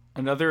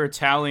 Another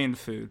Italian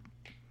food.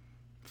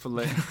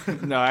 Filet.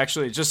 No,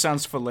 actually, it just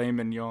sounds filet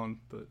mignon.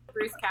 But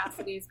Bruce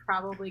Cassidy's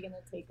probably going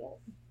to take it.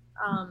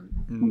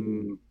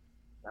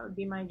 That would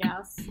be my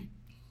guess.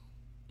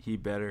 He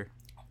better.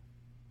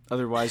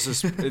 Otherwise,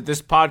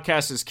 this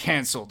podcast is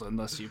canceled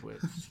unless he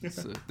wins.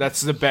 So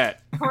that's the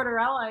bet.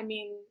 Tortorella,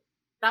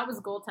 that was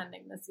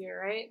goaltending this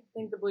year, right? I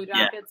think the Blue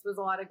Jackets was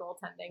a lot of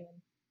goaltending.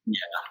 And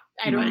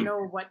I don't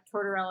know what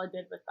Tortorella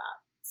did with that.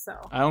 So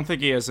I don't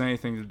think he has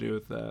anything to do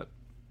with that.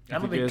 I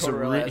don't think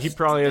he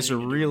probably has a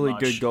really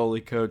good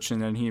goalie coach,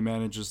 and then he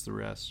manages the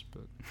rest.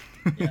 But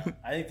yeah,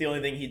 I think the only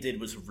thing he did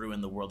was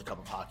ruin the World Cup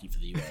of Hockey for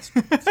the U.S.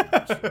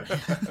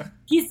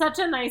 He's such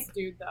a nice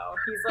dude, though.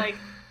 He's like,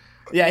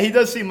 yeah, he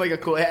does seem like a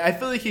cool. I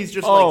feel like he's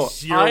just 0 or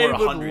 100.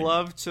 I would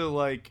love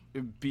to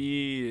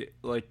be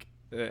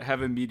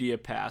have a media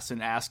pass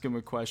and ask him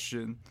a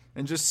question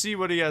and just see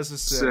what he has to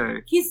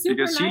say. He's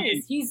super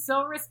nice. He's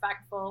so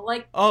respectful.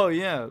 Oh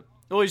yeah.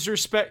 Well, he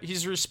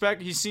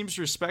seems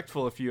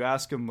respectful if you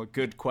ask him a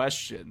good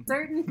question.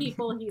 Certain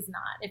people he's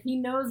not. If he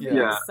knows that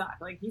you suck,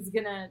 he's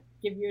gonna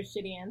give you a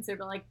shitty answer.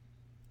 But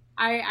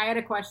I had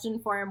a question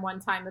for him one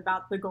time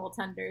about the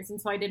goaltenders, and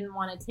so I didn't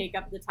want to take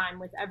up the time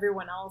with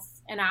everyone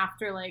else. And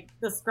after like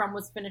the scrum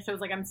was finished, I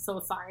was like, I'm so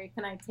sorry.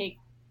 Can I take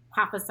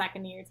half a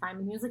second of your time?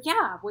 And he was like,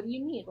 yeah, what do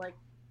you need? Like,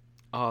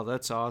 Oh,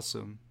 that's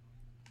awesome.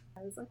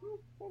 I was like, oh,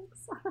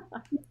 thanks.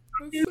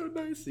 That's so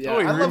nice. Yeah, Oh,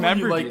 he I love when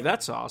remembered you, you. like,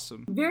 That's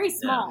awesome. Very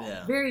small.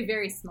 Yeah. Very,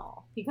 very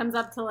small. He comes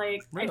up to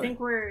like, Really? I think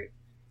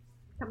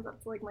comes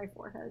up to like my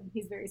forehead.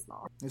 He's very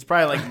small. It's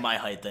probably like my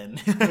height then.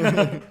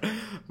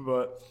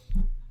 But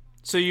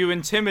So you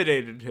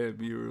intimidated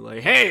him. You were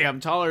like, hey, I'm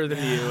taller than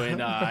you,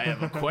 and I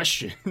have a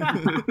question.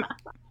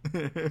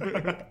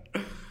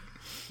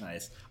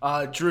 nice.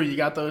 Drew, you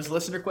got those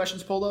listener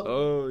questions pulled up?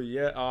 Oh,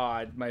 yeah.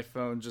 Oh, my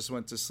phone just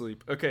went to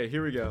sleep. Okay,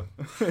 here we go.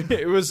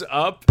 It was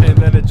up, and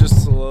then it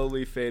just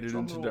slowly faded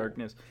into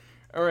darkness.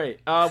 All right,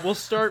 we'll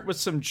start with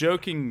some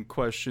joking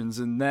questions,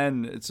 and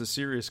then it's a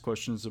serious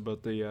questions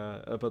about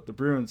the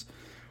Bruins.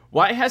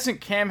 Why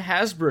hasn't Cam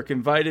Hasbrook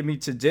invited me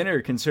to dinner,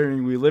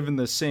 considering we live in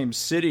the same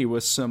city,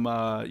 with some,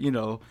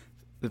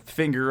 the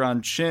finger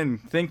on chin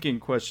thinking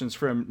questions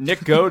from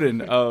Nick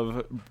Godin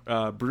of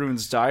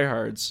Bruins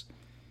Diehards.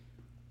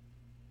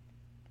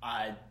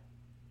 I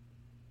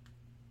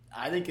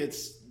think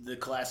it's the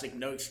classic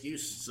no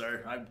excuse,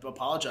 sir. I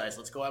apologize.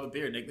 Let's go have a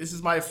beer, Nick. This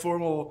is my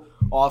formal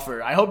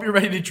offer. I hope you're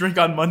ready to drink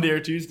on Monday or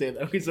Tuesday,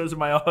 though, because those are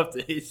my off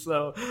days.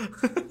 So,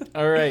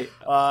 All right.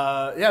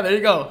 yeah, there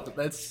you go.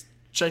 Let's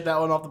check that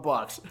one off the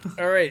box.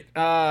 All right.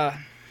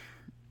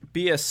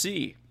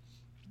 BSC.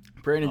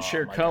 Brandon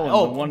Sher Cohen.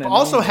 Oh, the one and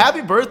also only.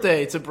 happy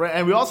birthday to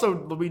Brandon.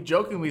 And we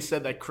jokingly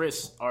said that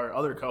Chris, our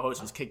other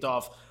co-host, was kicked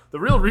off. The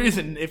real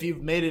reason, if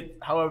you've made it,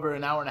 however,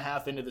 an hour and a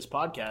half into this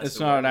podcast, It's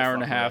or not an whatever hour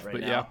and a the fuck half, we're at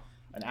but right yeah. now,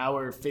 an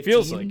hour 15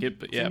 Feels like it,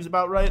 but yeah. seems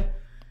about right.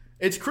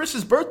 It's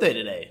Chris's birthday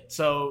today,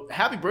 so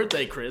happy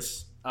birthday,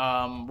 Chris.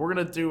 We're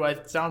gonna do.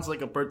 It sounds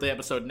like a birthday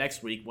episode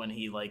next week when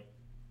he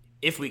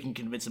if we can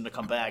convince him to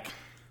come back.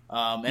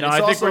 And No, it's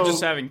I think we're also-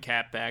 just having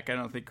Cat back. I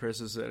don't think Chris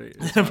is on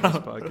this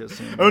podcast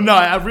anymore. Oh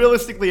no!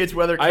 Realistically, it's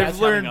whether Cat's I've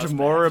learned having us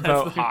more back.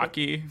 That's about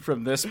hockey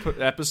from this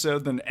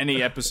episode than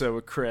any episode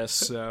with Chris.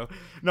 So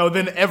No,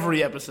 than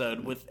every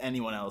episode with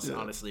anyone else,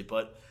 honestly.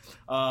 But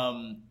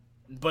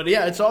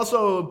yeah, it's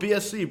also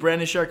BSC,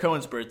 Brandon Sher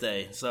Cohen's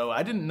birthday. So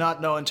I did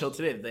not know until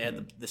today that they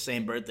had the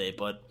same birthday.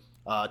 But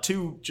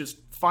two just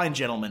fine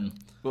gentlemen.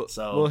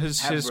 So his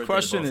happy birthday to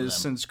question both of is,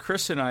 them. since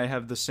Chris and I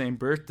have the same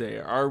birthday,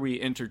 are we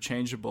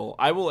interchangeable?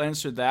 I will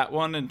answer that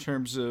one in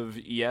terms of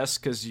yes,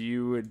 because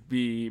you would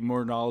be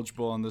more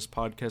knowledgeable on this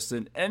podcast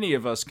than any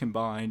of us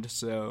combined.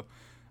 So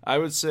I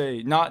would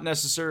say not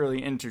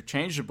necessarily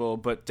interchangeable,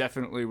 but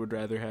definitely would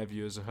rather have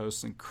you as a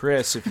host than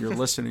Chris. If you're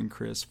listening,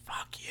 Chris,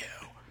 fuck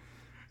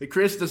you.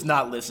 Chris does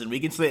not listen.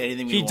 We can say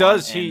anything we He want.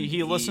 does. and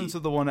He listened to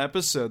the one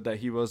episode that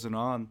he wasn't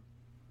on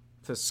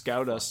to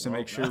scout us to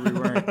make sure we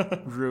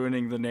weren't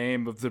ruining the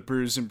name of the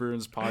Brews and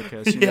Bruins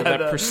podcast. You know, Yeah, that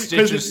no,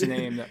 prestigious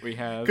name that we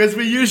have. because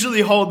we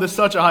usually hold to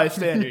such a high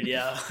standard.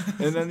 Yeah.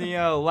 And then the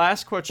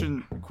last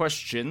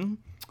question.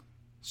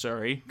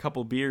 Sorry,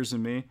 couple beers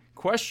in me.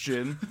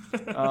 Question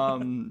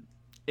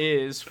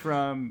is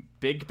from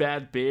Big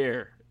Bad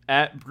Bear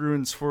at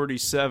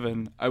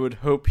Bruins47. I would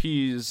hope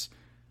he's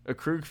a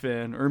Krug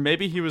fan, or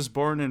maybe he was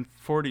born in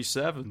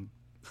 47.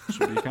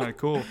 Should be kind of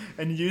cool.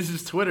 And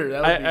uses Twitter.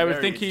 That I would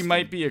very think he interesting.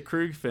 might be a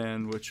Krug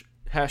fan, which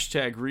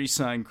hashtag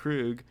resign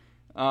Krug.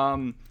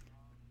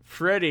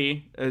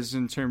 Freddie, as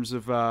in terms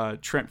of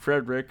Trent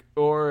Frederick,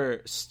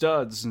 or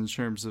Studs in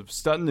terms of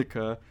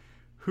Studnicka,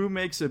 who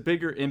makes a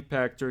bigger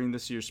impact during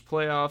this year's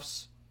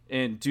playoffs,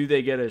 and do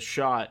they get a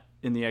shot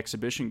in the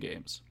exhibition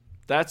games?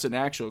 That's an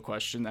actual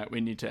question that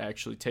we need to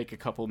actually take a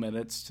couple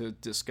minutes to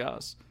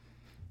discuss.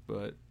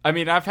 But, I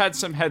mean, I've had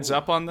some heads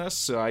up on this,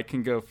 so I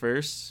can go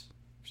first.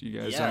 If you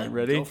guys aren't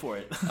ready. Go for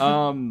it.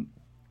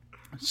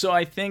 So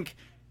I think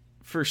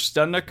for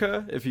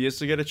Studnicka, if he is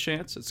to get a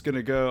chance, it's going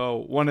to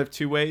go one of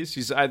two ways.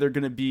 He's either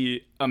going to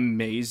be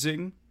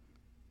amazing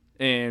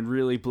and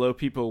really blow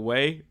people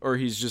away, or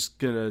he's just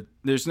going to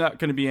 – there's not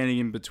going to be any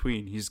in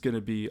between. He's going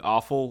to be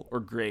awful or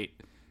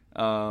great,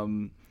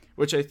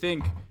 which I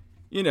think,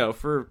 you know,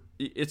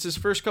 it's his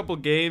first couple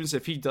games.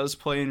 If he does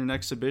play in an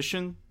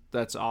exhibition,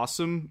 that's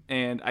awesome,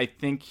 and I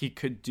think he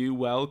could do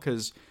well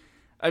because,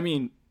 I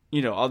mean –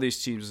 you know, all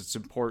these teams, it's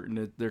important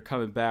that they're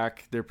coming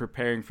back, they're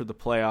preparing for the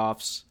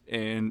playoffs,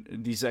 and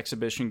these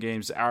exhibition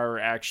games are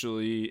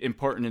actually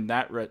important in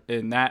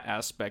that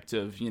aspect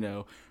of, you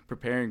know,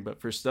 preparing.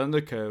 But for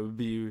Studnicka, it would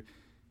be,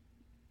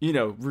 you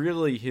know,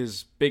 really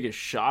his biggest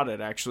shot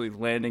at actually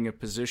landing a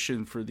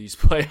position for these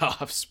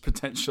playoffs,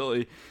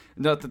 potentially.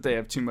 Not that they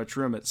have too much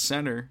room at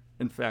center.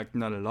 In fact,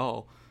 not at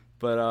all.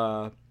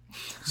 But,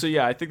 so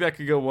yeah, I think that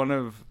could go one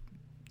of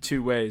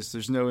two ways.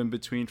 There's no in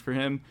between for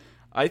him.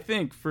 I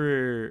think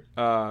for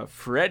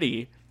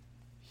Freddie,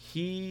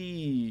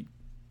 he's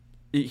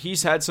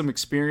had some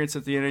experience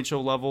at the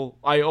NHL level.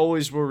 I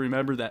always will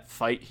remember that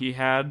fight he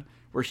had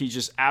where he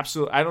just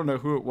absolutely, I don't know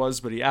who it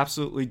was, but he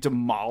absolutely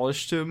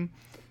demolished him.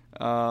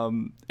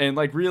 And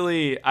like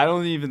really, I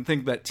don't even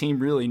think that team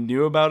really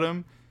knew about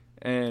him.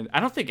 And I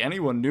don't think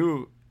anyone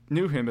knew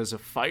knew him as a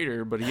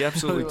fighter, but he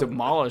absolutely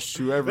demolished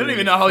whoever. I don't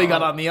even know how he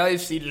got on the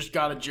ice. He just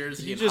got a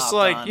jersey. He and just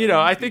hopped on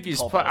I and think he's.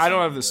 Paul I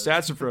don't have the Paulson.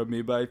 stats in front of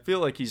me, but I feel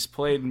like he's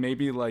played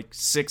maybe like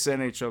 6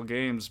 NHL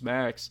games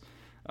max.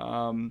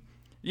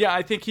 Yeah,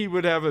 I think he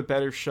would have a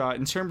better shot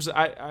in terms of,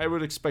 I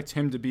would expect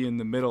him to be in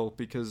the middle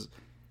because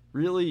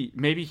really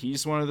maybe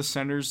he's one of the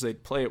centers.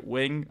 They'd play at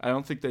wing. I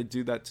don't think they'd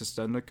do that to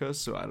Studnicka,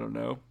 so I don't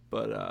know.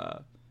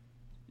 But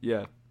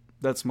yeah,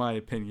 that's my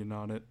opinion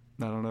on it.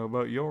 I don't know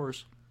about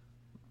yours.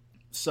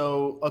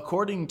 So,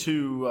 according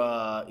to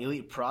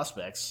Elite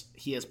Prospects,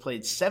 he has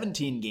played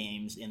 17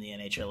 games in the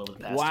NHL over the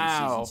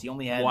past 2 seasons. He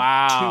only had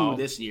 2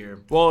 this year.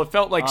 Well, it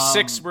felt like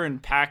 6 were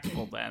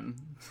impactful then.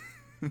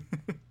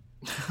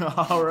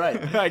 All right.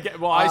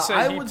 I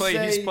said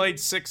he's played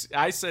 6.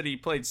 I said he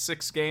played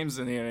 6 games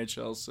in the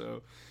NHL,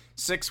 so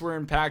 6 were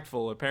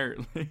impactful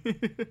apparently.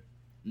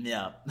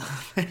 Yeah.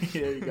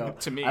 There you go.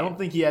 To me, I don't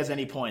think he has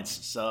any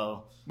points.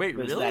 So wait,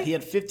 there's really? that. He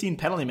had 15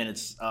 penalty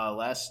minutes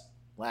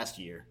last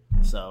year.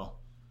 So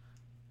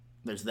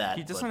there's that.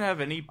 He doesn't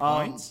have any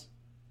points.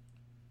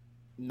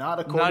 Not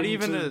according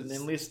even to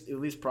at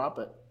least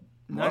Prophet.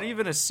 Not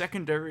even a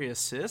secondary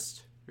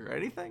assist or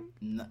anything.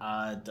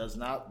 Does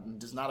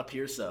not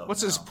appear so.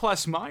 What's his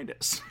plus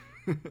minus?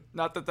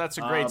 Not that that's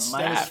a great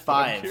stat.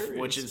 -5,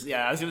 which is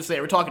I was gonna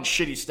say we're talking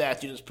shitty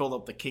stats. You just pulled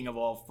up the king of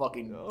all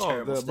fucking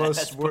terrible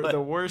stats.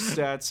 The worst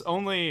stats.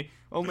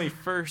 Only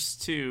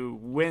first to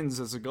wins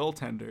as a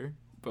goaltender.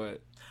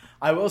 But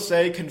I will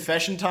say,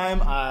 confession time.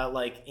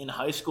 Like in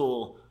high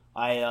school,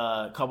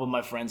 a couple of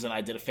my friends and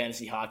I did a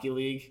fantasy hockey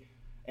league,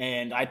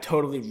 and I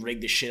totally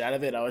rigged the shit out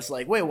of it. I was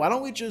like, wait, why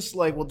don't we just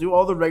we'll do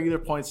all the regular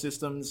point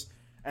systems.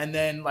 And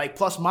then,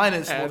 plus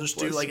minus, we'll just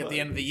do, at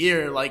the end of the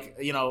year,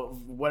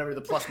 whatever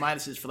the plus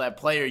minus is for that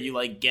player,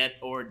 you, get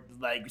or,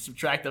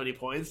 subtract how many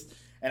points.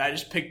 And I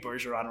just picked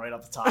Bergeron right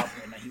off the top,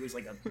 and he was,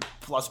 a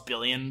plus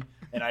billion.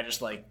 And I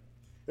just, it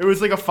was,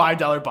 a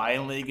 $5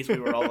 buy-in league because we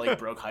were all,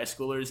 broke high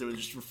schoolers. It was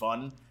just for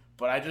fun.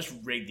 But I just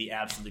rigged the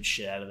absolute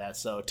shit out of that.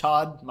 So,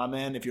 Todd, my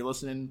man, if you're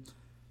listening,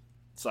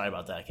 sorry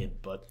about that, kid.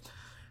 But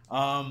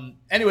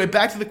anyway,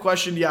 back to the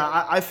question.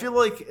 Yeah, I feel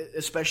like,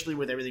 especially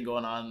with everything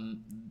going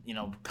on,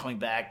 coming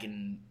back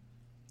and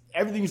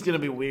everything's going to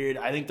be weird.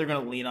 I think they're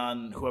going to lean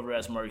on whoever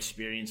has more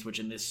experience, which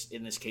in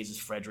this case is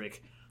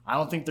Frederic. I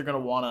don't think they're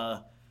going to want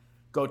to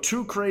go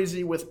too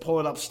crazy with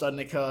pulling up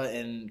Studnicka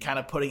and kind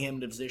of putting him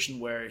in a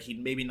position where he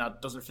maybe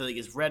doesn't feel like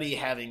he's ready,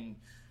 having,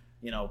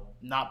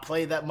 not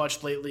played that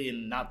much lately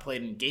and not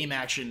played in game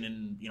action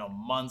in,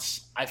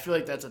 months. I feel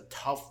like that's a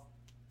tough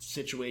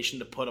situation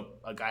to put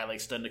a guy like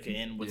Studnicka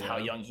in with how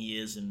young he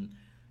is and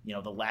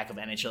the lack of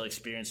NHL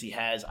experience he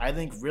has. I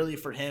think really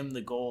for him,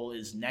 the goal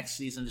is next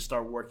season to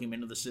start working him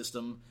into the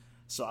system.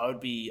 So I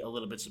would be a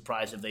little bit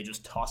surprised if they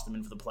just tossed him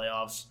in for the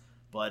playoffs.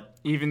 But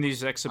even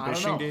these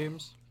exhibition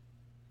games?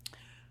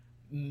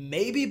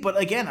 Maybe, but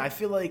again, I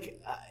feel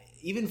like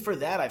even for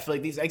that, I feel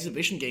like these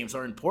exhibition games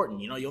are important.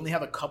 You only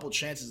have a couple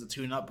chances to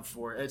tune up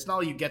before. It's not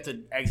like you get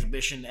the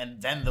exhibition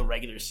and then the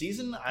regular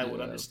season. I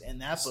would understand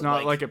that. It's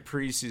not like a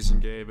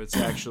preseason game. It's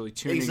actually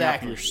tuning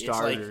up your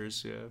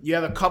starters. You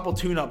have a couple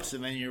tune-ups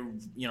and then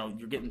you're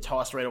getting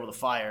tossed right over the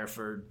fire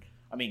for.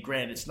 I mean,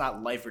 granted, it's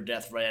not life or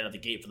death right out of the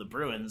gate for the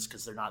Bruins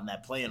because they're not in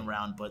that play-in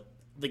round, but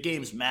the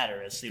games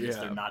matter as soon as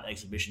they're not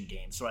exhibition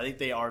games. So I think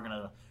they are going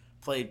to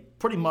play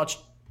pretty much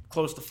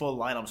close to full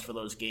lineups for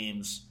those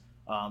games.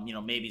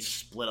 Maybe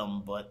split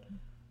them, but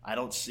I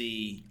don't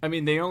see. I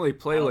mean, they only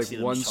play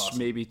once,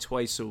 maybe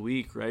twice a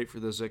week, right? For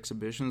those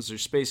exhibitions, they're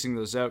spacing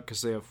those out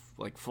because they have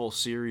full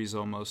series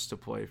almost to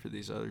play for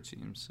these other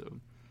teams.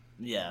 So,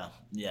 yeah.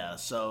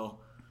 So,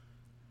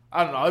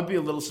 I don't know. I'd be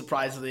a little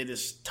surprised if they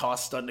just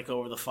toss Studnicka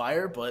over the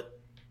fire, but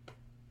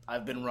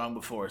I've been wrong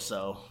before,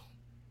 so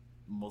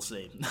we'll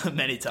see.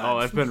 Many times. Oh,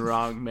 I've been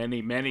wrong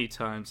many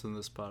times in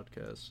this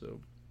podcast.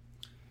 So.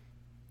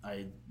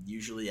 I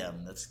usually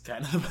am. That's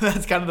kind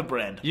of the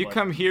brand. You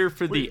come here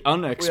for the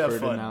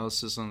unexpert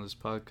analysis on this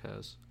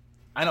podcast.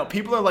 I know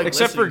people are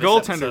except for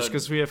goaltenders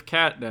because we have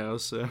Cat now.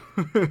 So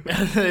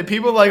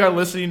people are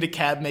listening to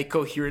Cat make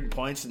coherent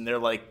points and they're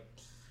really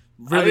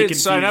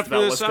confused sign up for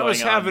about this. What's I going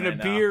was having on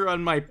a beer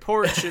on my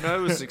porch and I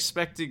was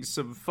expecting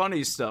some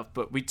funny stuff,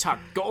 but we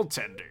talked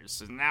goaltenders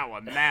and now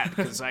I'm mad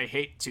because I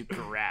hate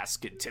Tuukka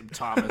Rask and Tim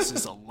Thomas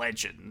is a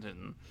legend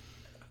and.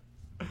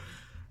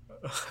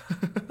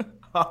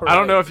 Right. I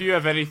don't know if you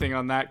have anything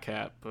on that,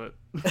 Kat, but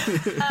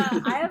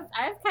I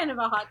have kind of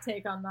a hot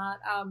take on that.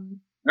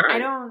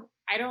 Right.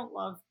 I don't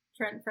love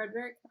Trent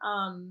Frederic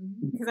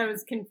because I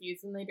was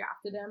confused when they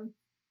drafted him,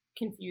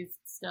 confused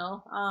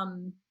still.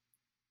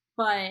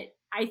 But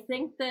I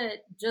think that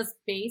just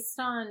based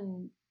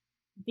on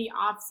the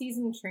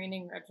off-season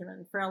training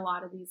regimen for a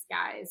lot of these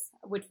guys,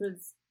 which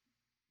was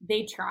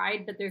they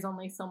tried, but there's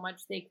only so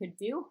much they could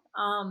do.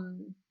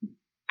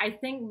 I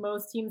think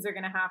most teams are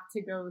going to have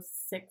to go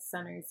 6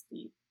 centers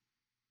deep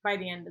by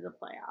the end of the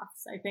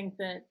playoffs. I think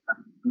that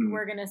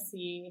we're going to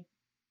see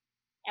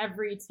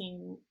every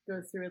team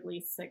go through at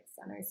least 6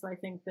 centers. So I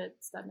think that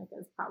Studnicka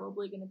is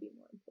probably going to be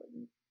more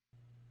important.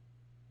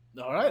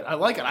 All right, I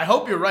like it. I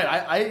hope you're right.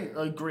 I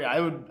agree.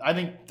 I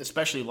think,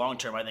 especially long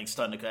term, I think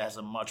Studnicka has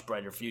a much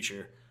brighter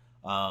future.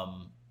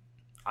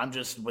 I'm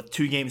just with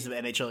 2 games of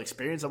NHL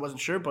experience. I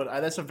wasn't sure, but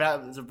that's a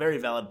very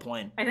valid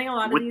point. I think a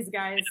lot of these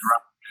guys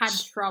had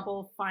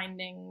trouble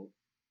finding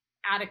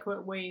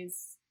adequate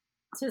ways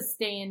to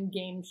stay in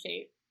game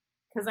shape.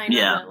 Because I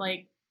know that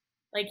like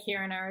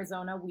here in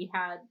Arizona, we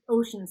had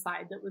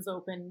Oceanside that was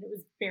open. It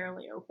was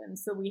barely open,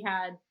 so we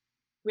had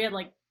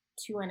like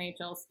 2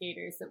 NHL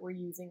skaters that were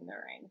using the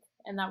rink,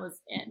 and that was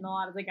it. And a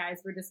lot of the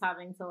guys were just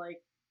having to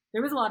like.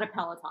 There was a lot of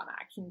Peloton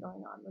action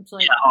going on, which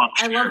I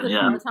love the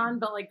Peloton,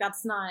 but like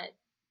that's not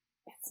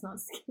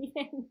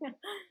skating. I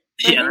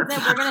think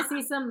that we're gonna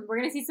see some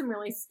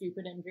really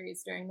stupid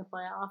injuries during the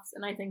playoffs,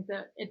 and I think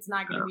that it's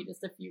not gonna be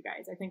just a few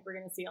guys. I think we're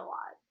gonna see a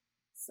lot.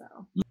 So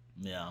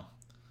yeah.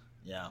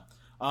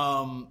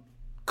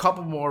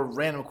 Couple more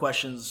random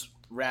questions,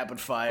 rapid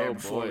fire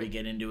before we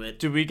get into it.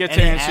 Do we get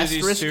to answer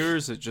these 2, or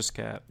is it just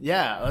Cat?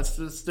 Yeah, let's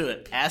do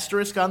it.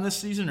 Asterisk on this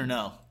season or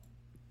no?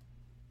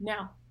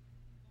 No.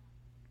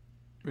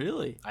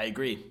 Really? I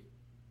agree.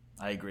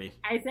 I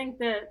think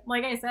that,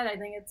 like I said, I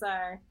think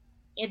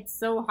it's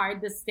so hard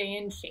to stay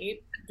in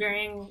shape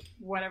during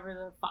whatever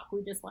the fuck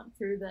we just went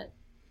through that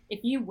if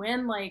you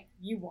win, like,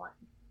 you won.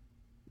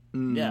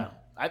 Yeah.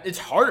 It's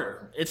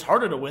harder. It's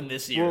harder to win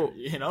this year,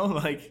 you know?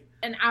 Like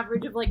an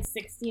average of like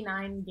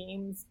 69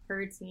 games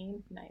per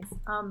team.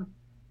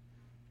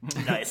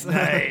 Nice.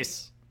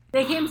 Nice.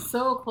 They came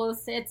so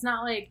close to, it's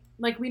not like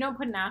we don't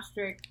put an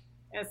asterisk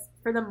as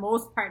for the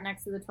most part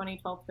next to the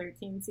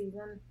 2012-13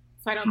 season.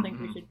 So I don't think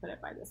we should put it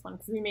by this one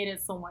because we made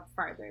it so much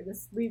farther.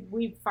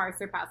 We've far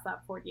surpassed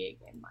that 48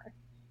 game mark.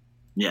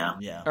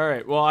 Yeah. All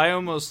right. Well, I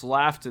almost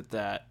laughed at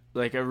that.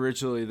 Like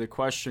originally the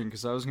question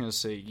because I was gonna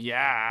say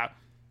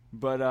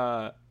but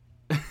yeah.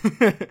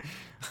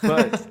 Hey,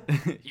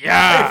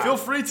 feel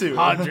free to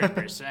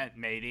 100%,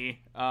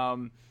 matey.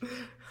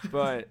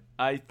 But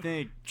I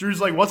think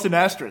Drew's like, what's an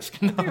asterisk?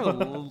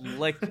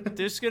 Like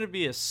there's gonna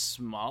be a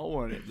small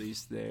one at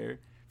least there.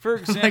 For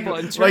example,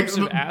 in terms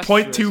of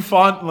asterisk, 0.2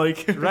 font,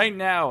 like right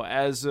now,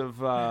 as of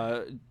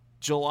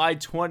July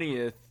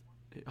 20th,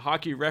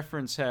 Hockey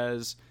Reference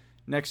has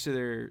next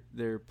to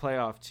their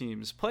playoff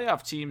teams.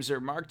 Playoff teams are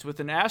marked with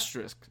an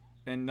asterisk,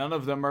 and none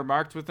of them are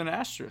marked with an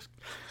asterisk.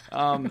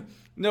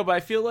 No, but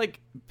I feel like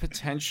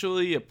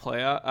potentially a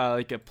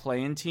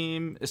play-in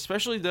team,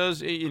 especially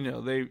those,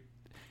 any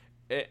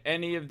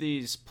of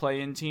these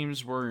play-in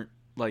teams weren't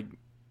like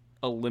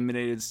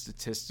eliminated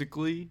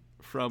statistically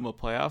from a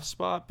playoff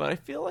spot, but I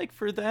feel like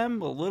for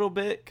them a little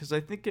bit, because I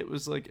think it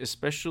was like,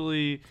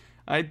 especially,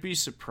 I'd be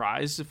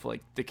surprised if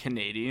like the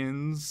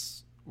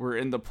Canadians were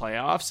in the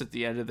playoffs at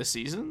the end of the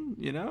season,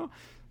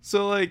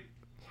 so like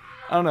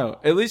I don't know,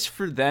 at least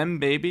for them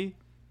maybe,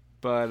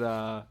 but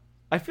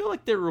I feel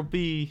like there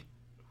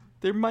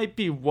might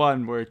be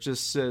one where it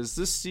just says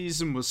this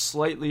season was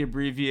slightly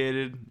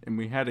abbreviated and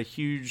we had a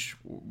huge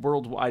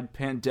worldwide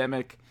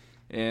pandemic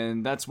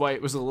and that's why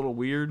it was a little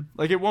weird.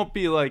 Like it won't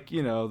be like,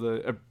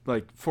 the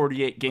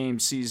 48 game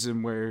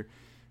season where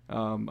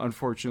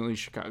unfortunately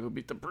Chicago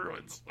beat the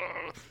Bruins.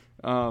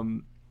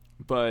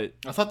 But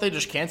I thought they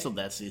just canceled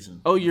that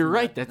season. Oh, you're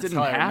right. That didn't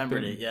happen. I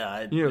remembered it.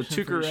 Yeah,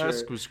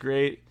 Tuukka was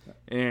great,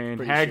 and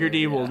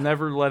Haggerty will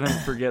never let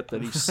him forget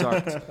that he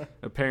sucked.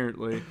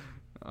 Apparently,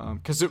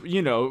 because it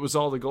was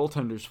all the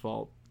goaltender's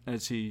fault,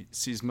 as he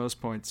sees most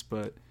points.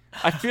 But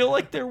I feel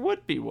like there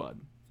would be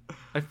one.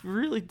 I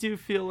really do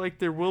feel like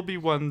there will be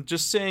one.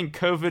 Just saying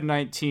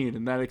COVID-19,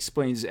 and that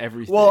explains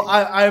everything. Well,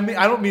 I mean,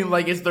 I don't mean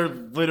like is there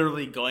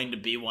literally going to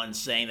be one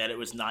saying that it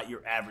was not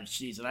your average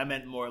season. I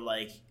meant more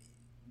like,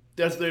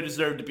 does there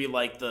deserve to be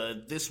like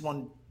this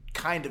one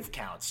kind of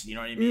counts? You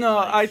know what I mean? No,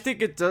 I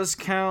think it does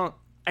count.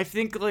 I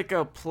think like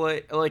a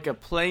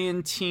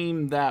play-in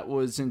team that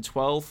was in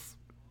 12th,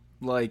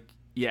 like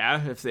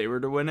if they were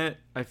to win it,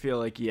 I feel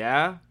like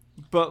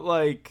but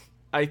like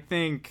I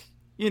think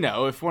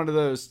if one of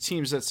those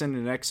teams that's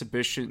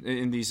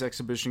in these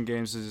exhibition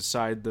games to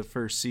decide the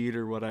first seed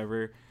or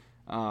whatever,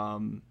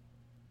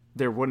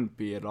 there wouldn't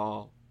be at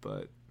all.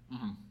 But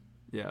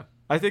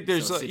I think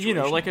there's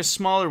like a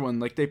smaller one,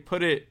 like they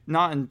put it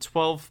not in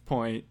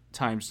 12-point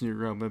times New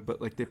Roman,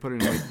 but like they put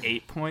it in like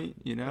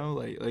 8-point,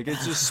 like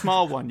it's a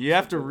small one. You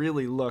have to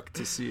really look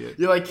to see it.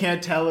 You like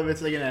can't tell if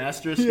it's like an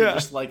asterisk or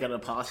just like an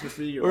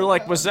apostrophe, or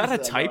like was that a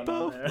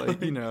typo? Like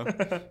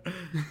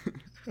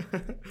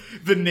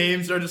the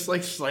names are just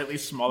like slightly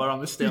smaller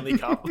on the Stanley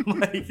Cup.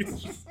 Like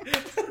it's just...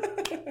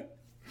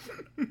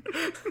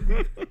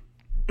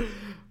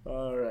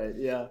 All right,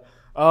 yeah.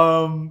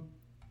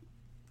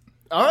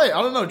 All right,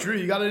 I don't know, Drew.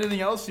 You got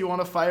anything else you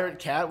want to fire at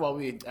Kat while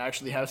we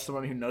actually have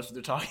someone who knows what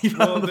they're talking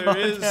about?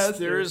 Well,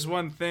 there is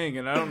one thing,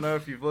 and I don't know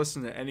if you've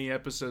listened to any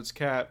episodes,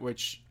 Kat,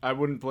 which I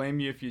wouldn't blame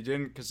you if you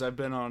didn't, because I've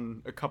been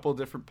on a couple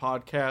different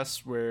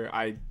podcasts where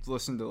I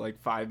listened to like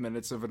 5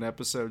 minutes of an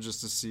episode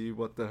just to see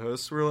what the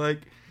hosts were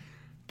like.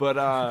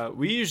 But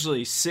we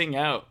usually sing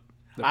out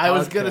the podcast. I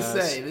was gonna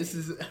say this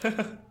is.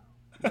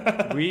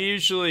 We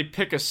usually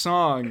pick a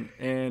song,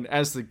 and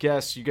as the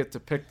guest, you get to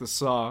pick the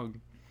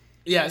song.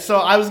 Yeah, so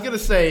I was gonna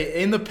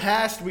say, in the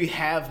past we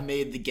have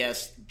made the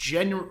guest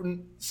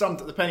some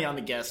depending on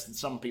the guest, and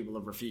some people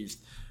have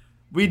refused.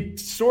 We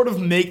sort of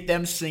make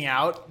them sing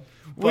out.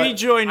 We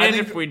join in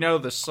if we know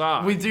the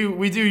song. We do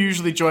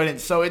usually join in.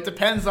 So it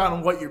depends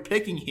on what you're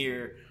picking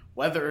here,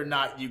 whether or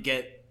not you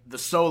get the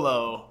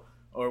solo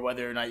or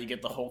whether or not you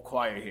get the whole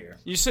choir here.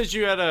 You said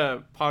you had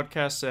a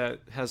podcast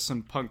that has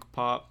some punk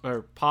pop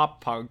or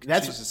pop punk.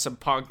 Jesus, some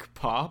punk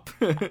pop.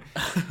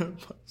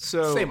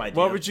 So Same idea.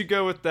 what would you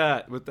go with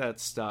that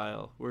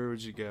style? Where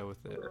would you go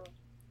with it?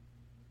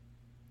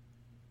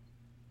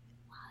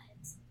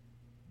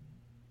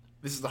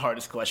 This is the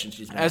hardest question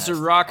she's been As a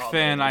asked rock all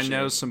fan, day I this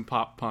know show. some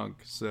pop punk,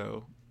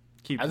 so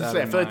keep I was that gonna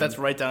say, in I feel like mind. that's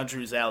right down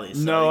Drew's alley. So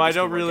No, I this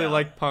don't could work really out.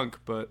 like punk,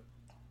 but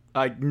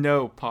I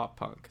know pop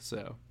punk,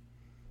 so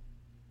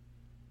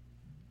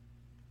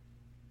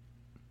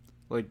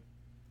like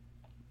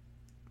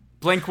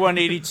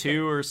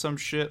Blink-182 or some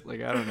shit. Like,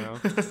 I don't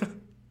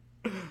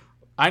know.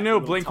 I know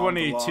Little Tom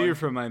Blink-182 DeLonge.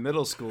 from my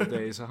middle school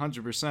days,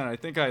 100%. I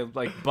think I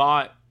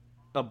bought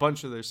a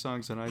bunch of their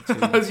songs on I was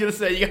iTunes. gonna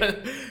say you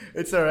gotta.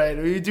 It's all right.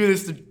 We do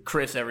this to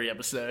Chris every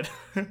episode.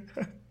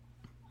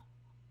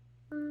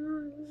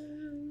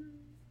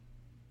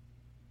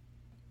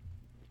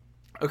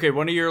 Okay,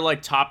 one of your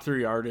top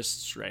 3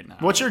 artists right now.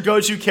 What's your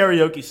go-to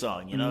karaoke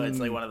song? You know, it's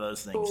like one of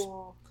those things.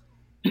 Cool.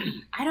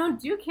 I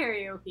don't do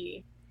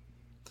karaoke.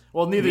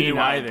 Well, neither Me do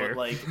neither.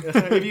 I.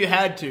 But if you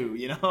had to,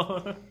 you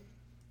know.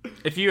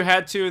 If you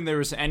had to, and there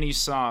was any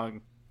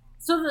song,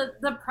 So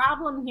the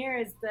problem here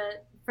is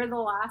that for the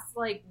last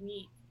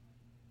week,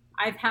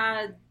 I've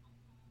had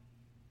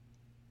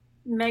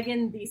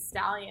Megan Thee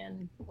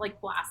Stallion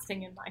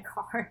blasting in my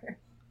car.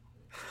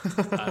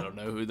 I don't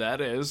know who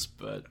that is,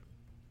 but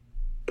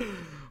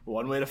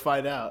One way to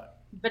find out.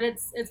 But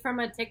it's from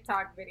a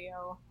TikTok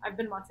video. I've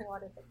been watching a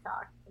lot of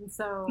TikTok, and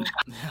so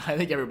I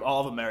think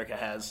all of America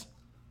has.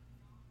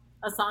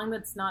 a song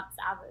that's not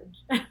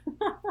Savage.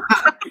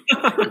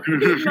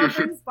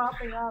 Nothing's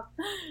popping up.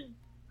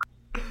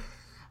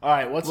 All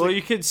right, what's well,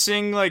 you could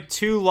sing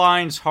 2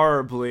 lines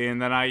horribly,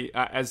 and then I,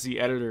 as the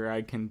editor,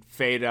 I can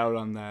fade out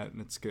on that, and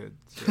it's good.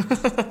 So.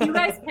 You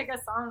guys pick a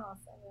song, I'll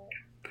sing it.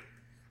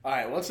 All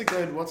right, what's the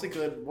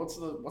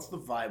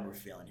vibe we're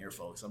feeling here,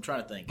 folks? I'm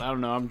trying to think. I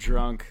don't know. I'm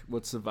drunk.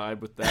 What's the vibe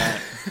with that?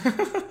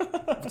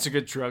 It's a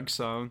good drug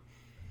song.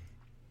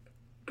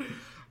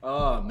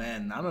 Oh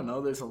man, I don't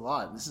know. There's a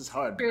lot. This is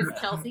hard. There's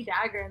Chelsea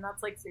Dagger, and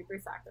that's super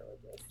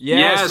sacrilegious.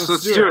 Yes,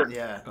 let's do it.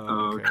 Yeah.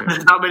 Oh, okay.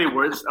 How many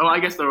words? Oh, I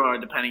guess there are,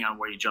 depending on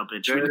where you jump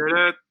in. Should we-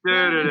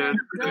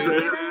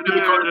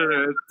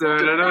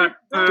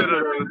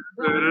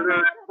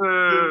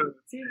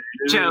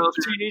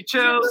 Chelsea,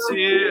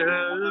 Chelsea,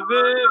 so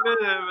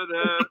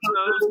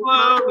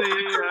slowly,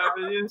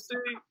 haven't you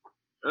seen?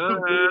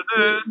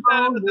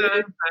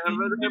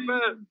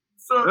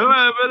 So, All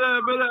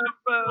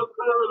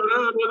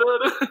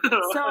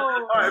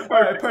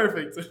right,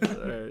 perfect.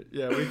 All right.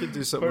 Yeah, we could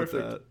do something with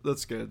Perfect. that.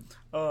 That's good.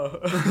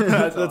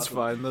 That's That's awesome.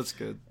 fine. That's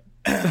good.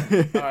 All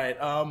right.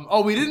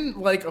 We didn't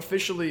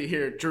officially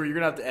here, Drew. You're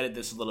gonna have to edit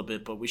this a little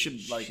bit, but we should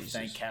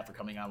thank Kat for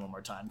coming on one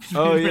more time.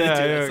 Oh We really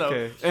yeah, do. yeah, So,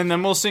 okay. And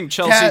then we'll sing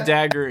Chelsea Kat-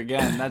 Dagger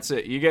again. That's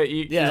it. You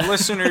Yeah. your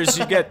listeners.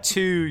 You get 2.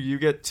 You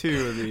get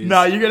 2 of these.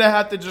 No, you're gonna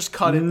have to just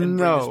cut it and bring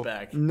no, this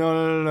back.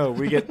 no.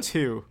 We get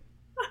 2.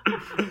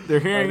 They're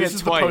hearing This it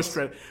is twice. the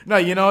post-credit. No,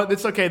 you know what?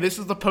 It's okay. This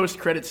is the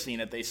post-credit scene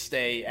that they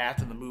stay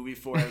after the movie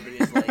for.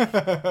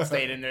 Everybody's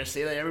staying in there.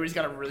 See, everybody's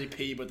got to really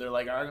pee, but they're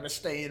like, I'm going to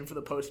stay in for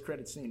the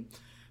post-credit scene.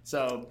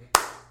 So,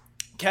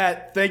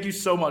 Kat, thank you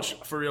so much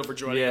for real for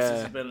joining us. Yeah.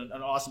 This has been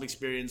an awesome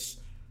experience.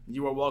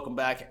 You are welcome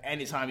back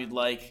anytime you'd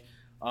like.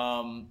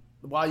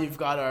 While you've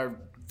got our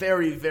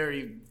very,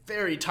 very,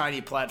 very tiny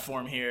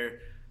platform here,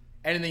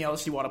 anything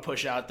else you want to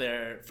push out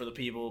there for the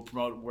people,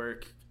 promote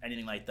work,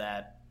 anything like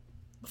that,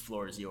 the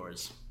floor is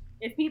yours.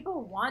 if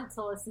people want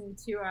to listen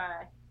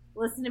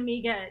to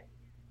me get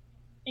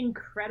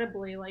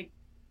incredibly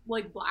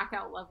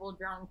blackout level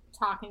drunk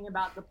talking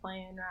about the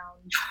playing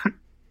round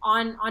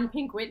on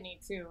Pink Whitney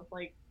too,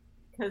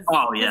 because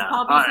Oh, yeah.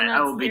 Paul All right, Bissonnette's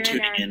I will be here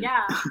tuning in.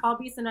 Yeah, Paul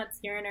Bissonnette's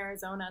here in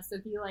Arizona, so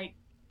he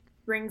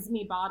brings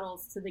me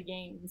bottles to the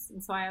games,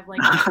 and so I have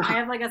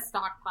a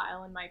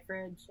stockpile in my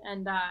fridge,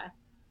 and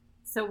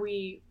so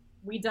we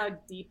dug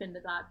deep into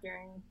that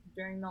during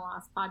the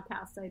last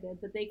podcast I did.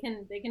 But they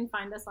can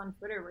find us on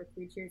Twitter with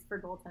 3 Cheers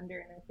for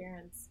Goaltender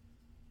Interference,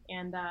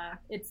 and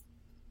it's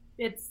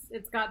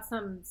got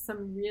some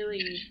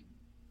really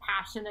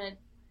passionate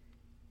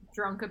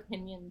drunk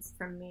opinions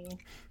from me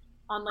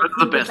on That's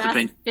who the the best best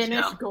opinion,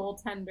 Finnish yeah.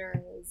 goaltender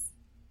is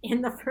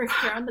in the first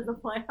round of the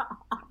playoffs.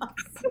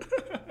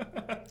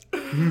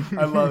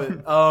 I love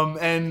it.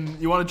 And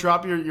you want to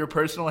drop your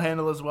personal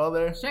handle as well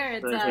there? Sure,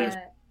 it's Thanks.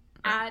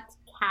 at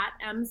Kat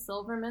M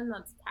Silverman.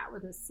 That's Kat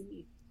with a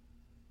C.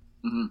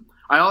 Mhm.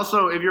 I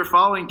also, if you're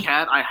following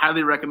Kat, I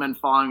highly recommend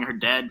following her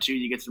dad too.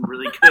 You get some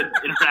really good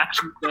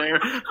interactions there.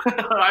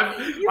 I'm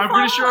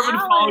pretty sure I've been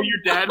follow following Alex.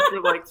 your dad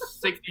for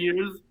 6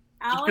 years.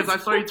 Just because I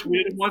saw you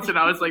tweet it once and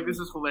I was like, this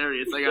is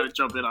hilarious. I got to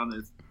jump in on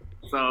this.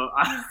 So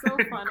He's so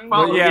funny.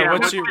 Follow- But yeah, yeah,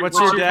 what's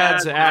your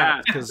dad's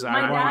at? Because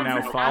My I want to dad's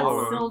now like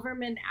follow at him.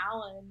 Silverman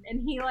Allen,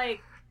 and he like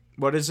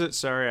What is it?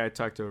 Sorry, I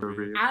talked over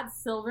you. at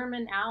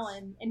Silverman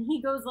Allen, and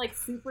he goes like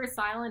super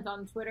silent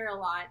on Twitter a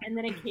lot, and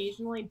then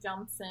occasionally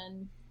jumps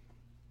in,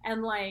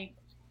 and like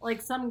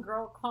some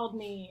girl called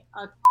me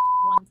a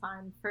one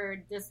time for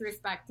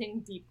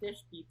disrespecting deep dish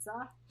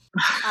pizza,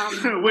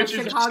 which a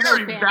is Chicago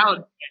very fan.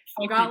 valid.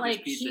 Got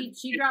like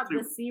she dropped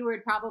the C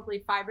word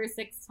probably 5 or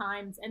 6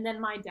 times, and then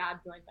my dad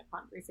joined the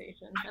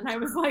conversation, and I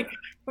was like,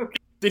 okay.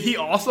 Did he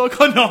also?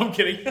 No, I'm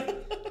kidding.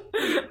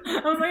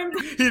 I was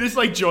like, He just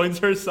like joins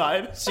her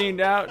side. See,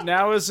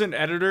 now as an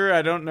editor,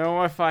 I don't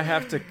know if I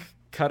have to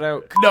cut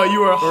out. No, you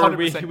were Or 100%.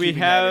 we keeping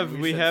have that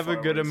in. we said have a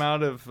Star good Wars.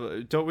 amount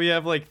of don't we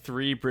have like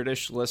 3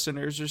 British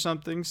listeners or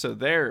something? So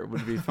there it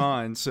would be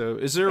fine. So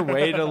is there a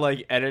way to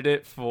like edit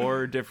it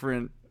for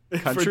different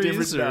countries? For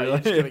different, or, no, you're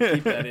like- just gonna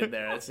keep that in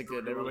there. That's a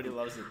good. Everybody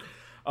loves it.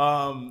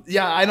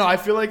 Yeah, I know. I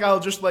feel like I'll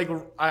just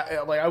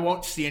I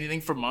won't see anything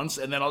for months,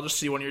 and then I'll just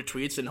see one of your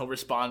tweets, and he'll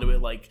respond to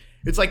it like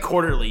it's like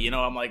quarterly. You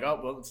know, I'm like, oh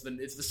well,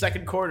 it's the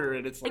second quarter,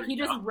 and it's like he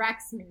just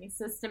wrecks me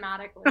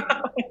systematically,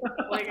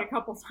 like a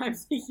couple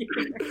times a year.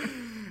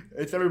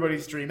 It's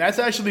everybody's dream. That's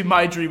actually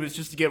my dream, is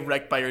just to get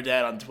wrecked by your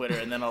dad on Twitter,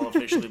 and then I'll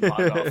officially log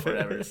off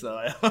forever.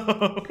 So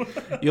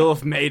You'll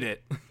have made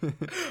it.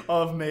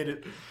 I'll have made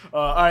it.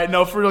 All right,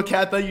 no, for real,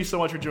 Kat, thank you so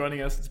much for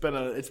joining us. It's been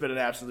an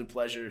absolute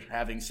pleasure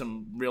having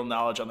some real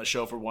knowledge on the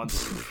show for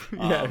once.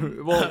 Yeah,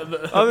 well,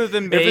 other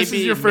than maybe if this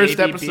is your first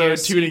maybe episode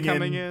BSC tuning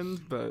coming in,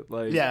 but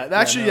like yeah,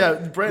 actually, no.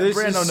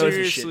 Brando knows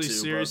his shit too.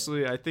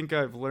 Seriously, I think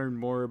I've learned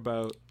more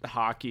about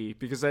hockey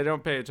because I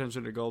don't pay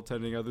attention to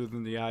goaltending other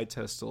than the eye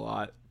test a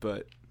lot.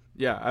 But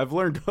yeah, I've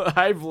learned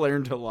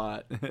a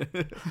lot,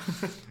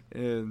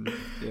 and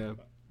yeah,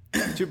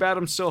 too bad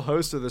I'm still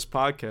host of this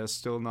podcast,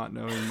 still not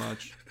knowing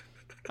much.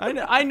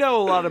 I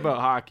know a lot about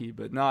hockey,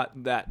 but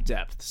not that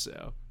depth.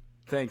 So,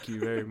 thank you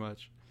very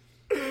much.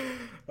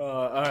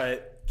 All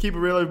right, keep it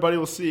real, everybody.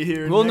 We'll see you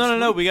here. Well, next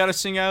no, week. we got to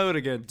sing out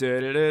again.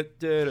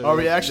 Are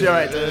we actually all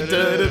right?